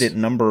I had it at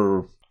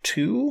number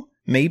 2,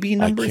 maybe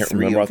number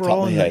 3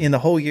 overall in the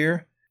whole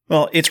year.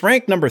 Well, it's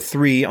ranked number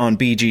 3 on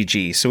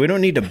BGG, so we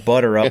don't need to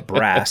butter up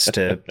Brass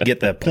to get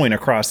the point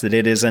across that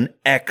it is an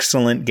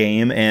excellent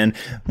game and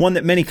one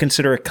that many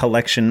consider a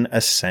collection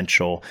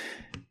essential.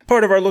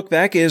 Part of our look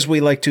back is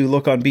we like to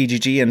look on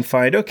BGG and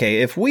find,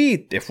 okay, if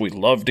we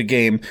loved a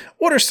game,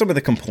 what are some of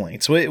the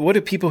complaints? What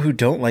do people who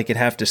don't like it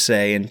have to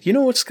say? And you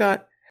know what,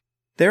 Scott?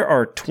 There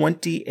are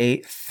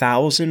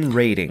 28,000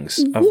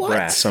 ratings of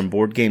Brass on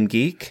Board Game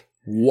Geek.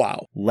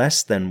 Wow.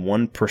 Less than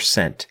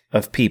 1%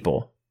 of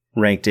people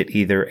ranked it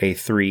either a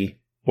 3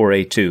 or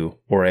a 2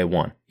 or a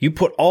 1. You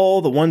put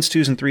all the 1s,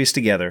 2s, and 3s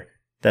together,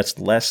 that's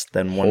less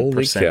than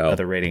 1% of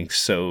the ratings.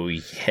 So,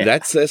 yeah.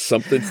 That says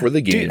something for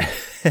the game.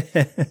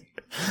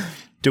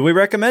 Do we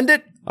recommend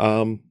it?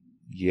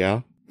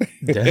 Yeah.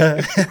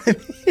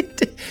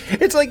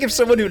 It's like if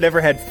someone who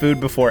never had food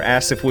before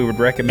asked if we would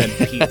recommend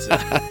pizza.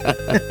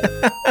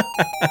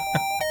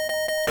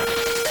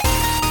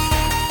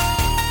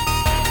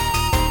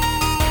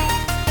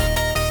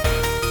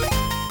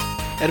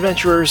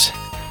 Adventurers,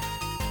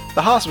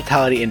 the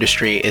hospitality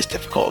industry is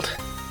difficult.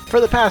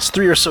 For the past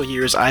 3 or so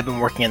years, I've been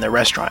working in the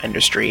restaurant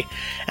industry,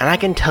 and I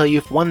can tell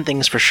you one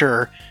thing's for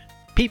sure.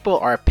 People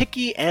are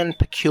picky and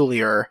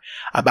peculiar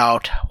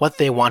about what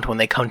they want when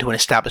they come to an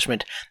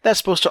establishment that's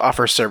supposed to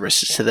offer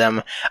services to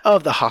them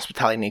of the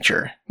hospitality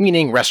nature,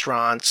 meaning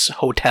restaurants,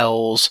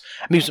 hotels,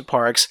 amusement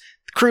parks,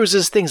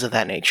 cruises, things of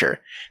that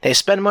nature. They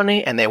spend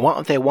money and they want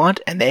what they want,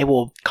 and they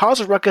will cause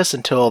a ruckus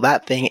until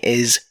that thing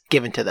is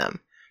given to them.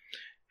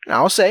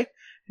 Now, I'll say,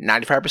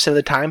 95% of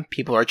the time,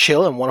 people are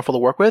chill and wonderful to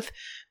work with,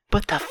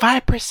 but the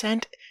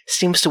 5%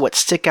 seems to what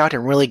stick out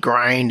and really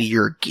grind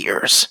your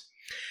gears.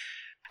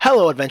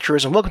 Hello,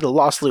 adventurers, and welcome to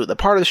Lost Loot, the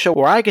part of the show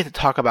where I get to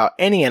talk about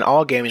any and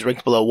all games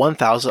ranked below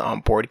 1,000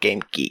 on Board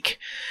Game Geek.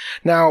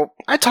 Now,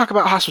 I talk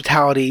about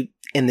hospitality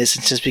in this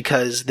instance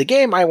because the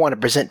game I want to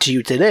present to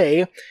you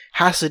today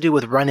has to do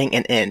with running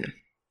an inn.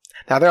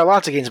 Now, there are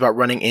lots of games about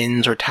running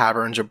inns or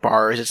taverns or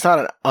bars. It's not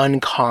an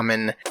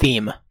uncommon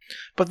theme.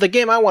 But the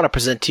game I want to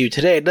present to you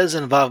today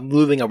doesn't involve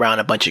moving around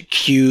a bunch of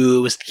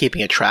cubes,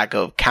 keeping a track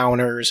of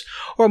counters,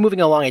 or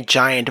moving along a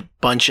giant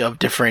bunch of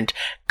different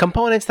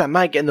components that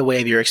might get in the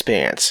way of your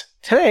experience.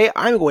 Today,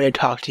 I'm going to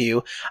talk to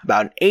you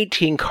about an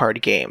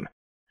 18-card game.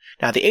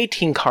 Now, the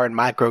 18-card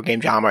micro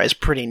game genre is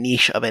pretty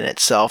niche of in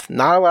itself.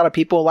 Not a lot of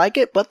people like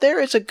it, but there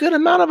is a good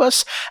amount of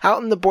us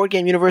out in the board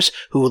game universe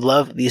who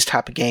love these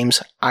type of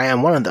games. I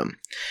am one of them.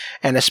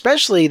 And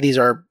especially these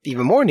are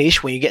even more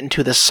niche when you get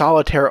into the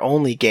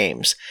solitaire-only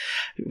games.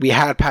 We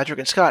had Patrick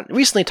and Scott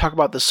recently talk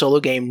about the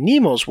solo game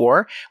Nemo's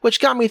War, which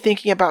got me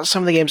thinking about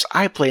some of the games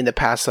I played in the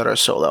past that are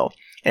solo.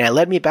 And it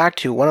led me back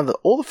to one of the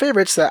old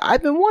favorites that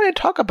I've been wanting to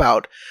talk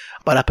about,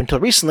 but up until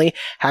recently,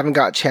 haven't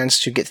got a chance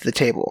to get to the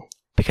table.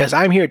 Because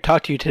I'm here to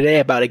talk to you today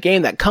about a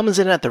game that comes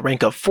in at the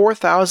rank of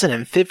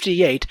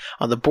 4,058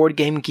 on the Board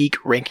Game Geek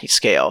ranking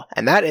scale,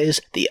 and that is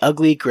The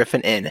Ugly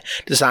Griffin Inn,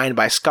 designed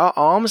by Scott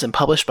Alms and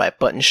published by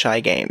Button Shy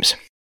Games.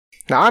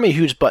 Now, I'm a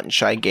huge Button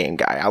Shy game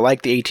guy. I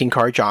like the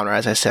 18-card genre,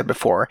 as I said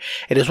before.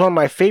 It is one of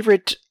my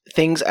favorite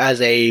things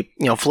as a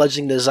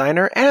fledgling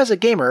designer, and as a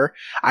gamer,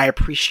 I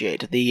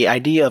appreciate the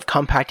idea of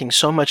compacting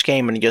so much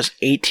game into just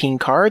 18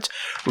 cards.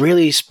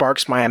 Really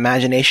sparks my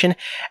imagination.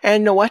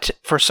 And you know what?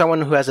 For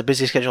someone who has a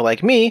busy schedule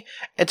like me,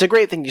 it's a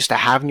great thing just to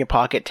have in your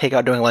pocket, take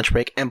out during lunch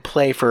break, and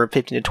play for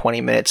 15 to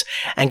 20 minutes,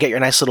 and get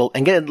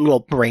a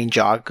little brain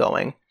jog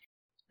going.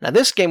 Now,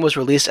 this game was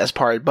released as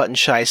part of Button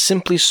Shy's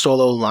Simply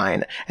Solo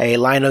line, a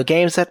line of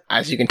games that,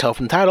 as you can tell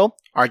from the title,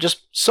 are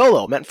just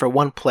solo, meant for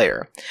one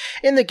player.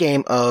 In the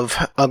game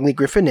of Ugly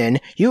Griffin Inn,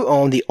 you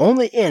own the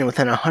only inn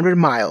within 100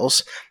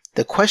 miles,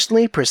 the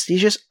questionably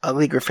prestigious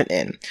Ugly Griffin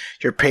Inn.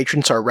 Your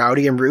patrons are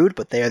rowdy and rude,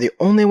 but they are the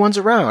only ones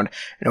around.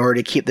 In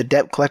order to keep the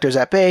debt collectors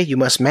at bay, you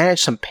must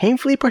manage some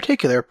painfully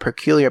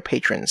peculiar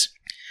patrons.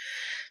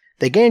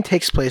 The game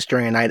takes place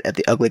during a night at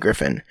the Ugly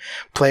Griffin.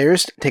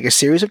 Players take a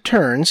series of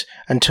turns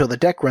until the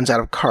deck runs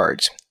out of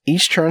cards.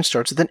 Each turn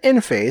starts with an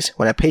in phase,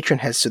 when a patron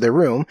heads to their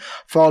room,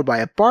 followed by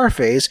a bar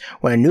phase,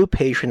 when a new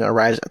patron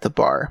arrives at the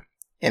bar.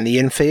 In the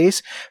in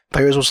phase,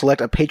 players will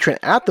select a patron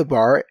at the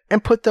bar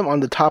and put them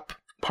on the top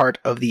part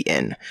of the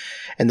inn.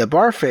 In the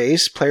bar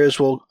phase, players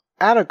will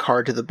add a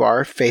card to the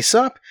bar face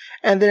up,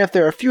 and then if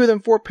there are fewer than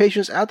 4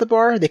 patrons at the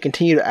bar, they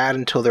continue to add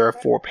until there are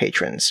 4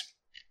 patrons.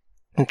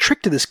 The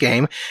trick to this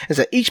game is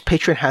that each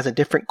patron has a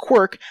different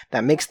quirk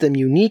that makes them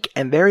unique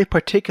and very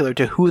particular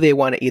to who they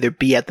want to either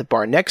be at the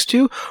bar next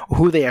to or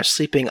who they are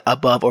sleeping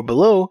above or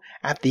below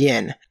at the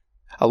inn.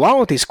 Along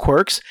with these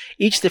quirks,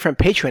 each different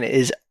patron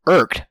is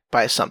irked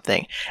by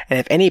something, and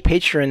if any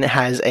patron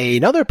has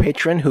another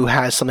patron who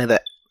has something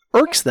that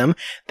irks them,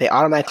 they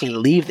automatically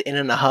leave the inn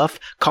in a huff,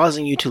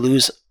 causing you to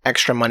lose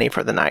extra money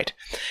for the night.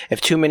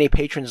 If too many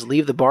patrons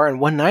leave the bar in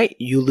one night,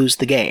 you lose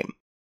the game.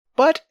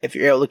 But if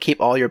you're able to keep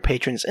all your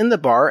patrons in the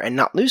bar and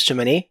not lose too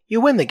many,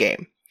 you win the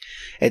game.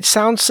 It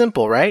sounds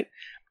simple, right?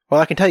 Well,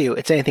 I can tell you,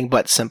 it's anything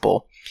but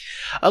simple.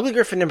 Ugly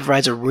Griffin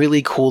provides a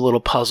really cool little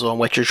puzzle in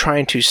which you're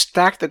trying to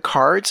stack the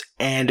cards,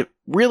 and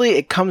really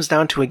it comes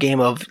down to a game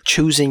of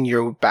choosing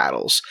your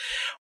battles.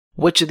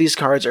 Which of these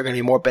cards are going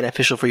to be more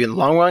beneficial for you in the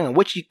long run, and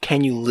which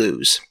can you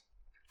lose?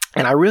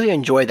 And I really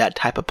enjoy that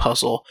type of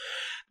puzzle,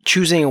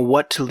 choosing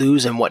what to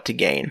lose and what to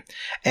gain.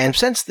 And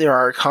since there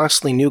are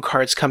constantly new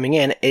cards coming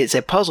in, it's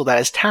a puzzle that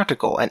is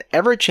tactical, and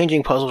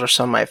ever-changing puzzles are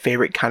some of my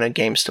favorite kind of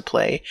games to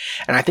play,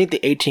 and I think the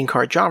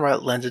 18-card genre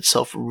lends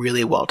itself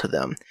really well to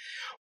them.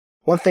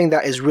 One thing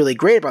that is really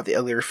great about the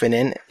Ugly Griffin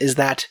Inn is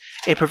that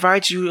it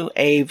provides you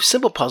a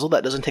simple puzzle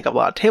that doesn't take up a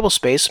lot of table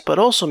space, but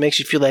also makes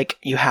you feel like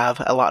you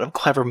have a lot of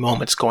clever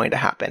moments going to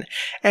happen.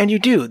 And you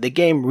do. The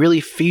game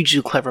really feeds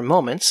you clever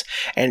moments,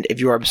 and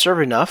if you are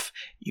observant enough,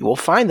 you will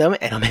find them,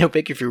 and it'll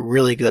make you feel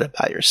really good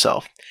about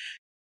yourself.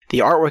 The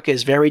artwork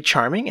is very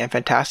charming and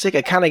fantastic.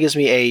 It kind of gives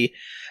me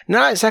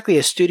not exactly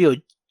a Studio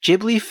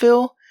Ghibli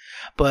feel,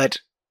 but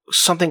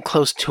something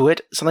close to it,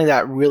 something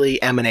that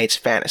really emanates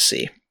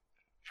fantasy.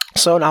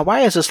 So now,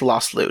 why is this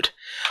lost loot?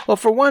 Well,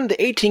 for one, the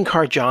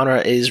 18-card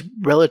genre is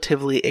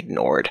relatively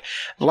ignored.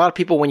 A lot of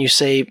people, when you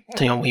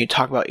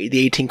talk about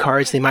the 18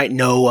 cards, they might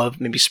know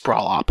of maybe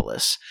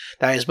Sprawlopolis.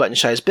 That is Button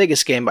Shy's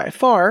biggest game by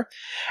far,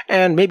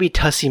 and maybe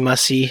Tussie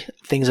Mussy,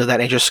 things of that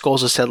nature,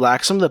 Skulls of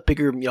Sedlak, some of the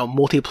bigger,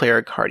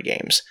 multiplayer card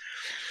games.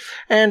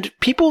 And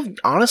people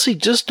honestly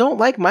just don't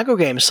like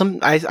microgames.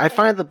 I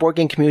find the board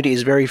game community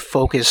is very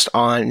focused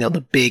on,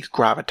 the big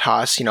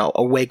gravitas,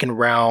 Awakened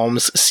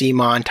Realms,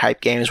 CMON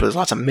type games where there's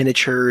lots of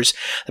miniatures.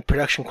 The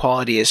production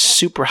quality is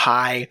super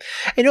high.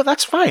 And,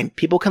 that's fine.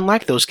 People can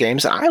like those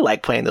games, and I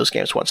like playing those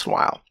games once in a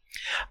while.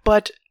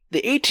 But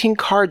the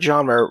 18-card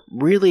genre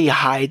really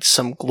hides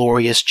some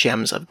glorious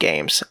gems of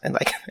games, and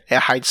it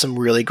hides some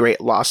really great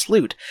lost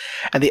loot.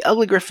 And the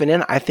Ugly Griffin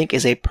Inn, I think,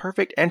 is a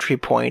perfect entry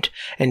point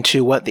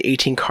into what the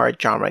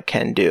 18-card genre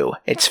can do.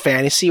 It's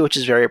fantasy, which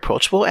is very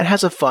approachable, and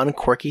has a fun,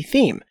 quirky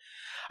theme.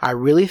 I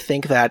really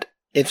think that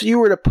if you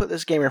were to put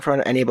this game in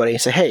front of anybody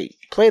and say, hey,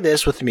 play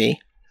this with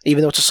me,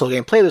 even though it's a slow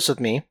game, play this with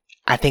me,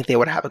 I think they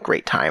would have a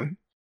great time.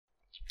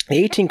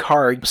 The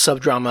 18-card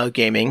subdrama of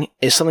gaming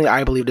is something that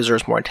I believe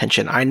deserves more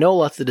attention. I know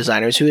lots of the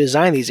designers who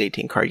design these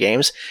 18-card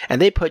games, and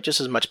they put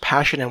just as much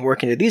passion and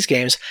work into these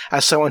games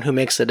as someone who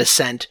makes a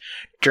Descent,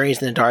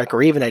 Journeys in the Dark,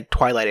 or even a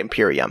Twilight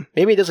Imperium.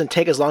 Maybe it doesn't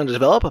take as long to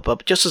develop,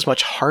 but just as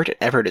much heart and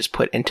effort is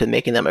put into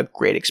making them a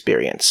great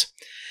experience.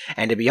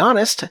 And to be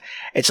honest,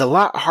 it's a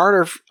lot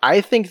harder,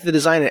 I think, to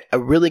design a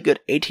really good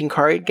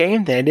 18-card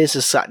game than it is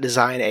to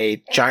design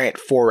a giant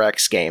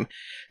 4X game.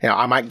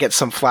 I might get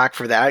some flack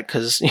for that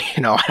because,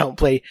 I don't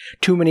play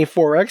too many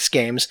 4X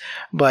games,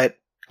 but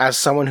as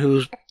someone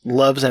who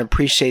loves and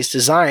appreciates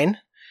design,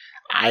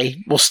 I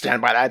will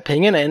stand by that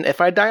opinion, and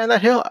if I die on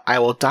that hill, I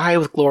will die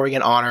with glory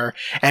and honor,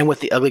 and with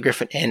the Ugly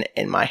Griffin Inn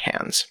in my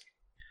hands.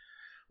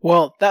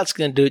 Well, that's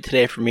going to do it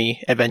today for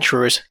me,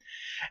 adventurers.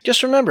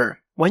 Just remember,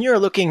 when you're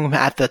looking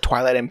at the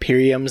Twilight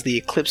Imperiums, the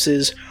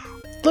Eclipses,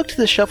 look to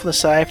the shelf on the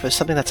side for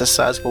something that's a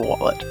sizable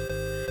wallet.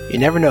 You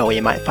never know where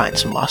you might find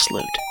some lost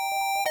loot.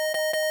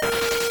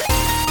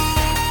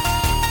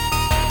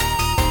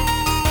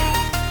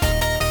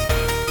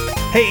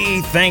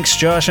 Hey, thanks,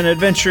 Josh and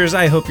adventurers.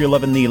 I hope you're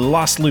loving the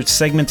Lost Loot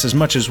segments as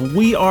much as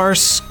we are.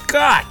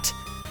 Scott!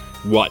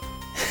 What?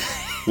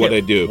 What'd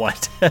I do?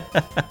 What?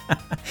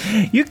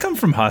 You come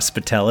from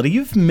hospitality.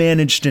 You've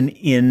managed an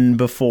inn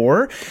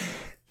before.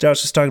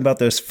 Josh was talking about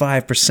those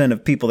 5%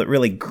 of people that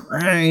really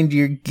grind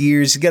your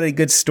gears. You got any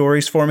good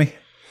stories for me?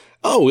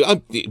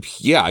 Oh,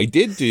 yeah, I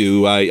did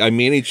do. I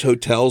managed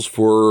hotels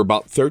for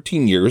about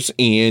 13 years,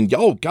 and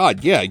oh,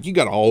 God, yeah, you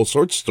got all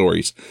sorts of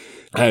stories.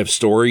 I have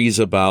stories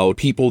about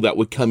people that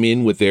would come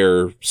in with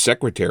their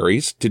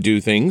secretaries to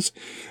do things.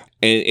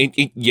 And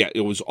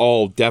it was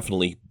all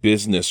definitely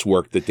business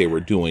work that they were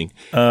doing.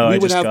 We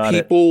would have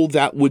people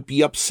that would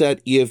be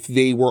upset if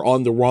they were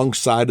on the wrong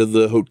side of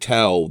the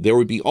hotel. There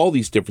would be all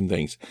these different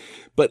things.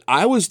 But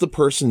I was the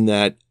person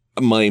that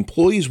my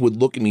employees would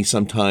look at me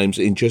sometimes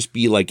and just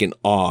be like in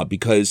awe,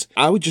 because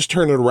I would just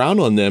turn it around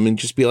on them and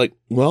just be like,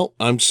 well,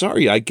 I'm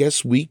sorry. I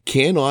guess we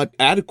cannot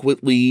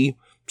adequately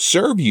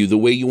serve you the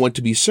way you want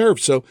to be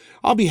served. So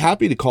I'll be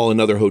happy to call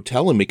another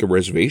hotel and make a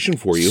reservation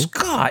for you.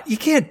 Scott, you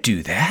can't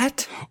do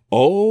that.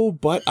 Oh,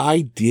 but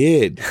I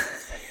did.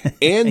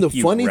 And the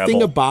funny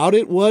thing about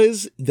it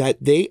was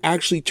that they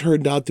actually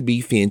turned out to be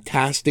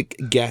fantastic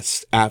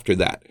guests after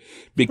that,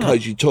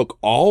 because you took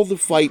all the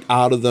fight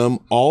out of them,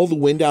 all the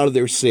wind out of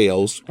their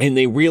sails, and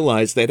they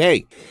realized that,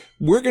 hey,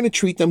 we're going to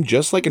treat them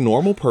just like a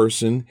normal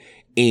person.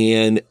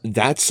 And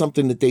that's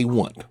something that they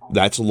want.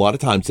 That's a lot of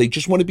times. They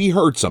just want to be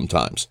heard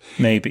sometimes.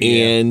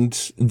 Maybe.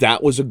 And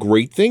that was a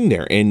great thing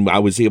there. And I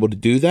was able to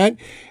do that.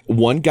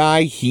 One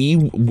guy, he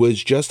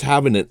was just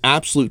having an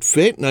absolute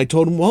fit. And I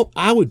told him, well,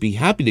 I would be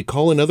happy to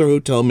call another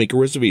hotel and make a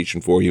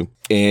reservation for you.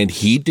 And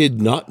he did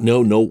not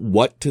know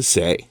what to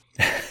say.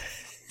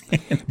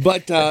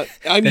 But,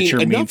 I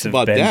mean, enough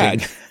about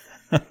that.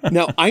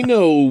 Now, I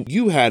know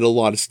you had a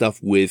lot of stuff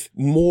with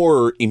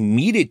more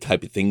immediate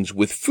type of things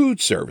with food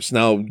service.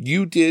 Now,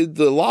 you did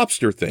the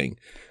lobster thing.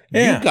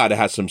 Yeah. You got to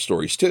have some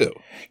stories, too.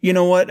 You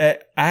know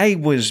what? I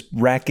was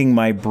racking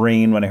my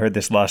brain when I heard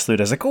this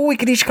lawsuit. I was like, oh, we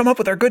could each come up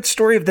with our good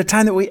story of the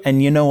time that we...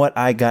 And you know what?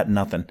 I got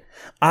nothing.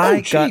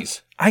 I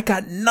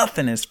got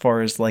nothing as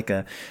far as like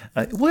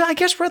well, I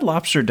guess Red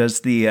Lobster does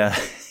the...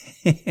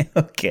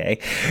 okay.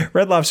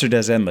 Red Lobster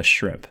does endless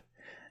shrimp.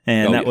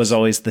 And that was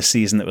always the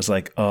season that was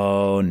like,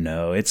 oh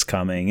no, it's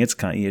coming. It's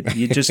coming.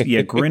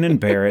 You grin and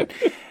bear it.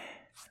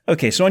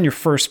 Okay, so on your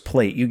first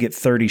plate, you get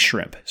 30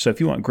 shrimp. So if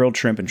you want grilled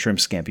shrimp and shrimp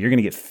scampi, you're going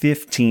to get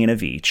 15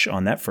 of each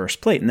on that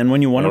first plate. And then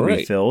when you want a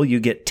refill, you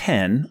get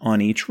 10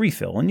 on each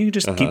refill. And you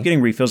just keep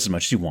getting refills as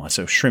much as you want.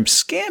 So shrimp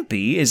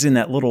scampi is in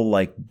that little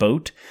like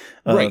boat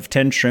of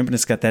 10 shrimp, and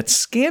it's got that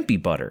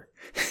scampi butter.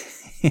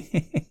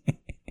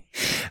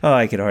 Oh,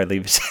 I could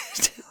hardly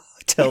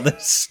tell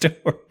this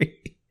story.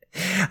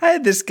 I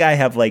had this guy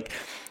have like,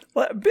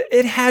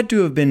 it had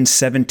to have been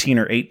 17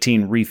 or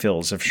 18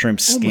 refills of shrimp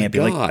scampi.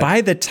 Like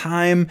by the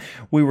time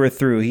we were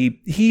through,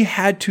 he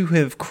had to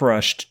have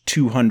crushed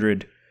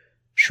 200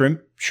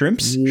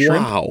 shrimps,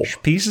 wow,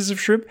 pieces of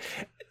shrimp.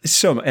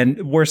 So,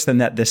 and worse than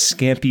that, the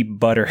scampi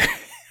butter.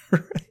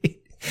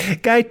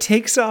 Right? Guy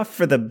takes off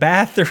for the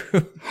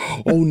bathroom.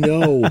 Oh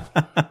no.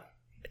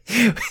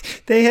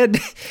 They had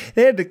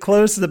to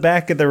close the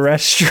back of the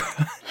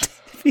restaurant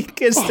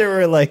because there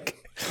were like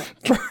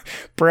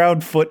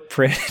brown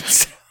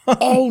footprints.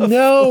 Oh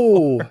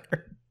no.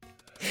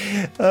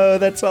 Oh,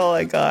 that's all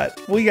I got.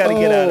 We got to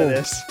get out of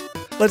this.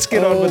 Let's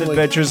get on with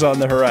Adventures on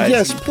the Horizon.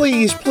 Yes,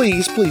 please.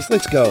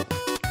 Let's go.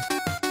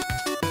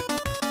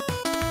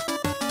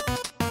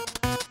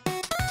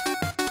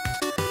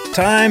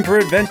 Time for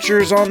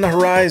Adventures on the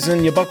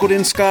Horizon. You buckled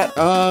in, Scott?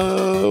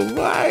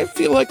 I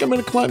feel like I'm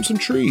going to climb some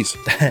trees.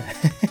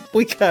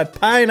 We got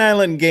Pine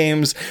Island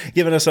Games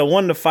giving us a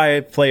 1 to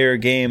 5 player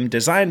game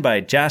designed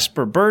by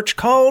Jasper Birch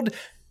called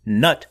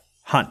Nut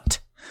Hunt.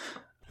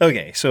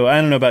 Okay, so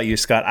I don't know about you,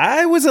 Scott.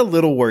 I was a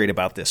little worried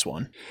about this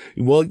one.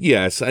 Well,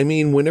 yes. I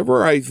mean,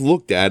 whenever I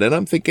looked at it,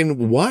 I'm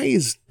thinking, why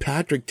is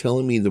Patrick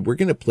telling me that we're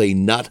going to play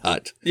Nut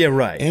Hunt? Yeah,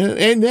 right.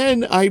 And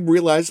then I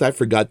realized I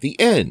forgot the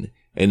N,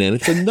 and then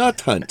it's a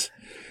nut hunt.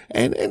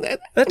 And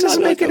that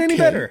doesn't make it any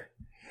better.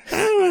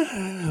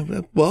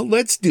 Well,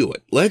 let's do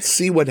it. Let's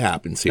see what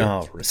happens here.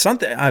 Oh,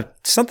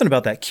 something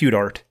about that cute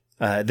art.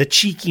 The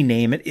cheeky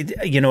name.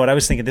 You know what? I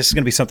was thinking this is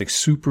going to be something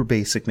super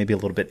basic, maybe a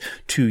little bit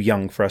too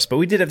young for us, but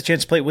we did have the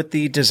chance to play it with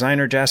the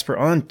designer Jasper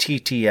on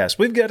TTS.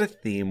 We've got a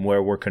theme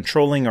where we're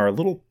controlling our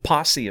little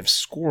posse of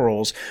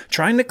squirrels,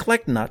 trying to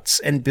collect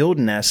nuts and build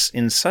nests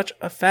in such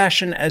a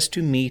fashion as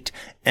to meet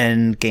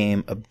end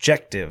game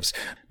objectives.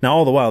 Now,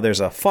 all the while,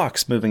 there's a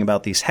fox moving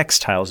about these hex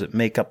tiles that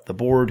make up the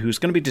board who's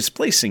going to be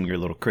displacing your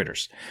little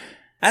critters.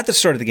 At the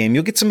start of the game,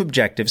 you'll get some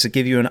objectives that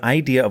give you an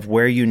idea of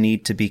where you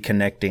need to be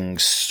connecting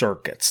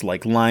circuits,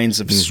 like lines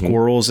of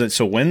squirrels. And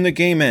so when the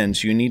game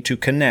ends, you need to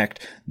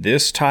connect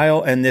this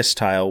tile and this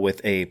tile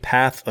with a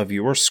path of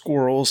your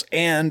squirrels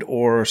and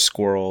or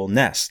squirrel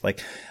nest.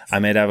 Like I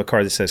might have a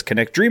card that says,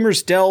 connect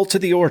Dreamer's Dell to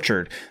the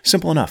orchard.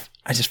 Simple enough.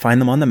 I just find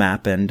them on the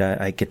map and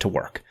I get to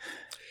work.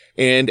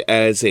 And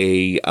as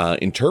a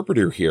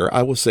interpreter here,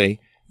 I will say,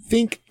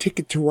 think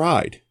Ticket to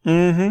Ride.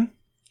 Mm-hmm.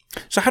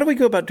 So how do we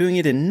go about doing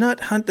it in Nut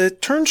Hunt? The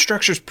turn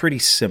structure is pretty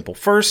simple.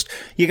 First,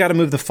 you got to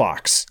move the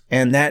fox,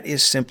 and that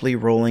is simply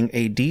rolling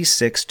a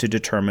d6 to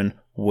determine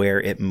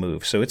where it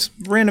moves. So it's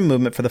random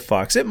movement for the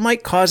fox. It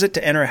might cause it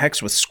to enter a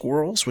hex with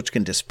squirrels, which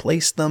can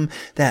displace them.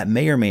 That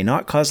may or may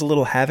not cause a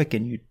little havoc,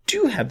 and you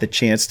do have the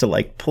chance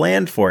to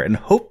plan for it and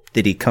hope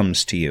that he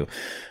comes to you.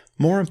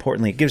 More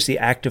importantly, it gives the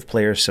active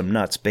player some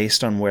nuts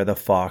based on where the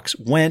fox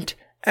went,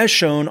 as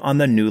shown on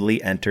the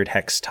newly entered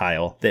hex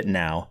tile that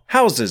now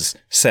houses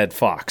said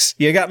fox.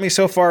 You got me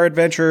so far,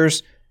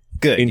 adventurers?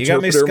 Good.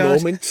 Interpreter you got me,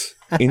 moment.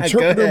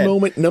 Interpreter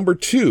moment number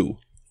 2.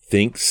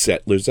 Think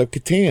Settlers of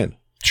Catan.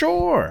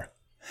 Sure.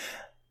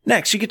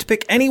 Next, you get to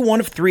pick any one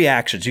of 3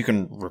 actions. You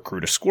can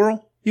recruit a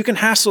squirrel, you can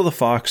hassle the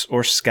fox,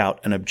 or scout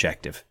an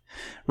objective.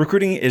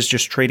 Recruiting is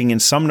just trading in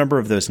some number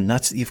of those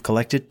nuts that you've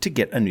collected to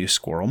get a new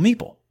squirrel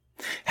meeple.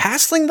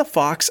 Hassling the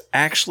fox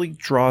actually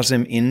draws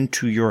him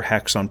into your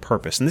hex on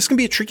purpose. And this can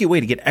be a tricky way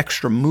to get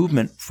extra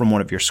movement from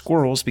one of your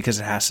squirrels because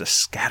it has to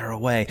scatter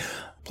away.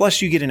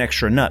 Plus, you get an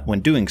extra nut when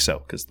doing so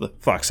because the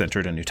fox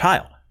entered a new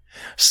tile.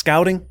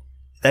 Scouting,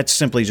 that's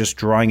simply just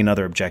drawing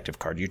another objective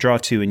card. You draw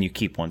 2 and you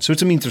keep 1. So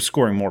it's a means of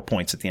scoring more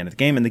points at the end of the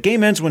game. And the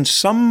game ends when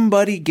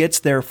somebody gets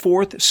their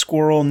 4th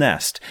squirrel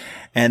nest.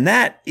 And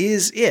that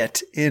is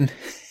it and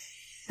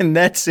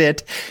that's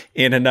it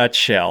in a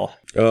nutshell.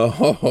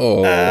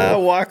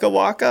 Waka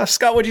waka.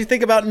 Scott, what do you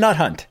think about Nut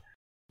Hunt?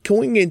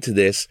 Going into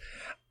this,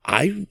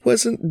 I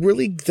wasn't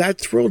really that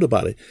thrilled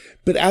about it.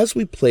 But as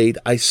we played,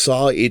 I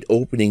saw it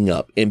opening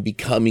up and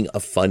becoming a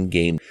fun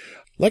game.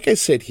 Like I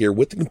said here,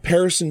 with the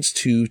comparisons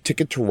to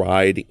Ticket to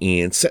Ride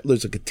and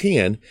Settlers of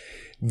Catan,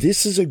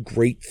 this is a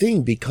great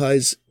thing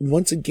because,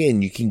 once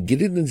again, you can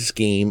get into this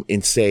game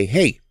and say,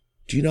 hey,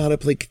 do you know how to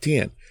play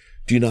Catan?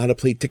 Do you know how to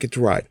play Ticket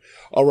to Ride?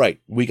 All right,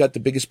 we got the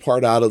biggest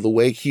part out of the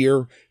way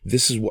here.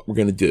 This is what we're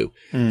going to do.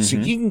 Mm-hmm. So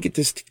you can get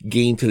this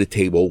game to the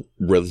table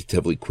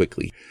relatively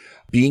quickly.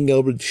 Being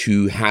able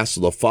to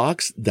hassle the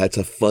fox, that's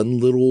a fun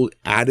little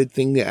added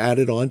thing to add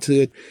it onto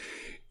it.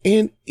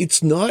 And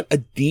it's not a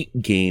deep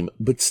game,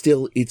 but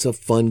still it's a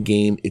fun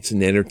game. It's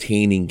an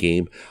entertaining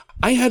game.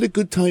 I had a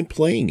good time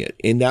playing it.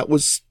 And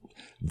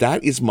that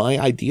is my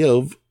idea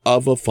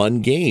of a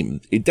fun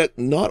game.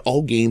 Not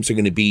all games are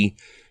going to be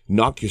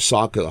knock your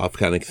sock off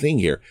kind of thing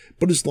here.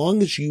 But as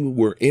long as you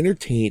were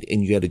entertained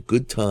and you had a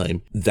good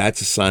time,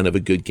 that's a sign of a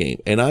good game.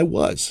 And I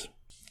was.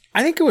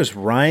 I think it was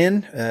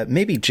Ryan,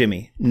 maybe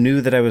Jimmy, knew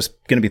that I was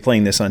going to be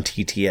playing this on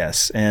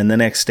TTS. And the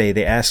next day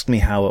they asked me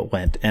how it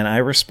went. And I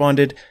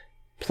responded,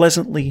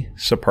 pleasantly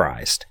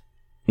surprised.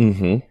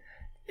 Mm-hmm.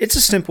 It's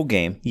a simple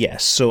game,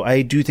 yes. So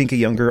I do think a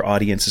younger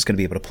audience is going to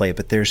be able to play it.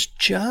 But there's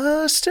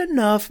just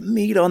enough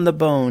meat on the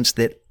bones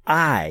that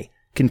I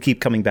can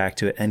keep coming back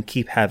to it and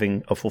keep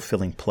having a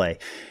fulfilling play.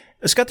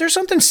 Scott, there's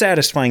something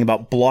satisfying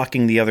about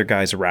blocking the other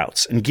guy's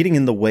routes and getting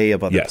in the way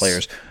of other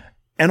players.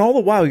 And all the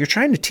while, you're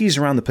trying to tease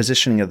around the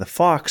positioning of the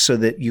fox so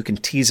that you can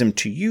tease him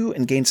to you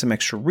and gain some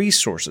extra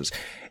resources.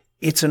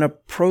 It's an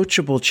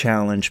approachable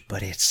challenge,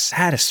 but it's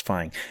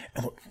satisfying.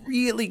 And what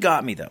really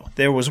got me, though,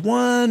 there was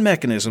one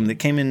mechanism that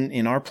came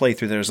in our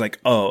playthrough that was like,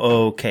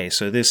 oh, okay,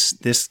 so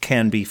this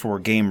can be for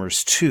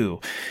gamers too.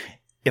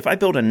 If I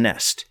build a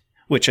nest,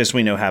 which, as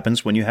we know,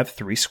 happens when you have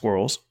 3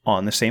 squirrels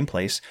on the same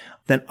place,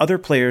 then other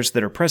players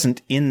that are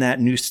present in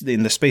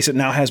the space that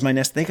now has my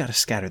nest, they got to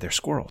scatter their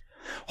squirrels.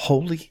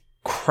 Holy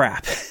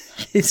crap.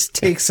 This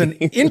takes an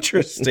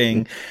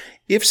interesting,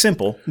 if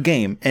simple,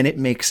 game, and it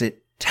makes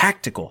it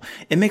tactical.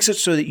 It makes it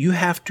so that you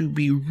have to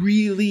be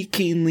really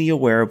keenly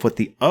aware of what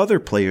the other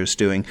player's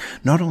doing,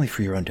 not only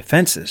for your own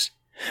defenses,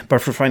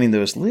 but for finding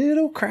those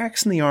little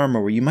cracks in the armor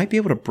where you might be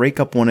able to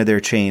break up one of their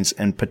chains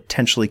and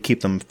potentially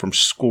keep them from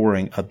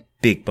scoring a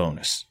big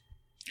bonus.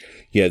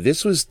 Yeah,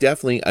 this was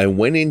definitely, I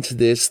went into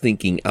this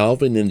thinking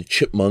Alvin and the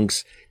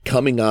Chipmunks,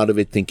 coming out of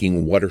it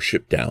thinking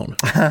Watership Down.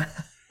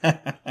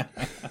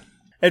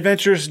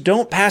 Adventurers,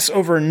 don't pass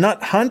over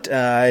Nut Hunt.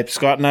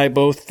 Scott and I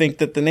both think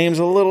that the name's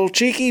a little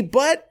cheeky,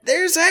 but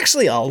there's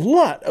actually a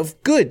lot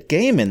of good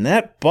game in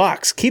that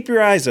box. Keep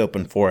your eyes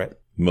open for it.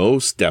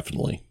 Most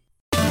definitely.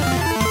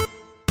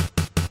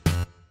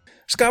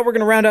 Scott, we're going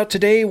to round out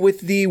today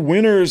with the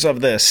winners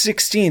of the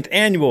 16th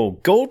Annual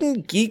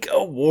Golden Geek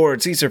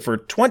Awards. These are for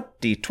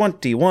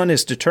 2021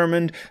 as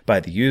determined by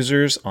the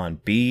users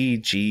on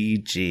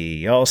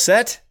BGG. All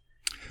set?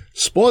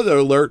 Spoiler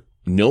alert,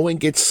 no one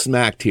gets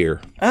smacked here.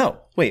 Oh,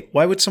 wait,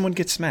 why would someone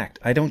get smacked?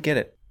 I don't get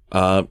it.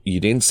 You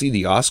didn't see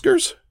the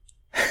Oscars?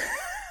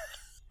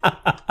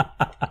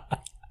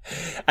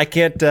 I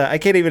can't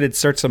even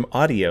insert some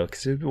audio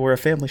because we're a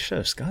family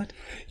show, Scott.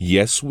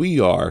 Yes, we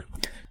are.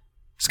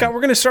 Scott,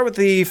 we're going to start with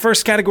the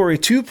first category,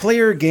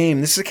 2-player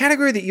game. This is a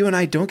category that you and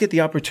I don't get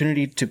the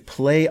opportunity to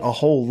play a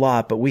whole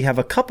lot, but we have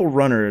a couple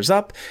runners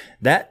up.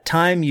 That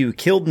Time You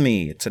Killed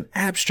Me. It's an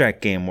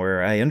abstract game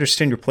where I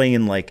understand you're playing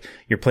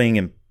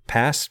in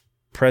past,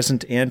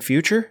 present, and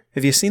future.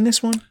 Have you seen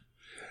this one?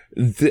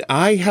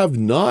 I have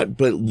not,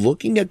 but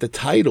looking at the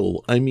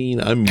title, I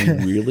mean, I'm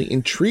really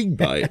intrigued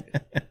by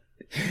it.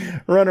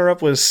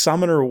 Runner-up was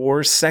Summoner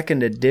Wars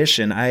 2nd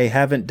Edition. I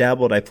haven't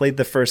dabbled. I played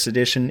the 1st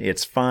edition.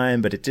 It's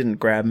fine, but it didn't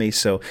grab me,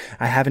 so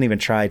I haven't even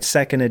tried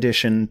 2nd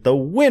Edition. The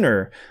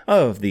winner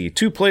of the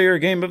 2-player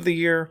game of the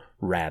year,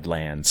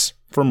 Radlands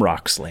from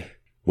Roxley.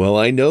 Well,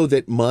 I know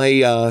that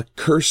my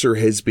cursor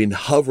has been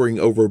hovering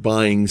over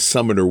buying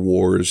Summoner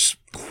Wars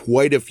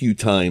quite a few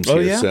times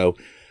here, so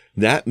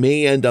that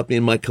may end up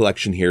in my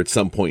collection here at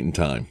some point in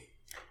time.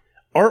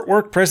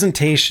 Artwork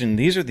presentation.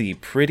 These are the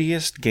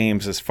prettiest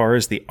games as far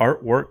as the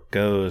artwork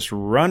goes.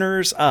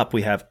 Runners up,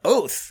 we have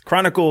Oath,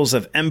 Chronicles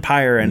of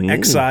Empire and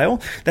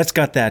Exile. That's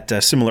got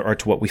that similar art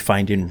to what we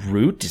find in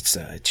Root.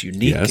 It's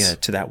unique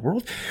to that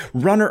world.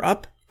 Runner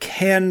up,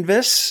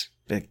 Canvas,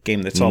 a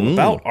game that's all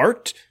about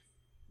art.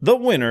 The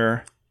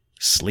winner,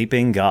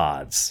 Sleeping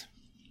Gods.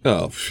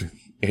 Oh,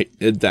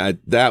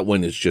 that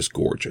one is just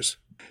gorgeous.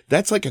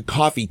 that's like a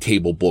coffee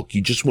table book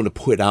you just want to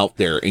put out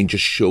there and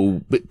just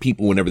show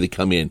people whenever they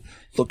come in.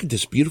 Look at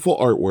this beautiful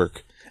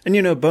artwork.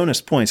 And,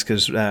 bonus points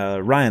because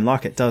Ryan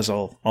Lockett does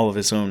all of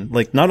his own.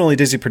 Like, not only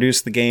does he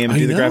produce the game,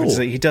 do the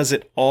graphics, he does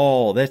it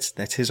all.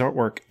 That's his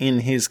artwork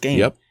in his game.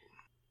 Yep.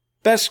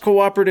 Best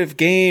cooperative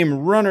game,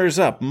 runners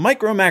up,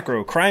 Micro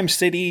Macro, Crime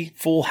City,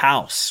 Full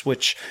House,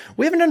 which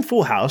we haven't done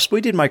Full House, but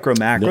we did Micro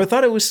Macro. Nope. I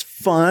thought it was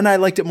fun. I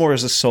liked it more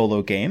as a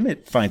solo game.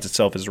 It finds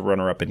itself as a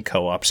runner-up in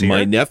co-ops here.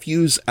 My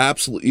nephews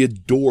absolutely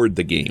adored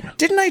the game.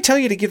 Didn't I tell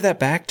you to give that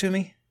back to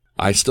me?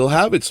 I still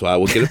have it, so I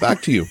will get it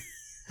back to you.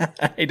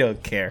 I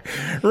don't care.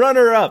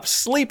 Runner-up,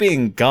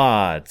 Sleeping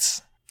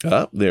Gods.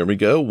 Oh, there we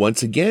go.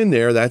 Once again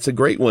there, that's a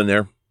great one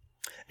there.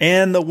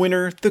 And the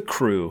winner, The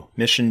Crew,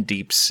 Mission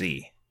Deep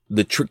Sea.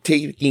 The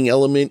trick-taking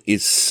element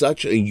is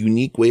such a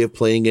unique way of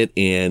playing it,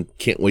 and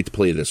can't wait to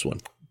play this one.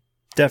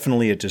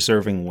 Definitely a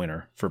deserving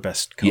winner for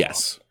best co-op.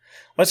 Yes.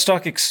 Let's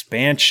talk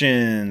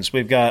expansions.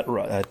 We've got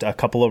a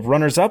couple of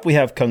runners-up. We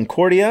have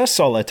Concordia,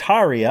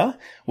 Solitaria,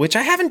 which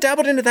I haven't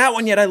dabbled into that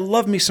one yet. I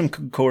love me some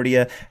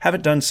Concordia.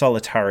 Haven't done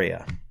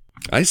Solitaria.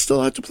 I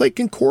still have to play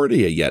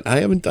Concordia yet. I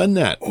haven't done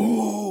that.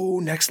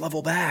 Ooh, next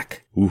level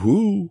back.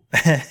 Woohoo.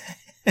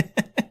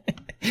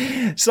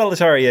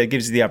 Solitaria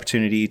gives you the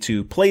opportunity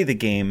to play the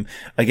game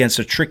against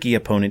a tricky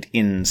opponent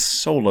in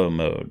solo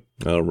mode.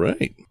 All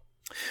right.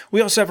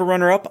 We also have a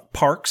runner-up,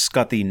 Parks,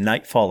 got the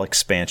Nightfall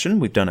expansion.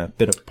 We've done a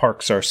bit of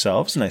Parks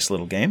ourselves. Nice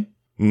little game.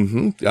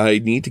 Mm-hmm. I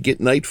need to get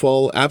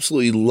Nightfall.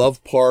 Absolutely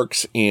love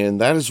Parks, and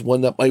that is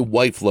one that my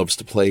wife loves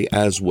to play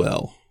as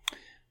well.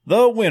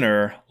 The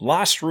winner,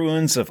 Lost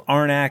Ruins of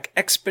Arnak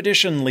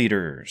Expedition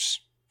Leaders.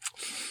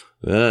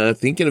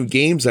 Thinking of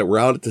games that were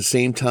out at the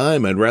same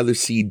time, I'd rather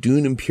see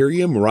Dune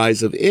Imperium,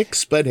 Rise of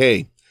Ix, but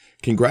hey,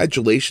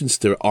 congratulations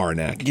to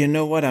Arnak. You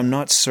know what? I'm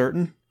not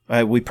certain.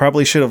 We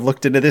probably should have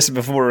looked into this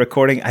before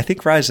recording. I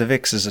think Rise of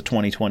Ix is a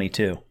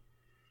 2022.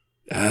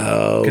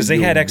 Oh, because they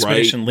had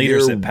Expedition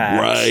Leaders at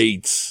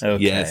PAX. Right.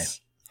 Okay. Yes.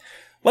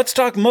 Let's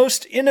talk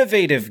most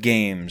innovative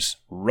games.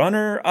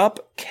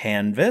 Runner-up,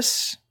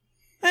 Canvas.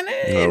 And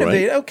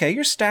innovate. Right. Okay,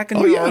 you're stacking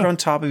your art on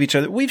top of each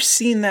other. We've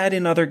seen that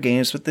in other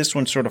games, but this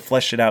one sort of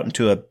fleshed it out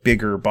into a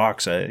bigger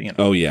box.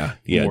 Oh yeah,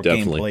 more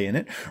definitely. Gameplay in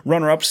it.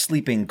 Runner-up,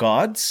 Sleeping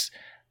Gods.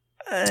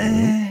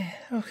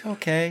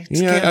 Okay. It's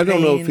campaign. I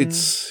don't know if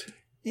it's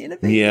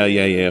innovative.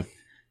 Yeah.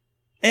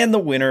 And the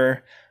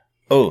winner,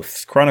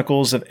 Oath,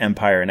 Chronicles of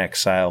Empire and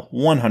Exile,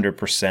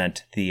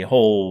 100%. The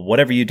whole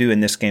whatever you do in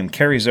this game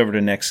carries over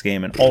to next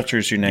game and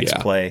alters your next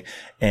play,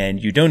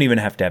 and you don't even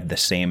have to have the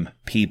same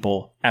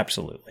people.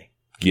 Absolutely.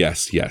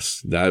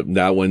 Yes.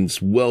 That one's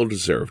well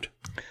deserved.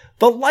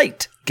 The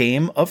Light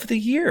Game of the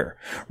Year.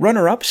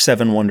 Runner-up,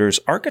 Seven Wonders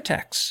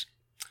Architects.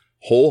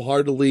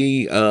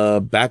 Wholeheartedly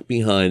back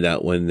behind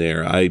that one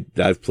there.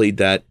 I've played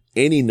that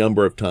any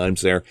number of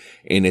times there,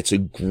 and it's a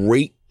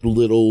great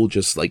little,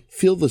 just like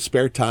fill the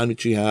spare time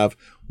that you have.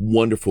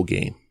 Wonderful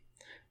game.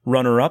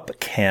 Runner-up,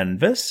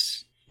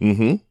 Canvas.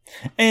 Mm-hmm.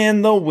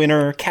 And the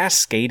winner,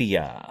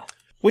 Cascadia.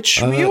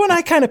 Which you and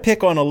I kind of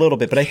pick on a little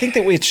bit, but I think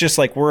that it's just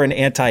like we're an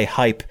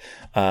anti-hype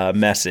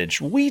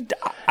message.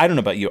 I don't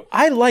know about you.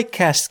 I like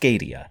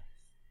Cascadia.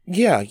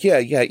 Yeah.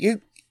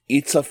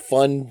 It's a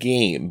fun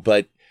game,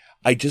 but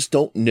I just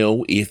don't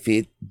know if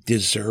it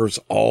deserves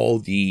all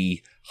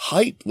the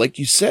hype, like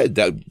you said,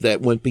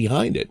 that went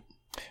behind it.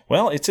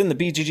 Well, it's in the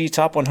BGG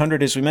Top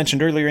 100, as we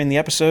mentioned earlier in the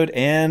episode,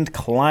 and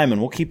climbing.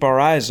 We'll keep our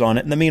eyes on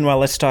it. In the meanwhile,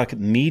 let's talk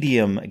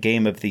Medium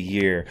Game of the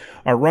Year.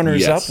 Our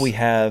runners-up, we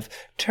have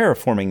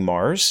Terraforming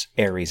Mars,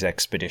 Ares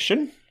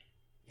Expedition.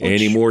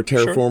 Any more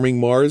Terraforming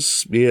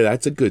Mars? Yeah,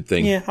 that's a good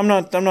thing. Yeah, I'm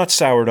not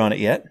soured on it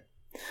yet.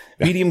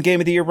 Medium Game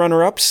of the Year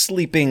runner-up,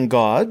 Sleeping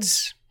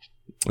Gods.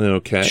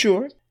 Okay.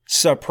 Sure.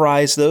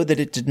 Surprise, though, that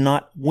it did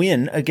not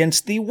win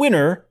against the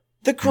winner,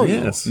 The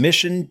Crew,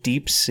 Mission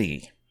Deep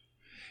Sea.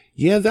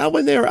 Yeah, that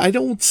one there, I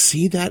don't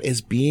see that as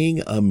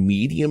being a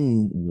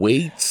medium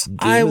weight game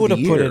I would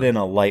have put year. it in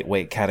a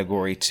lightweight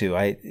category too.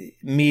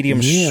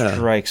 Medium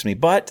strikes me.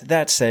 But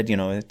that said,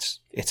 it's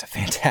a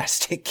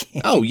fantastic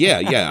game. Oh,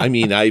 yeah. I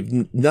mean,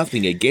 I've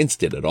nothing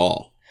against it at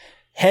all.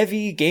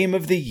 Heavy Game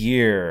of the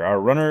Year. Our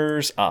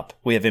runners up.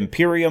 We have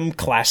Imperium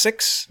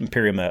Classics.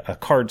 Imperium, a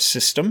card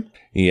system.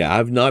 Yeah,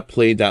 I've not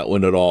played that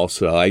one at all,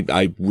 so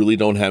I really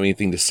don't have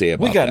anything to say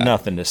about that. We got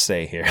nothing to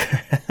say here.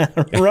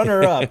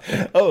 Runner up.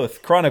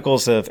 Oath,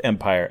 Chronicles of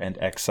Empire and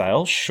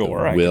Exile.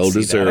 Sure, I well can see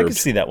deserved. that. I can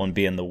see that one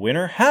being the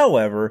winner.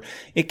 However,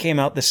 it came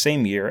out the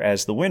same year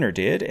as the winner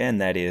did, and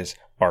that is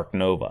Ark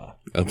Nova.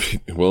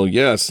 Well,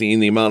 yeah, seeing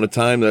the amount of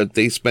time that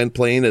they spent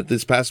playing it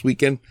this past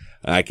weekend,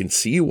 I can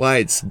see why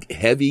it's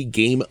Heavy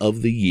Game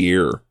of the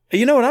Year.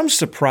 You know what? I'm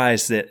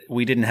surprised that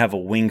we didn't have a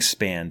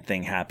wingspan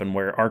thing happen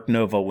where Ark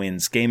Nova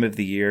wins Game of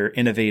the Year,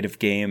 Innovative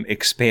Game,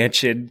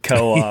 Expansion,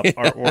 Co-op,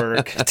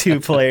 Artwork,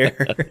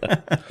 2-player.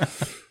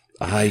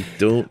 I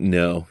don't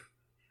know.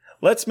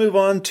 Let's move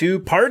on to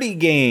party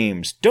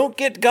games. Don't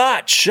Get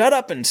Got, Shut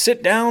Up and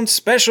Sit Down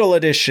Special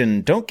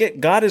Edition. Don't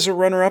Get Got is a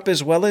runner-up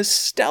as well as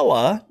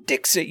Stella,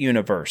 Dixit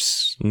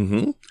Universe.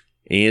 Mm-hmm.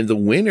 And the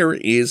winner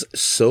is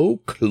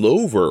So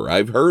Clover.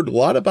 I've heard a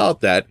lot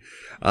about that.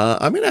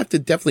 I'm going to have to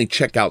definitely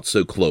check out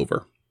So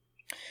Clover.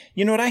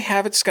 You know what? I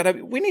have it,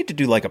 Scott. We need to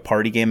do like a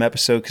party game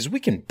episode because we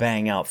can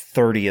bang out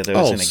 30 of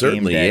those in a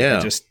game day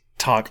and just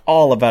talk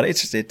all about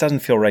it. It doesn't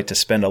feel right to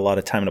spend a lot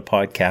of time in a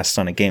podcast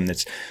on a game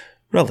that's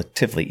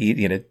relatively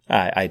easy.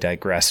 I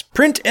digress.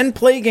 Print and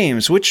play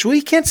games, which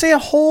we can't say a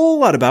whole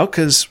lot about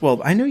because,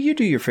 well, I know you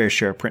do your fair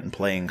share of print and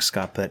playing,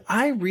 Scott, but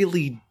I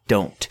really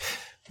don't.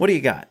 What do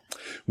you got?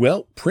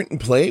 Well, print and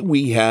play,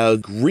 we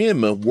have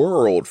Grim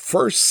World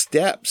First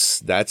Steps.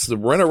 That's the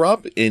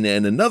runner-up. And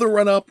then another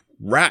run-up,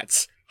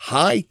 Rats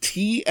High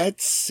Tea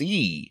at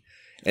Sea.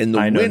 And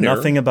I know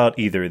nothing about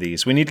either of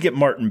these. We need to get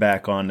Martin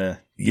back on to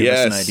give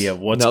us an idea of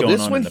what's going on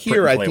in the print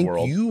and play world.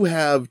 I think you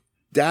have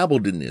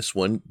dabbled in this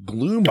one,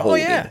 Gloomhaven. Oh,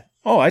 yeah.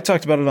 Oh, I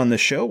talked about it on the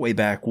show way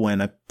back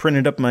when I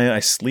printed up I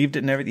sleeved it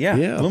and everything. Yeah.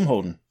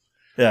 Gloomhaven.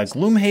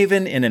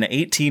 Gloomhaven in an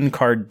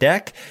 18-card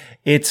deck.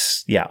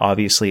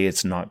 Obviously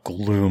it's not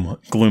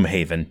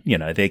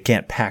Gloomhaven. They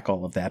can't pack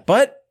all of that,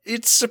 but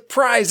it's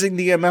surprising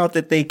the amount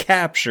that they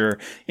capture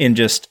in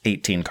just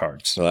 18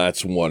 cards. Well,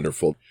 that's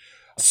wonderful.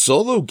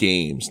 Solo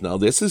games. Now,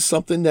 this is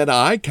something that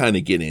I kind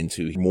of get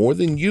into more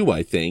than you,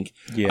 I think.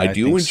 Yeah, I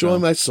do enjoy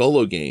my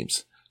solo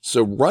games.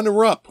 So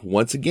runner-up,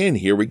 once again,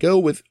 here we go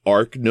with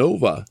Ark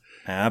Nova.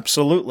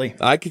 Absolutely.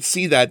 I could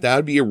see that. That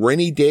would be a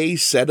rainy day.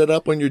 Set it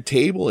up on your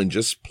table and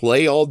just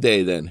play all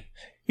day then.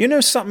 You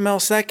know something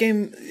else? That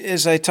game,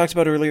 as I talked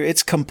about earlier,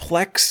 it's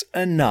complex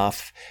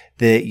enough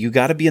that you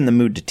got to be in the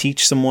mood to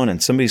teach someone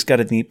and somebody's got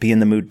to be in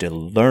the mood to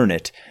learn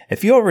it.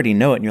 If you already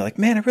know it and you're like,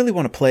 man, I really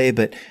want to play,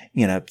 but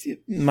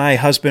my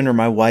husband or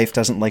my wife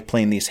doesn't like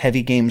playing these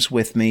heavy games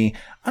with me,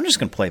 I'm just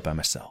going to play it by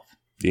myself.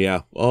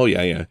 Yeah. Oh,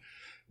 yeah.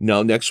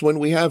 Now, next one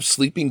we have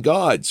Sleeping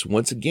Gods.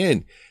 Once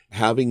again,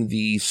 having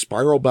the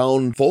spiral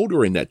bound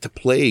folder in that to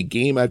play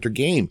game after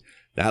game.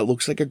 That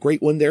looks like a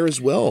great one there as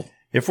well.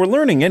 If we're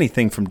learning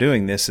anything from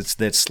doing this, it's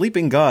that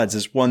Sleeping Gods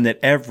is one that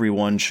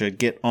everyone should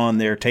get on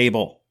their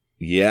table.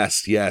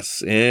 Yes.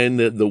 And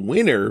the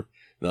winner,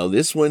 now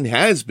this one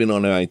has been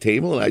on my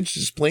table, and I was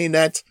just playing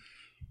that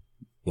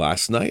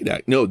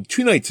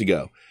 2 nights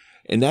ago.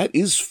 And that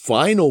is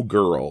Final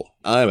Girl.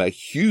 I'm a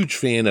huge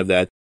fan of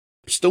that.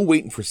 Still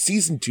waiting for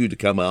season 2 to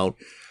come out.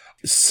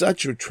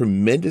 Such a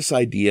tremendous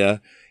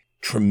idea,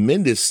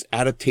 tremendous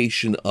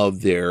adaptation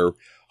of their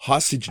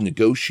hostage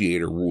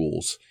negotiator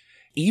rules.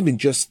 Even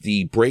just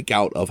the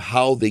breakout of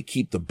how they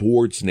keep the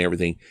boards and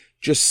everything.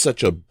 Just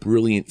such a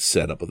brilliant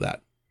setup of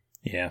that.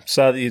 Yeah,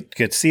 so you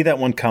could see that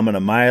one coming a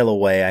mile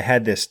away. I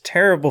had this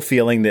terrible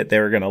feeling that they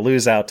were going to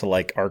lose out to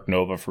like Ark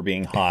Nova for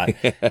being hot.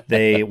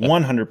 They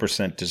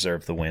 100%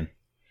 deserve the win.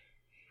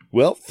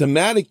 Well,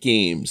 thematic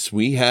games.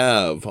 We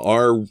have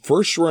our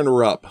first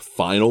runner-up,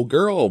 Final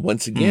Girl,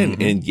 once again.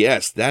 Mm-hmm. And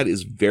yes, that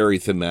is very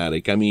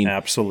thematic. I mean,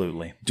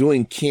 absolutely.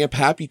 Doing Camp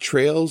Happy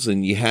Trails,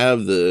 and you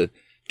have the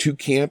 2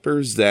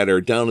 campers that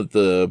are down at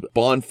the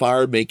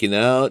bonfire making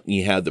out, and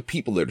you have the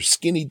people that are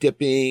skinny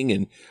dipping,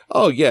 and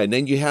and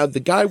then you have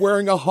the guy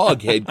wearing a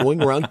hog head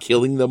going around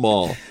killing them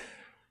all.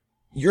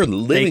 You're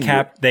living.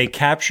 They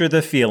capture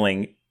the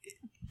feeling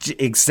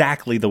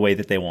exactly the way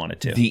that they wanted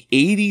to. The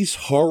 80s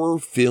horror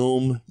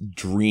film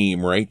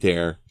dream right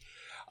there.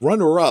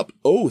 Runner-up,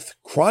 Oath,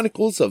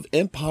 Chronicles of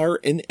Empire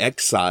and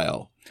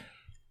Exile.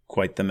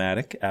 Quite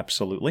thematic,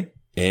 absolutely.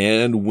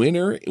 And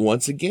winner,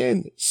 once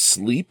again,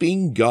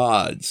 Sleeping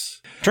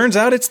Gods. Turns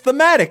out it's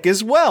thematic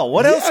as well.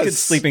 What else could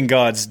Sleeping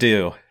Gods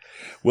do?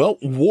 Well,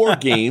 war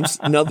games.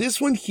 Now, this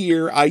one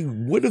here, I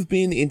would have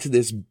been into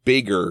this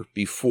bigger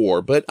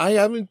before, but I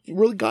haven't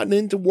really gotten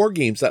into war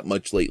games that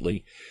much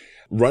lately.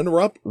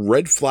 Runner-up,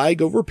 Red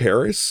Flag over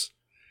Paris.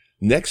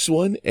 Next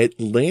one,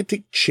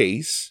 Atlantic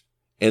Chase.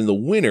 And the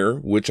winner,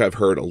 which I've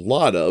heard a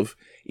lot of,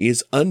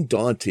 is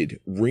Undaunted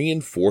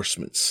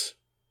Reinforcements.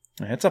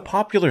 It's a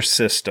popular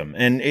system,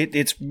 and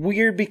it's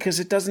weird because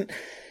it doesn't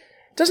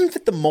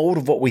fit the mold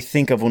of what we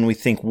think of when we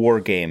think war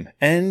game,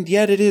 and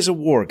yet it is a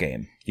war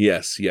game.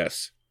 Yes.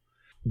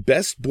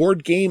 Best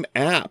board game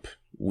app.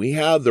 We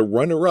have the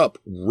runner-up,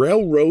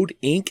 Railroad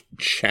Inc.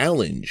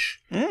 Challenge.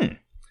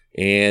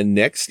 And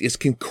next is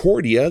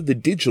Concordia, the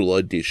digital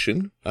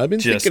edition. I've been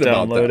thinking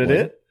about that one. Just downloaded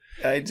it.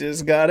 I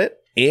just got it.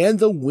 And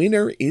the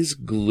winner is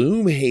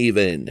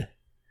Gloomhaven.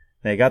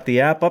 They got the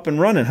app up and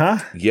running, huh?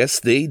 Yes,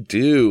 they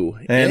do.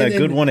 And a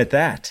good one at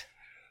that.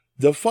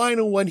 The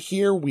final one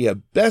here, we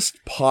have Best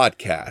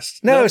Podcast.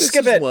 No,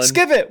 skip it.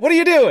 Skip it. What are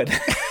you doing?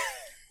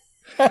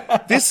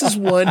 This is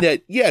one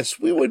that, yes,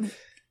 we would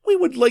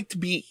like to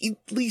be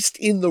at least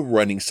in the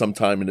running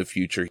sometime in the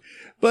future.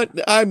 But,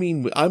 I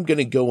mean, I'm going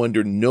to go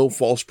under no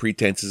false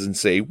pretenses and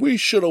say we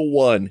should have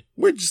won.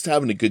 We're just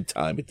having a good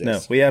time at this.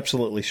 No, we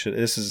absolutely should.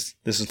 This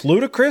is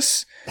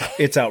ludicrous.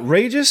 It's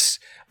outrageous.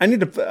 I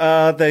need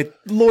the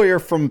lawyer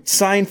from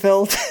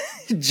Seinfeld,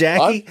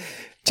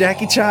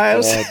 Jackie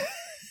Childs.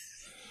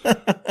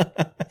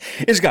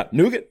 It's got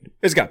nougat.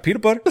 It's got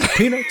peanut butter,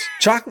 peanuts,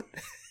 chocolate.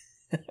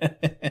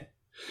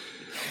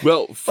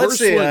 Well, Let's first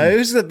see, one,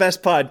 who's the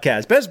best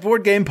podcast? Best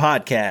board game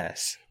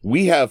podcast.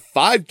 we have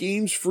 5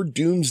 games for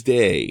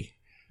Doomsday.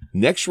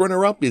 Next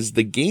runner-up is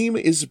The Game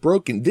is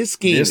Broken. This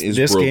game is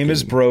This broken. game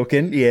is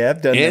broken. Yeah,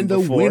 I've done And that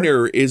the before.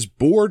 winner is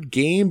Board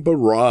Game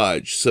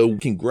Barrage. So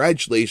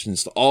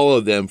congratulations to all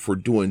of them for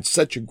doing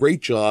such a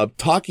great job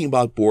talking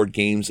about board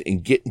games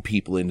and getting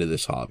people into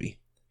this hobby.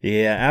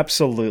 Yeah,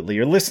 absolutely.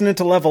 You're listening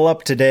to Level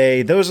Up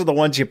today. Those are the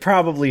ones you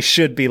probably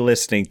should be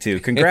listening to.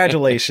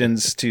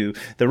 Congratulations to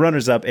the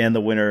runners-up and the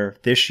winner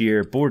this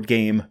year, Board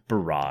Game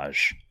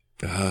Barrage.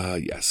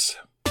 Yes.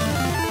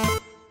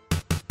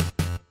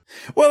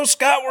 Well,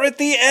 Scott, we're at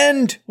the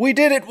end. We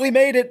did it. We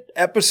made it.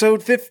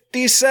 Episode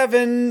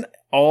 57.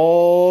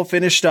 All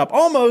finished up.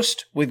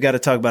 Almost. We've got to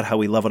talk about how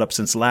we leveled up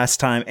since last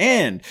time.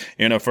 And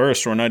in a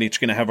first, we're not each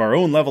going to have our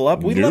own level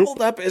up. We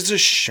leveled up as a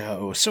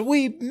show. So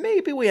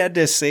maybe we had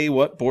to say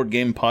what board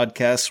game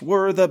podcasts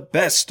were the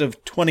best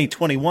of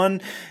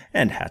 2021.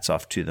 And hats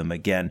off to them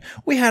again.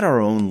 We had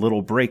our own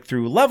little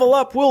breakthrough. Level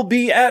Up will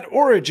be at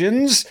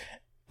Origins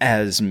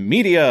as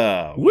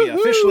media. We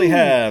officially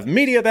have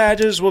media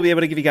badges. We'll be able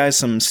to give you guys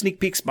some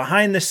sneak peeks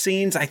behind the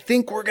scenes. I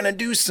think we're going to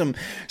do some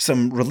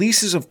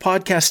releases of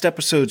podcast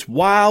episodes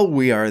while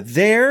we are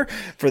there.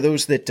 For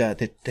those that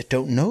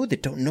don't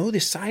know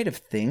this side of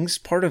things,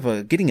 part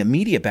of getting a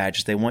media badge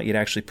is they want you to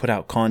actually put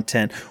out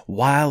content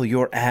while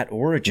you're at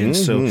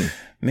Origins. So,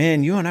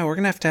 man, you and I, we're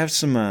going to have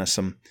some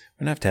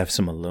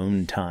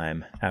alone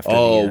time after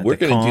we're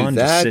the gonna do con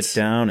that. to sit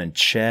down and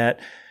chat.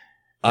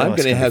 I'm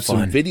it's going to gonna be have some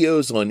fun.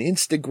 videos on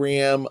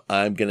Instagram.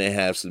 I'm going to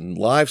have some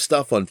live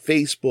stuff on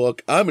Facebook.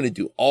 I'm going to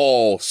do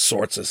all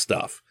sorts of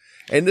stuff.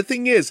 And the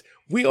thing is,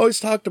 we always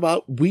talked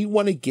about we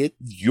want to get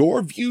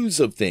your views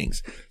of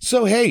things.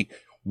 So, hey,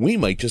 we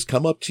might just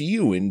come up to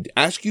you and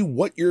ask you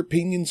what your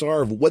opinions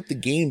are of what the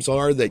games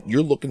are that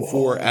you're looking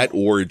for at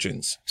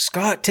Origins.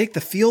 Scott, take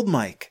the field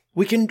mic.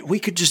 We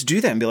could just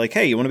do that and be like,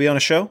 hey, you want to be on a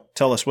show?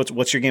 Tell us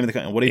what's your game of the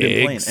what have you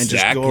been playing? And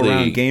just go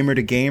around gamer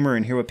to gamer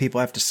and hear what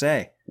people have to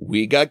say.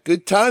 We got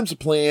good times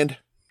planned.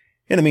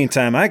 In the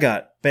meantime, I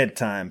got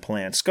bedtime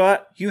planned.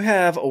 Scott, you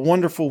have a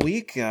wonderful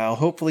week. I'll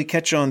hopefully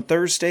catch you on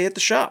Thursday at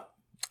the shop.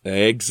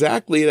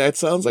 Exactly. That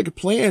sounds like a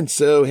plan.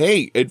 So,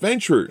 hey,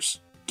 adventurers,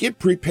 get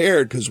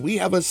prepared because we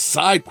have a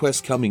side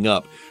quest coming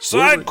up.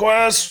 Side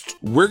quest!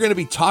 We're going to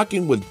be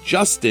talking with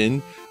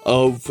Justin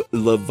of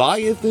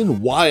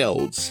Leviathan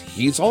Wilds.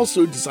 He's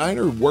also a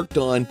designer who worked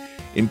on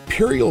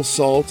Imperial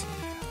Salt,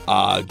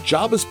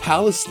 Jabba's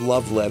Palace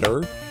Love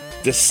Letter,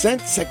 Descent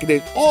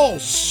Second, all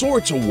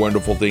sorts of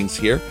wonderful things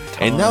here.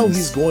 And now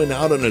he's going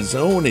out on his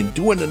own and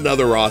doing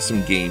another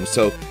awesome game.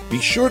 So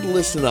be sure to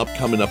listen up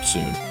coming up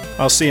soon.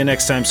 I'll see you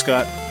next time,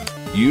 Scott.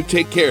 You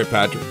take care,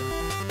 Patrick.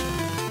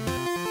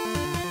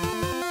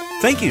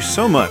 Thank you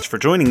so much for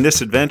joining this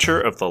adventure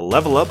of the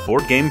Level Up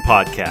Board Game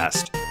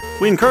Podcast.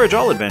 We encourage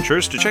all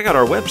adventurers to check out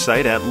our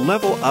website at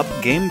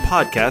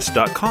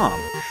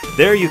levelupgamepodcast.com.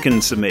 There you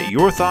can submit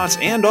your thoughts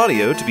and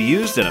audio to be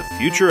used in a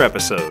future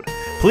episode.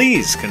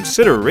 Please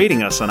consider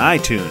rating us on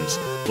iTunes,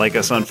 like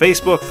us on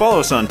Facebook, follow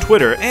us on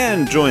Twitter,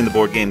 and join the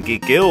Board Game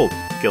Geek Guild,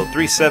 Guild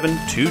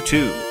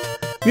 3722.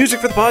 Music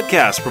for the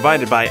podcast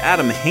provided by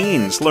Adam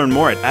Haynes. Learn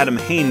more at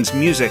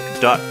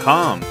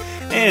adamhaynesmusic.com.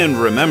 And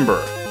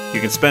remember, you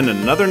can spend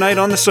another night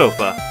on the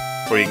sofa,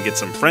 or you can get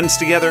some friends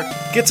together,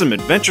 get some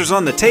adventures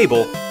on the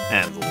table,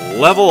 and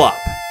level up.